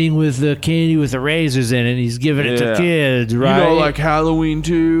have a thing with the candy with the razors in it. He's giving it to kids, right? Like Halloween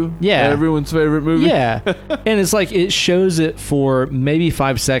 2? Yeah. Everyone's favorite movie? Yeah. And it's like, it shows it for maybe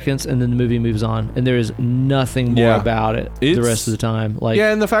 5 seconds and then the movie moves on. And there is nothing more about it the rest of the time. Like,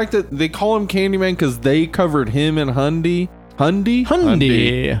 yeah, and the fact that they call him Candyman because they covered him in Hundy.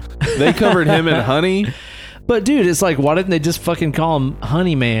 They covered him in Honey. But dude, it's like, why didn't they just fucking call him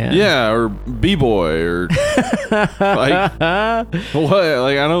Honey Man? Yeah, or B-Boy, or like what?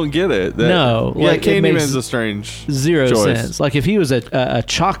 Like, I don't get it. No, yeah, like, Candyman's a strange zero choice. Sense. Like, if he was a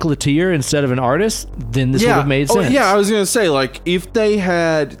chocolatier instead of an artist, then this would have made sense. Yeah, I was gonna say, like, if they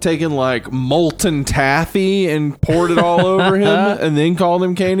had taken like molten taffy and poured it all over him and then called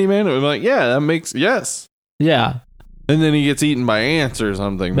him Candyman, it would be like, yeah, that makes yeah. And then he gets eaten by ants or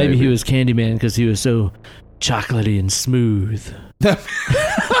something. Maybe he was Candyman because he was so chocolatey and smooth. That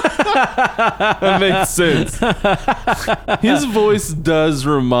makes sense. His voice does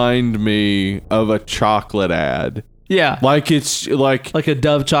remind me of a chocolate ad. Yeah. Like it's like a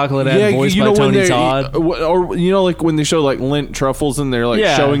Dove chocolate ad voiced by Tony Todd. Or, like when they show like Lindt truffles and they're like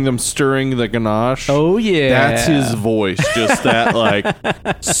showing them stirring the ganache. Oh, yeah. That's his voice. Just that like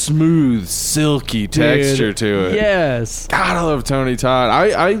smooth, silky texture to it. Yes. God, I love Tony Todd.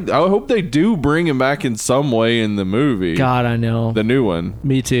 I hope they do bring him back in some way in the movie. God, I know. The new one.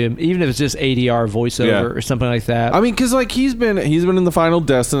 Me too. Even if it's just ADR voiceover or something like that. I mean, because like he's been in the Final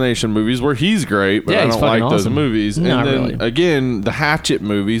Destination movies where he's great, but I don't like those movies. Not and then really. again, the Hatchet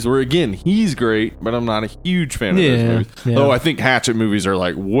movies where again he's great, but I'm not a huge fan of those movies. Yeah. Though I think Hatchet movies are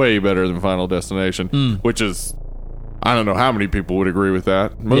like way better than Final Destination, which is, I don't know how many people would agree with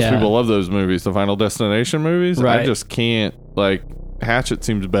that. Most people love those movies, the Final Destination movies. Right. I just can't, like, Hatchet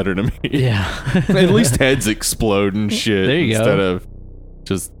seems better to me. Yeah. At least heads explode and shit there you instead go. of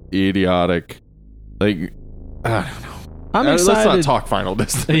just idiotic. Like, I don't know. I'm excited. Let's not talk Final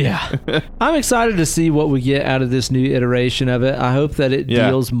Destination. Yeah. I'm excited to see what we get out of this new iteration of it. I hope that it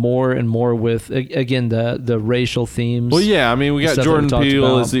deals more and more with, again, the racial themes. Well, yeah. I mean, we got Jordan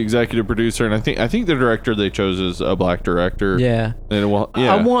Peele as the executive producer, and I think the director they chose is a black director. Yeah. And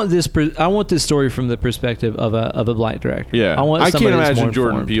I want this story from the perspective of a black director. Yeah. I can't imagine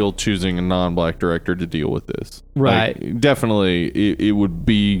Jordan informed. Peele choosing a non-black director to deal with this. Right. Like, definitely, it would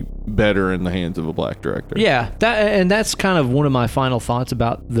be better in the hands of a black director. Yeah. That's kind of one of my final thoughts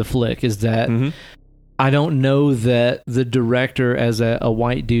about the flick is that I don't know that the director as a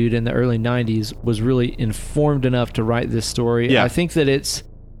white dude in the early 90s was really informed enough to write this story. Yeah. I think that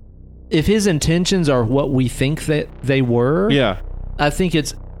if his intentions are what we think that they were, I think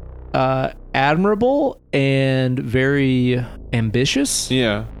it's admirable and very ambitious.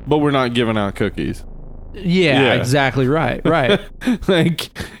 Yeah, but we're not giving out cookies. Yeah, exactly right. Like,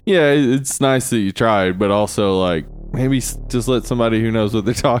 yeah, it's nice that you tried, but also like maybe just let somebody who knows what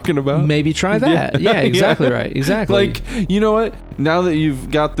they're talking about. Maybe try that. Yeah, exactly right. Exactly. Like, you know what? Now that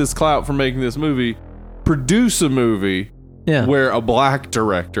you've got this clout for making this movie, produce a movie where a black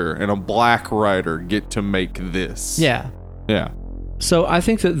director and a black writer get to make this. Yeah. Yeah. So I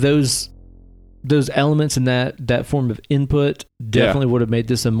think that those elements in that form of input definitely would have made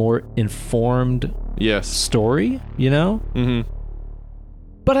this a more informed story, you know? Mm-hmm.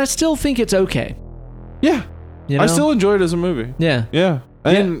 But I still think it's okay. Yeah. You know? I still enjoy it as a movie. Yeah. Yeah.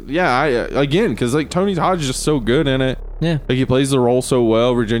 And because like Tony Todd's just so good in it. Yeah. Like he plays the role so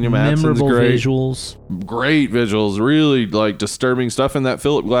well. Virginia Madsen's memorable great. visuals. Great visuals. Really like disturbing stuff in that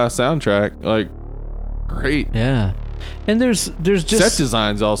Philip Glass soundtrack. Like great. Yeah. And there's just set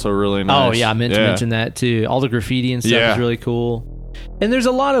design's also really nice. Oh yeah, I meant to mention that too. All the graffiti and stuff is really cool. And there's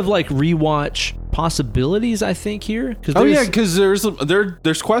a lot of like rewatch possibilities, I think, here. Because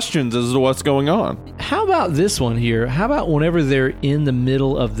there's questions as to what's going on. How about this one here? How about whenever they're in the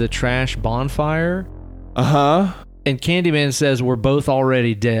middle of the trash bonfire? And Candyman says we're both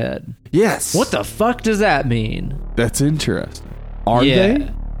already dead. Yes. What the fuck does that mean? That's interesting. Are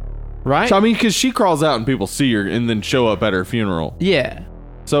they? Right? So, I mean, because she crawls out and people see her and then show up at her funeral. Yeah.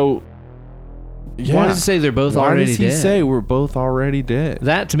 So, why does it say they're both already dead? Why does he say we're both already dead?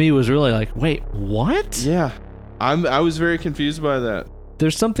 That to me was really like, wait, what? Yeah. I was very confused by that.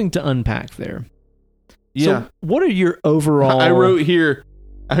 There's something to unpack there. Yeah. So what are your overall... I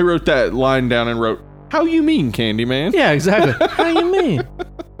wrote that line down and wrote, how you mean, Candyman? Yeah, exactly. How you mean?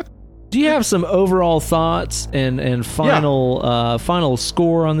 Do you have some overall thoughts and final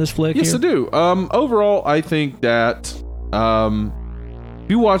score on this flick? Yes, here? I do. Overall, I think that if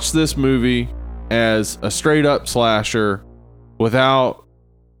you watch this movie as a straight up slasher without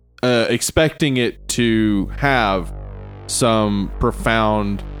expecting it to have some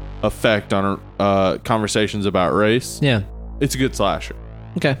profound effect on conversations about race, it's a good slasher.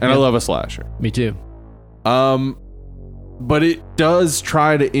 Okay, and I love a slasher. Me too. But it does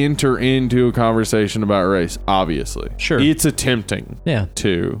try to enter into a conversation about race, obviously. Sure. It's attempting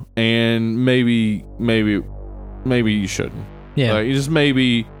to. And maybe you shouldn't. Yeah. Like, you just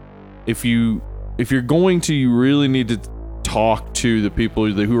maybe if you're going to, you really need to talk to the people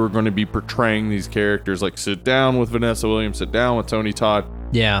who are going to be portraying these characters. Like, sit down with Vanessa Williams, sit down with Tony Todd.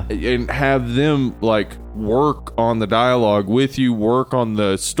 Yeah. And have them like work on the dialogue with you, work on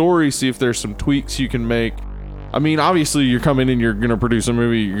the story, see if there's some tweaks you can make. I mean, obviously, you're coming in, you're going to produce a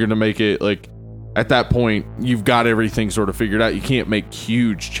movie, you're going to make it, like, at that point, you've got everything sort of figured out. You can't make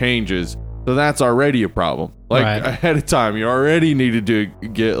huge changes. So that's already a problem. Like, ahead of time, you already needed to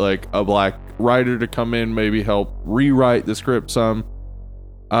get, like, a black writer to come in, maybe help rewrite the script some.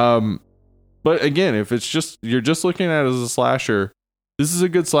 But again, if it's just, you're just looking at it as a slasher, this is a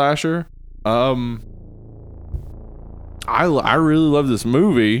good slasher. I really love this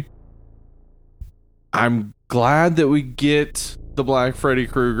movie. I'm glad that we get the Black Freddy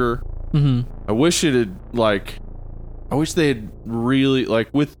Krueger. Mm-hmm. I wish they had really, like,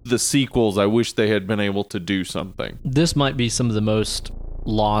 with the sequels, I wish they had been able to do something. This might be some of the most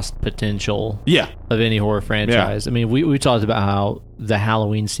lost potential of any horror franchise. I mean, we talked about how the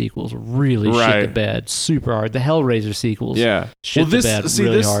Halloween sequels really shit the bed super hard. The Hellraiser sequels shit the bed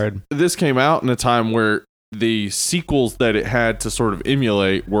really hard. This came out in a time where the sequels that it had to sort of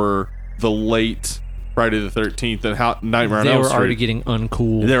emulate were the late Friday the 13th and Nightmare on Elm Street. They were already getting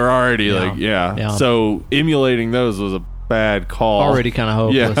uncool. They were already So emulating those was a bad call. Already kind of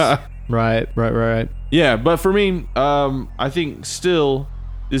hopeless. Yeah. Right. Yeah, but for me, I think still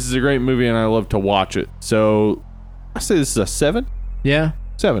this is a great movie and I love to watch it. So I say this is a 7. Yeah.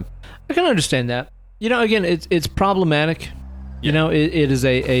 7. I can understand that. You know, again, it's problematic. Yeah. You know, it is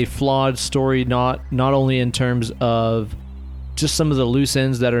a flawed story, not only in terms of just some of the loose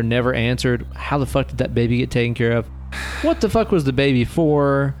ends that are never answered. How the fuck did that baby get taken care of? What the fuck was the baby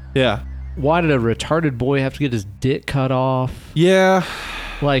for? Yeah. Why did a retarded boy have to get his dick cut off? Yeah.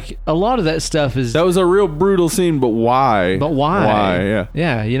 Like, a lot of that stuff is... That was a real brutal scene, but why? Why, yeah.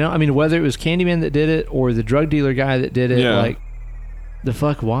 Yeah, you know, I mean, whether it was Candyman that did it or the drug dealer guy that did it, like, the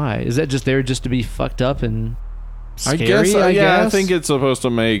fuck, why? Is that just there just to be fucked up and scary, I guess? I think it's supposed to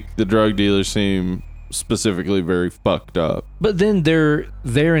make the drug dealer seem specifically very fucked up. But then they're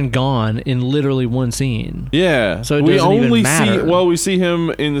there and gone in literally one scene. Yeah. So it doesn't even matter. We see him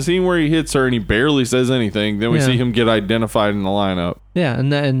in the scene where he hits her and he barely says anything. Then we see him get identified in the lineup. Yeah, and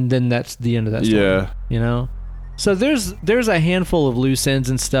then that's the end of that story. Yeah. You know? So there's a handful of loose ends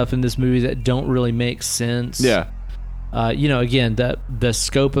and stuff in this movie that don't really make sense. Yeah. You know, again, the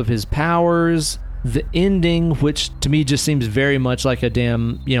scope of his powers, the ending, which to me just seems very much like a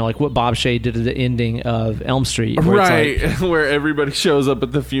damn, you know, like what Bob Shea did at the ending of Elm Street. Right, like, where everybody shows up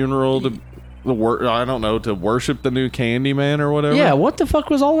at the funeral to worship the new Candyman or whatever. Yeah, what the fuck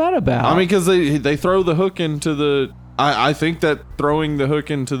was all that about? I mean, because they throw the hook into the... I think that throwing the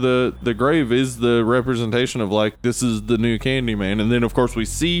hook into the grave is the representation of, like, this is the new Candyman. And then, of course, we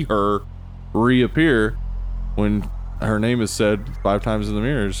see her reappear when... her name is said 5 times in the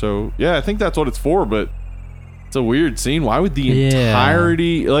mirror. So, yeah, I think that's what it's for, but it's a weird scene. Why would the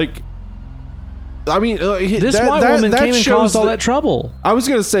entirety, like... I mean... this white woman came and caused all that trouble. I was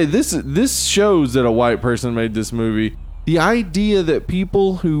going to say, this shows that a white person made this movie. The idea that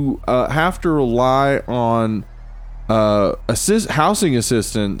people who have to rely on housing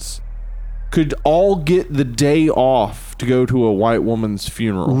assistance could all get the day off to go to a white woman's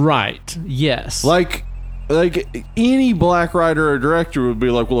funeral. Right. Yes. Like any black writer or director would be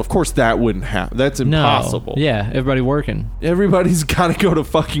like, well, of course that wouldn't happen. That's impossible. No. Yeah, everybody working. Everybody's got to go to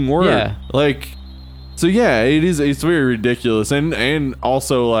fucking work. Yeah. Like, so yeah, it's very ridiculous, and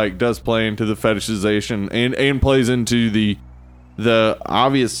also like does play into the fetishization and plays into the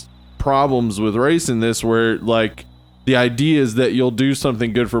obvious problems with race in this, where like the idea is that you'll do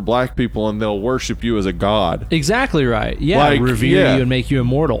something good for black people and they'll worship you as a god. Exactly right. Yeah, like, revere you and make you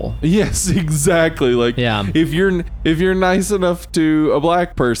immortal. Yes, exactly. Like, if you're nice enough to a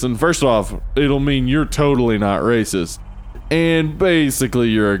black person, first off, it'll mean you're totally not racist, and basically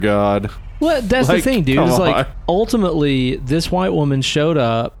you're a god. Well, that's like, the thing, dude. It's like ultimately this white woman showed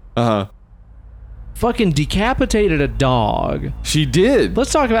up. Fucking decapitated a dog. She did.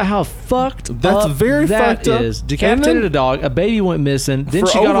 Let's talk about how fucked That's up very that fucked up. is. Decapitated a dog. A baby went missing. Then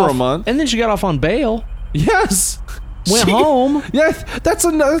she got off a month. And then she got off on bail. Yes. Went home. Yes, that's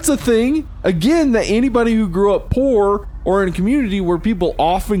a thing. Again, that anybody who grew up poor or in a community where people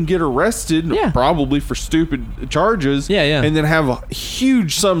often get arrested, probably for stupid charges, and then have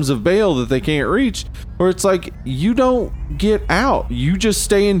huge sums of bail that they can't reach, where it's like, you don't get out. You just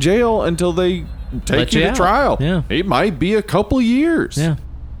stay in jail until they take you to trial. Yeah. It might be a couple years. Yeah.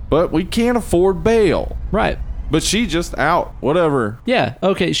 But we can't afford bail. Right. But she just out. Whatever. Yeah.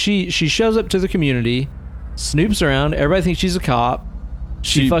 Okay. She shows up to the community, snoops around. Everybody thinks she's a cop.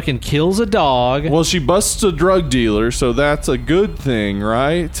 She fucking kills a dog. Well, she busts a drug dealer, so that's a good thing,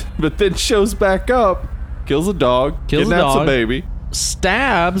 right? But then shows back up, kills a dog, kidnaps a baby,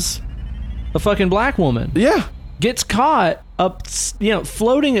 stabs a fucking black woman. Yeah. Gets caught up,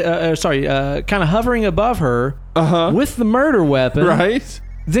 floating, kind of hovering above her with the murder weapon. Right.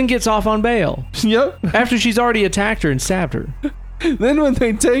 Then gets off on bail. Yep. After she's already attacked her and stabbed her. Then when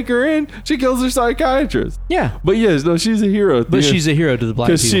they take her in, she kills her psychiatrist. Yeah. But yes, no, she's a hero. But she's a hero to the black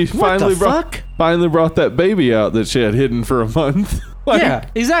people. Because she finally brought that baby out that she had hidden for a month. Yeah,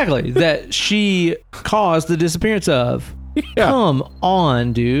 exactly. That she caused the disappearance of. Yeah. Come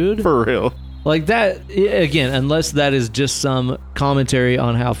on, dude. For real. Like that, again, unless that is just some commentary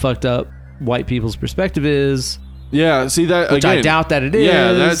on how fucked up white people's perspective is. Yeah, see that which again, I doubt that it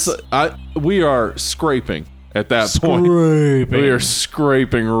is. Yeah, we are scraping at that point. We are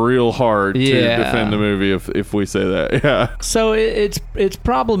scraping real hard to defend the movie if we say that. Yeah. So it's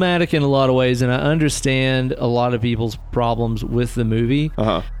problematic in a lot of ways, and I understand a lot of people's problems with the movie.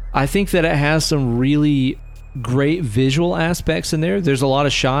 I think that it has some really great visual aspects in there. There's a lot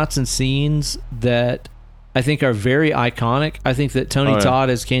of shots and scenes that I think are very iconic. I think that Tony Todd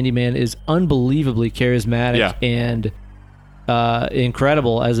as Candyman is unbelievably charismatic and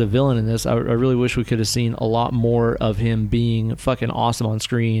incredible as a villain in this. I really wish we could have seen a lot more of him being fucking awesome on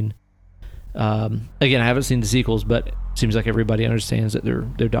screen. Again, I haven't seen the sequels, but it seems like everybody understands that they're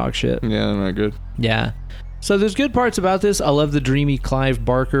dog shit. Yeah, they're not good. Yeah. So there's good parts about this. I love the dreamy Clive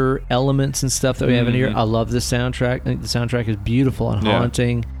Barker elements and stuff that we have in here. I love the soundtrack. I think the soundtrack is beautiful and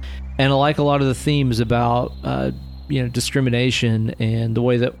haunting. And I like a lot of the themes about discrimination and the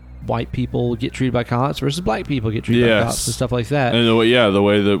way that white people get treated by cops versus black people get treated by cops and stuff like that. And the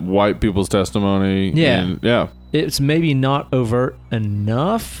way that white people's testimony. It's maybe not overt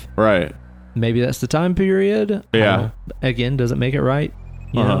enough. Right. Maybe that's the time period. Yeah. Again, doesn't make it right.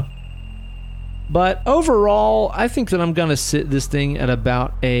 You know. But overall, I think that I'm going to sit this thing at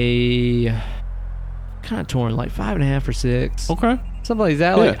about a kind of torn, like 5.5 or 6. Okay. Something like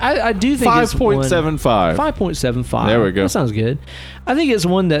that. Like I do think 5.75. 5.75. There we go. That sounds good. I think it's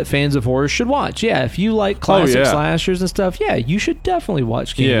one that fans of horror should watch. Yeah, if you like classic slashers and stuff, you should definitely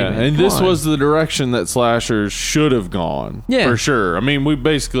watch Candyman. Yeah, and this was the direction that slashers should have gone. Yeah. For sure. I mean, we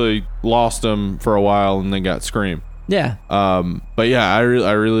basically lost them for a while and then got Scream. Yeah. But yeah, I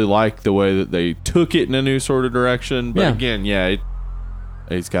really like the way that they took it in a new sort of direction. But again,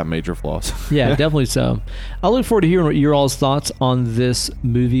 it's got major flaws. Yeah, definitely so. I look forward to hearing what your all's thoughts on this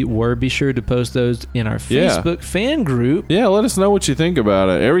movie were. Be sure to post those in our Facebook fan group. Yeah, let us know what you think about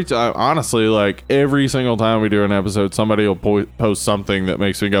it. Every time, honestly, like every single time we do an episode, somebody will post something that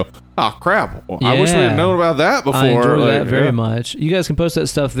makes me go, "Oh crap! I wish we had known about that before." I enjoy that very much. You guys can post that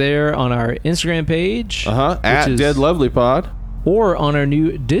stuff there on our Instagram page, at Dead Lovely Pod. Or on our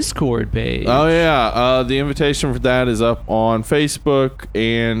new Discord page. Oh, yeah. The invitation for that is up on Facebook.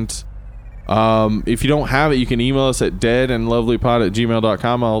 And if you don't have it, you can email us at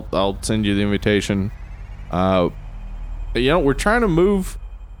deadandlovelypod@gmail.com. I'll send you the invitation. We're trying to move,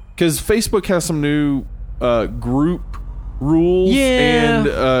 because Facebook has some new group rules,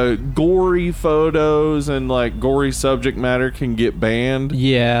 and gory photos and like gory subject matter can get banned.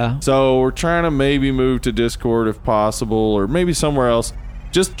 Yeah. So we're trying to maybe move to Discord if possible, or maybe somewhere else.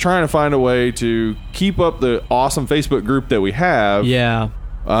 Just trying to find a way to keep up the awesome Facebook group that we have. Yeah.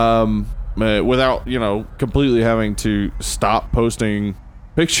 Without, completely having to stop posting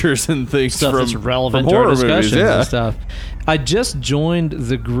pictures and things stuff that's relevant from to our horror discussions movies. And stuff. I just joined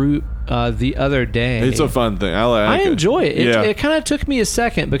the group the other day. It's a fun thing. I enjoy it. It kind of took me a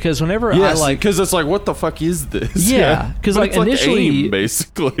second, because whenever because it's like, what the fuck is this? Yeah, because like initially, like AIM,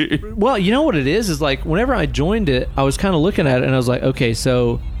 basically. Well, you know what it is like whenever I joined it, I was kind of looking at it and I was like, okay,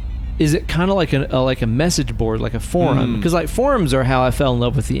 so is it kind of like a message board, like a forum? Because like forums are how I fell in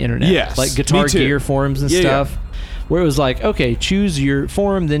love with the internet. Yes, like Guitar Gear forums and stuff. Where it was like, okay, choose your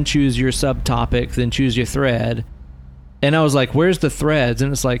forum, then choose your subtopic, then choose your thread. And I was like, where's the threads?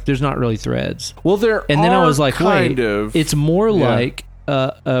 And it's like, there's not really threads. Well, then I was like, it's more like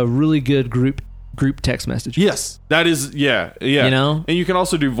a really good group text message. Yes, that is, yeah. And you can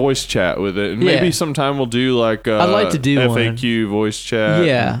also do voice chat with it. And maybe sometime we'll do like I'd like to do FAQ voice chat.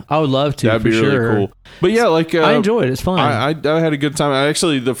 Yeah, I would love to. That'd be really cool. But yeah, like I enjoy it. It's fun. I had a good time.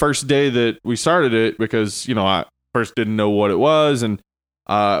 Actually, the first day that we started it, because I first didn't know what it was, and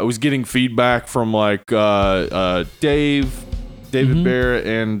I was getting feedback from like David Barrett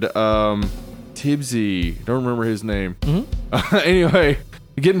and Tibbsy. Don't remember his name. Anyway,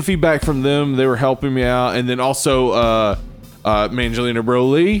 getting feedback from them. They were helping me out, and then also Mangelina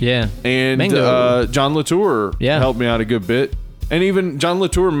Broly, and John Latour helped me out a good bit, and even John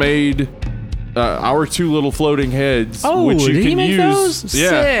Latour made our two little floating heads, which you can use. Those?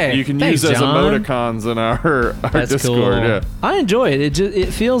 Yeah, you can use as emoticons in our Discord. Cool. Yeah, I enjoy it.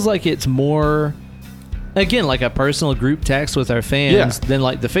 It feels like it's more, again, like a personal group text with our fans than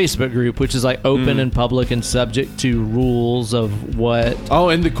like the Facebook group, which is like open and public and subject to rules of what. Oh,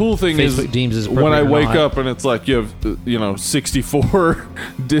 and the cool thing Facebook deems as when I wake up and it's like you have 64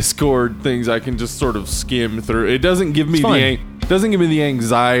 Discord things, I can just sort of skim through. It doesn't give me the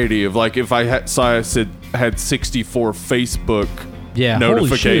anxiety of like if I had 64 Facebook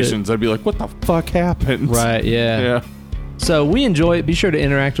notifications, I'd be like, what the fuck happened? Right, yeah. So we enjoy it. Be sure to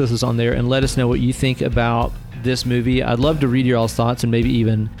interact with us on there and let us know what you think about this movie. I'd love to read your all's thoughts and maybe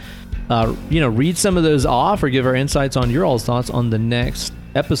even read some of those off or give our insights on your all's thoughts on the next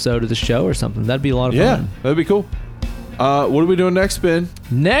episode of the show or something. That'd be a lot of fun. Yeah, that'd be cool. What are we doing next, Ben?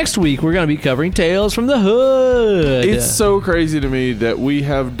 Next week, we're going to be covering Tales from the Hood. It's so crazy to me that we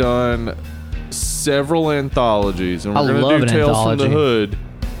have done several anthologies, and we're going to do Tales from the Hood,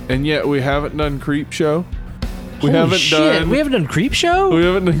 and yet we haven't done Creep Show. We haven't done Creep Show? We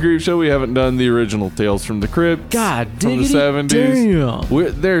haven't done Creep Show. We haven't done the original Tales from the Crypt. God, from the 70s.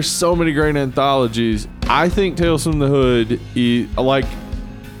 Damn. There's so many great anthologies. I think Tales from the Hood,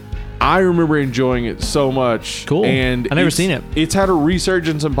 I remember enjoying it so much. Cool. And I've never seen it. It's had a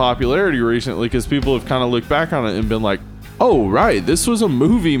resurgence in popularity recently because people have kind of looked back on it and been like, oh, right, this was a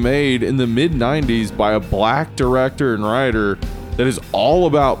movie made in the mid-90s by a black director and writer that is all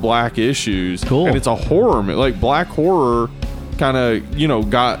about black issues. Cool. And it's a horror. Like, black horror kind of,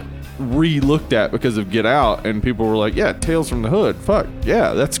 got re-looked at because of Get Out, and people were like, yeah, Tales from the Hood. Fuck,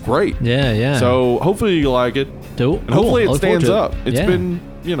 yeah, that's great. Yeah. So hopefully you like it. Cool. And hopefully it stands up. It's been,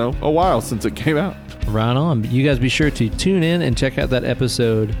 a while since it came out. Right on. You guys be sure to tune in and check out that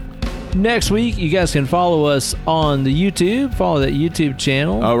episode next week. You guys can follow us on the YouTube. Follow that YouTube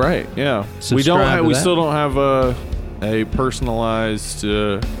channel. Oh, right. Yeah. We still don't have a personalized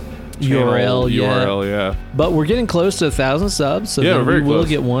URL yet. Yeah. But we're getting close to 1,000 subs, so we will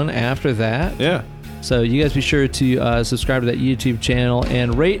get one after that. Yeah. So you guys be sure to subscribe to that YouTube channel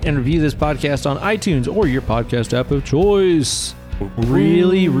and rate and review this podcast on iTunes or your podcast app of choice.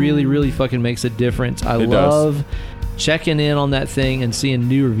 Really, really, really fucking makes a difference. I love checking in on that thing and seeing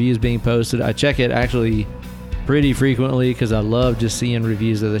new reviews being posted. I check it actually pretty frequently because I love just seeing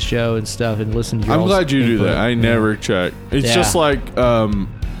reviews of the show and stuff and listening to your I'm glad you do that. I never check. It's just like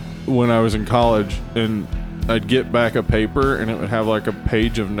when I was in college and I'd get back a paper and it would have like a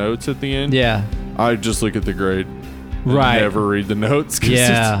page of notes at the end. Yeah. I'd just look at the grade. Right. Never read the notes because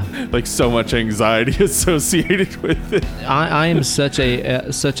there's like so much anxiety associated with it. I am such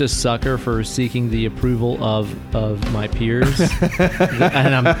a sucker for seeking the approval of my peers,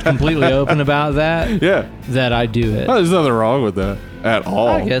 and I'm completely open about that. Yeah, that I do it. Oh, there's nothing wrong with that at all.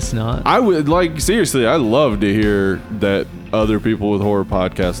 I guess not. I would seriously. I love to hear that other people with horror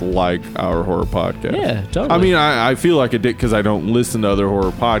podcasts like our horror podcast. Yeah, totally. I mean, I feel like a dick because I don't listen to other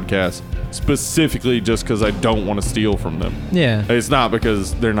horror podcasts. Specifically just because I don't want to steal from them. Yeah. It's not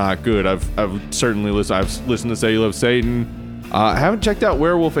because they're not good. I've certainly listened. I've listened to Say You Love Satan. I haven't checked out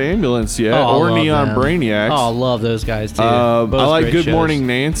Werewolf Ambulance yet or Neon Brainiacs. Oh, I love those guys too. I like Good Morning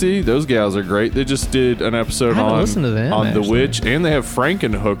Nancy. Those gals are great. They just did an episode on The Witch, and they have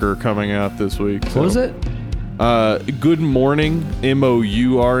Frankenhooker coming out this week. So. What was it? Good Morning,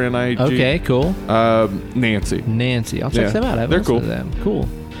 Mournig. Okay, cool. Nancy. I'll check them out. I haven't listened to them. Cool.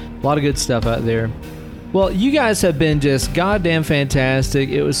 A lot of good stuff out there. Well, you guys have been just goddamn fantastic.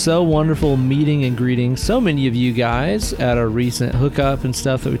 It was so wonderful meeting and greeting so many of you guys at our recent hookup and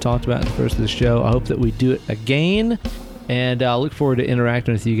stuff that we talked about in the first of the show. I hope that we do it again. And I look forward to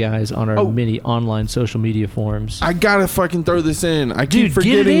interacting with you guys on our many online social media forums. I gotta fucking throw this in. I keep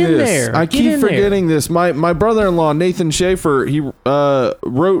forgetting this. I keep forgetting this. My brother-in-law, Nathan Schaefer, he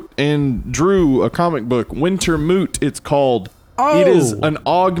wrote and drew a comic book, Winter Moot, it's called. It is an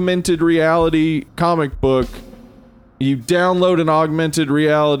augmented reality comic book. You download an augmented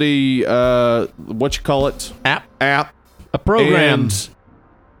reality, app, a program. And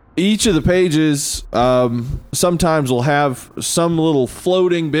each of the pages sometimes will have some little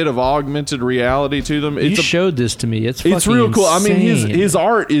floating bit of augmented reality to them. You showed this to me. It's real cool. Insane. I mean, his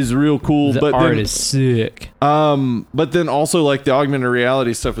art is real cool. The art is sick. But then also like the augmented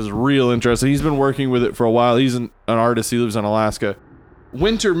reality stuff is real interesting. He's been working with it for a while. He's an artist. He lives in Alaska.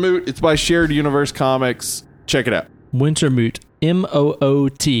 Winter Moot. It's by Shared Universe Comics. Check it out. Winter Moot. Moot.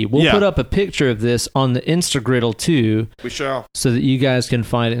 We'll put up a picture of this on the Instagriddle too. We shall. So that you guys can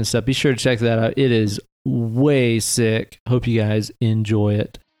find it and stuff. Be sure to check that out. It is way sick. Hope you guys enjoy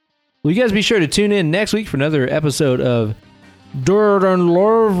it. Well, you guys be sure to tune in next week for another episode of Dirt and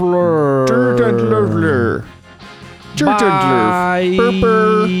Lervler. Dirt and Lervler. Bye.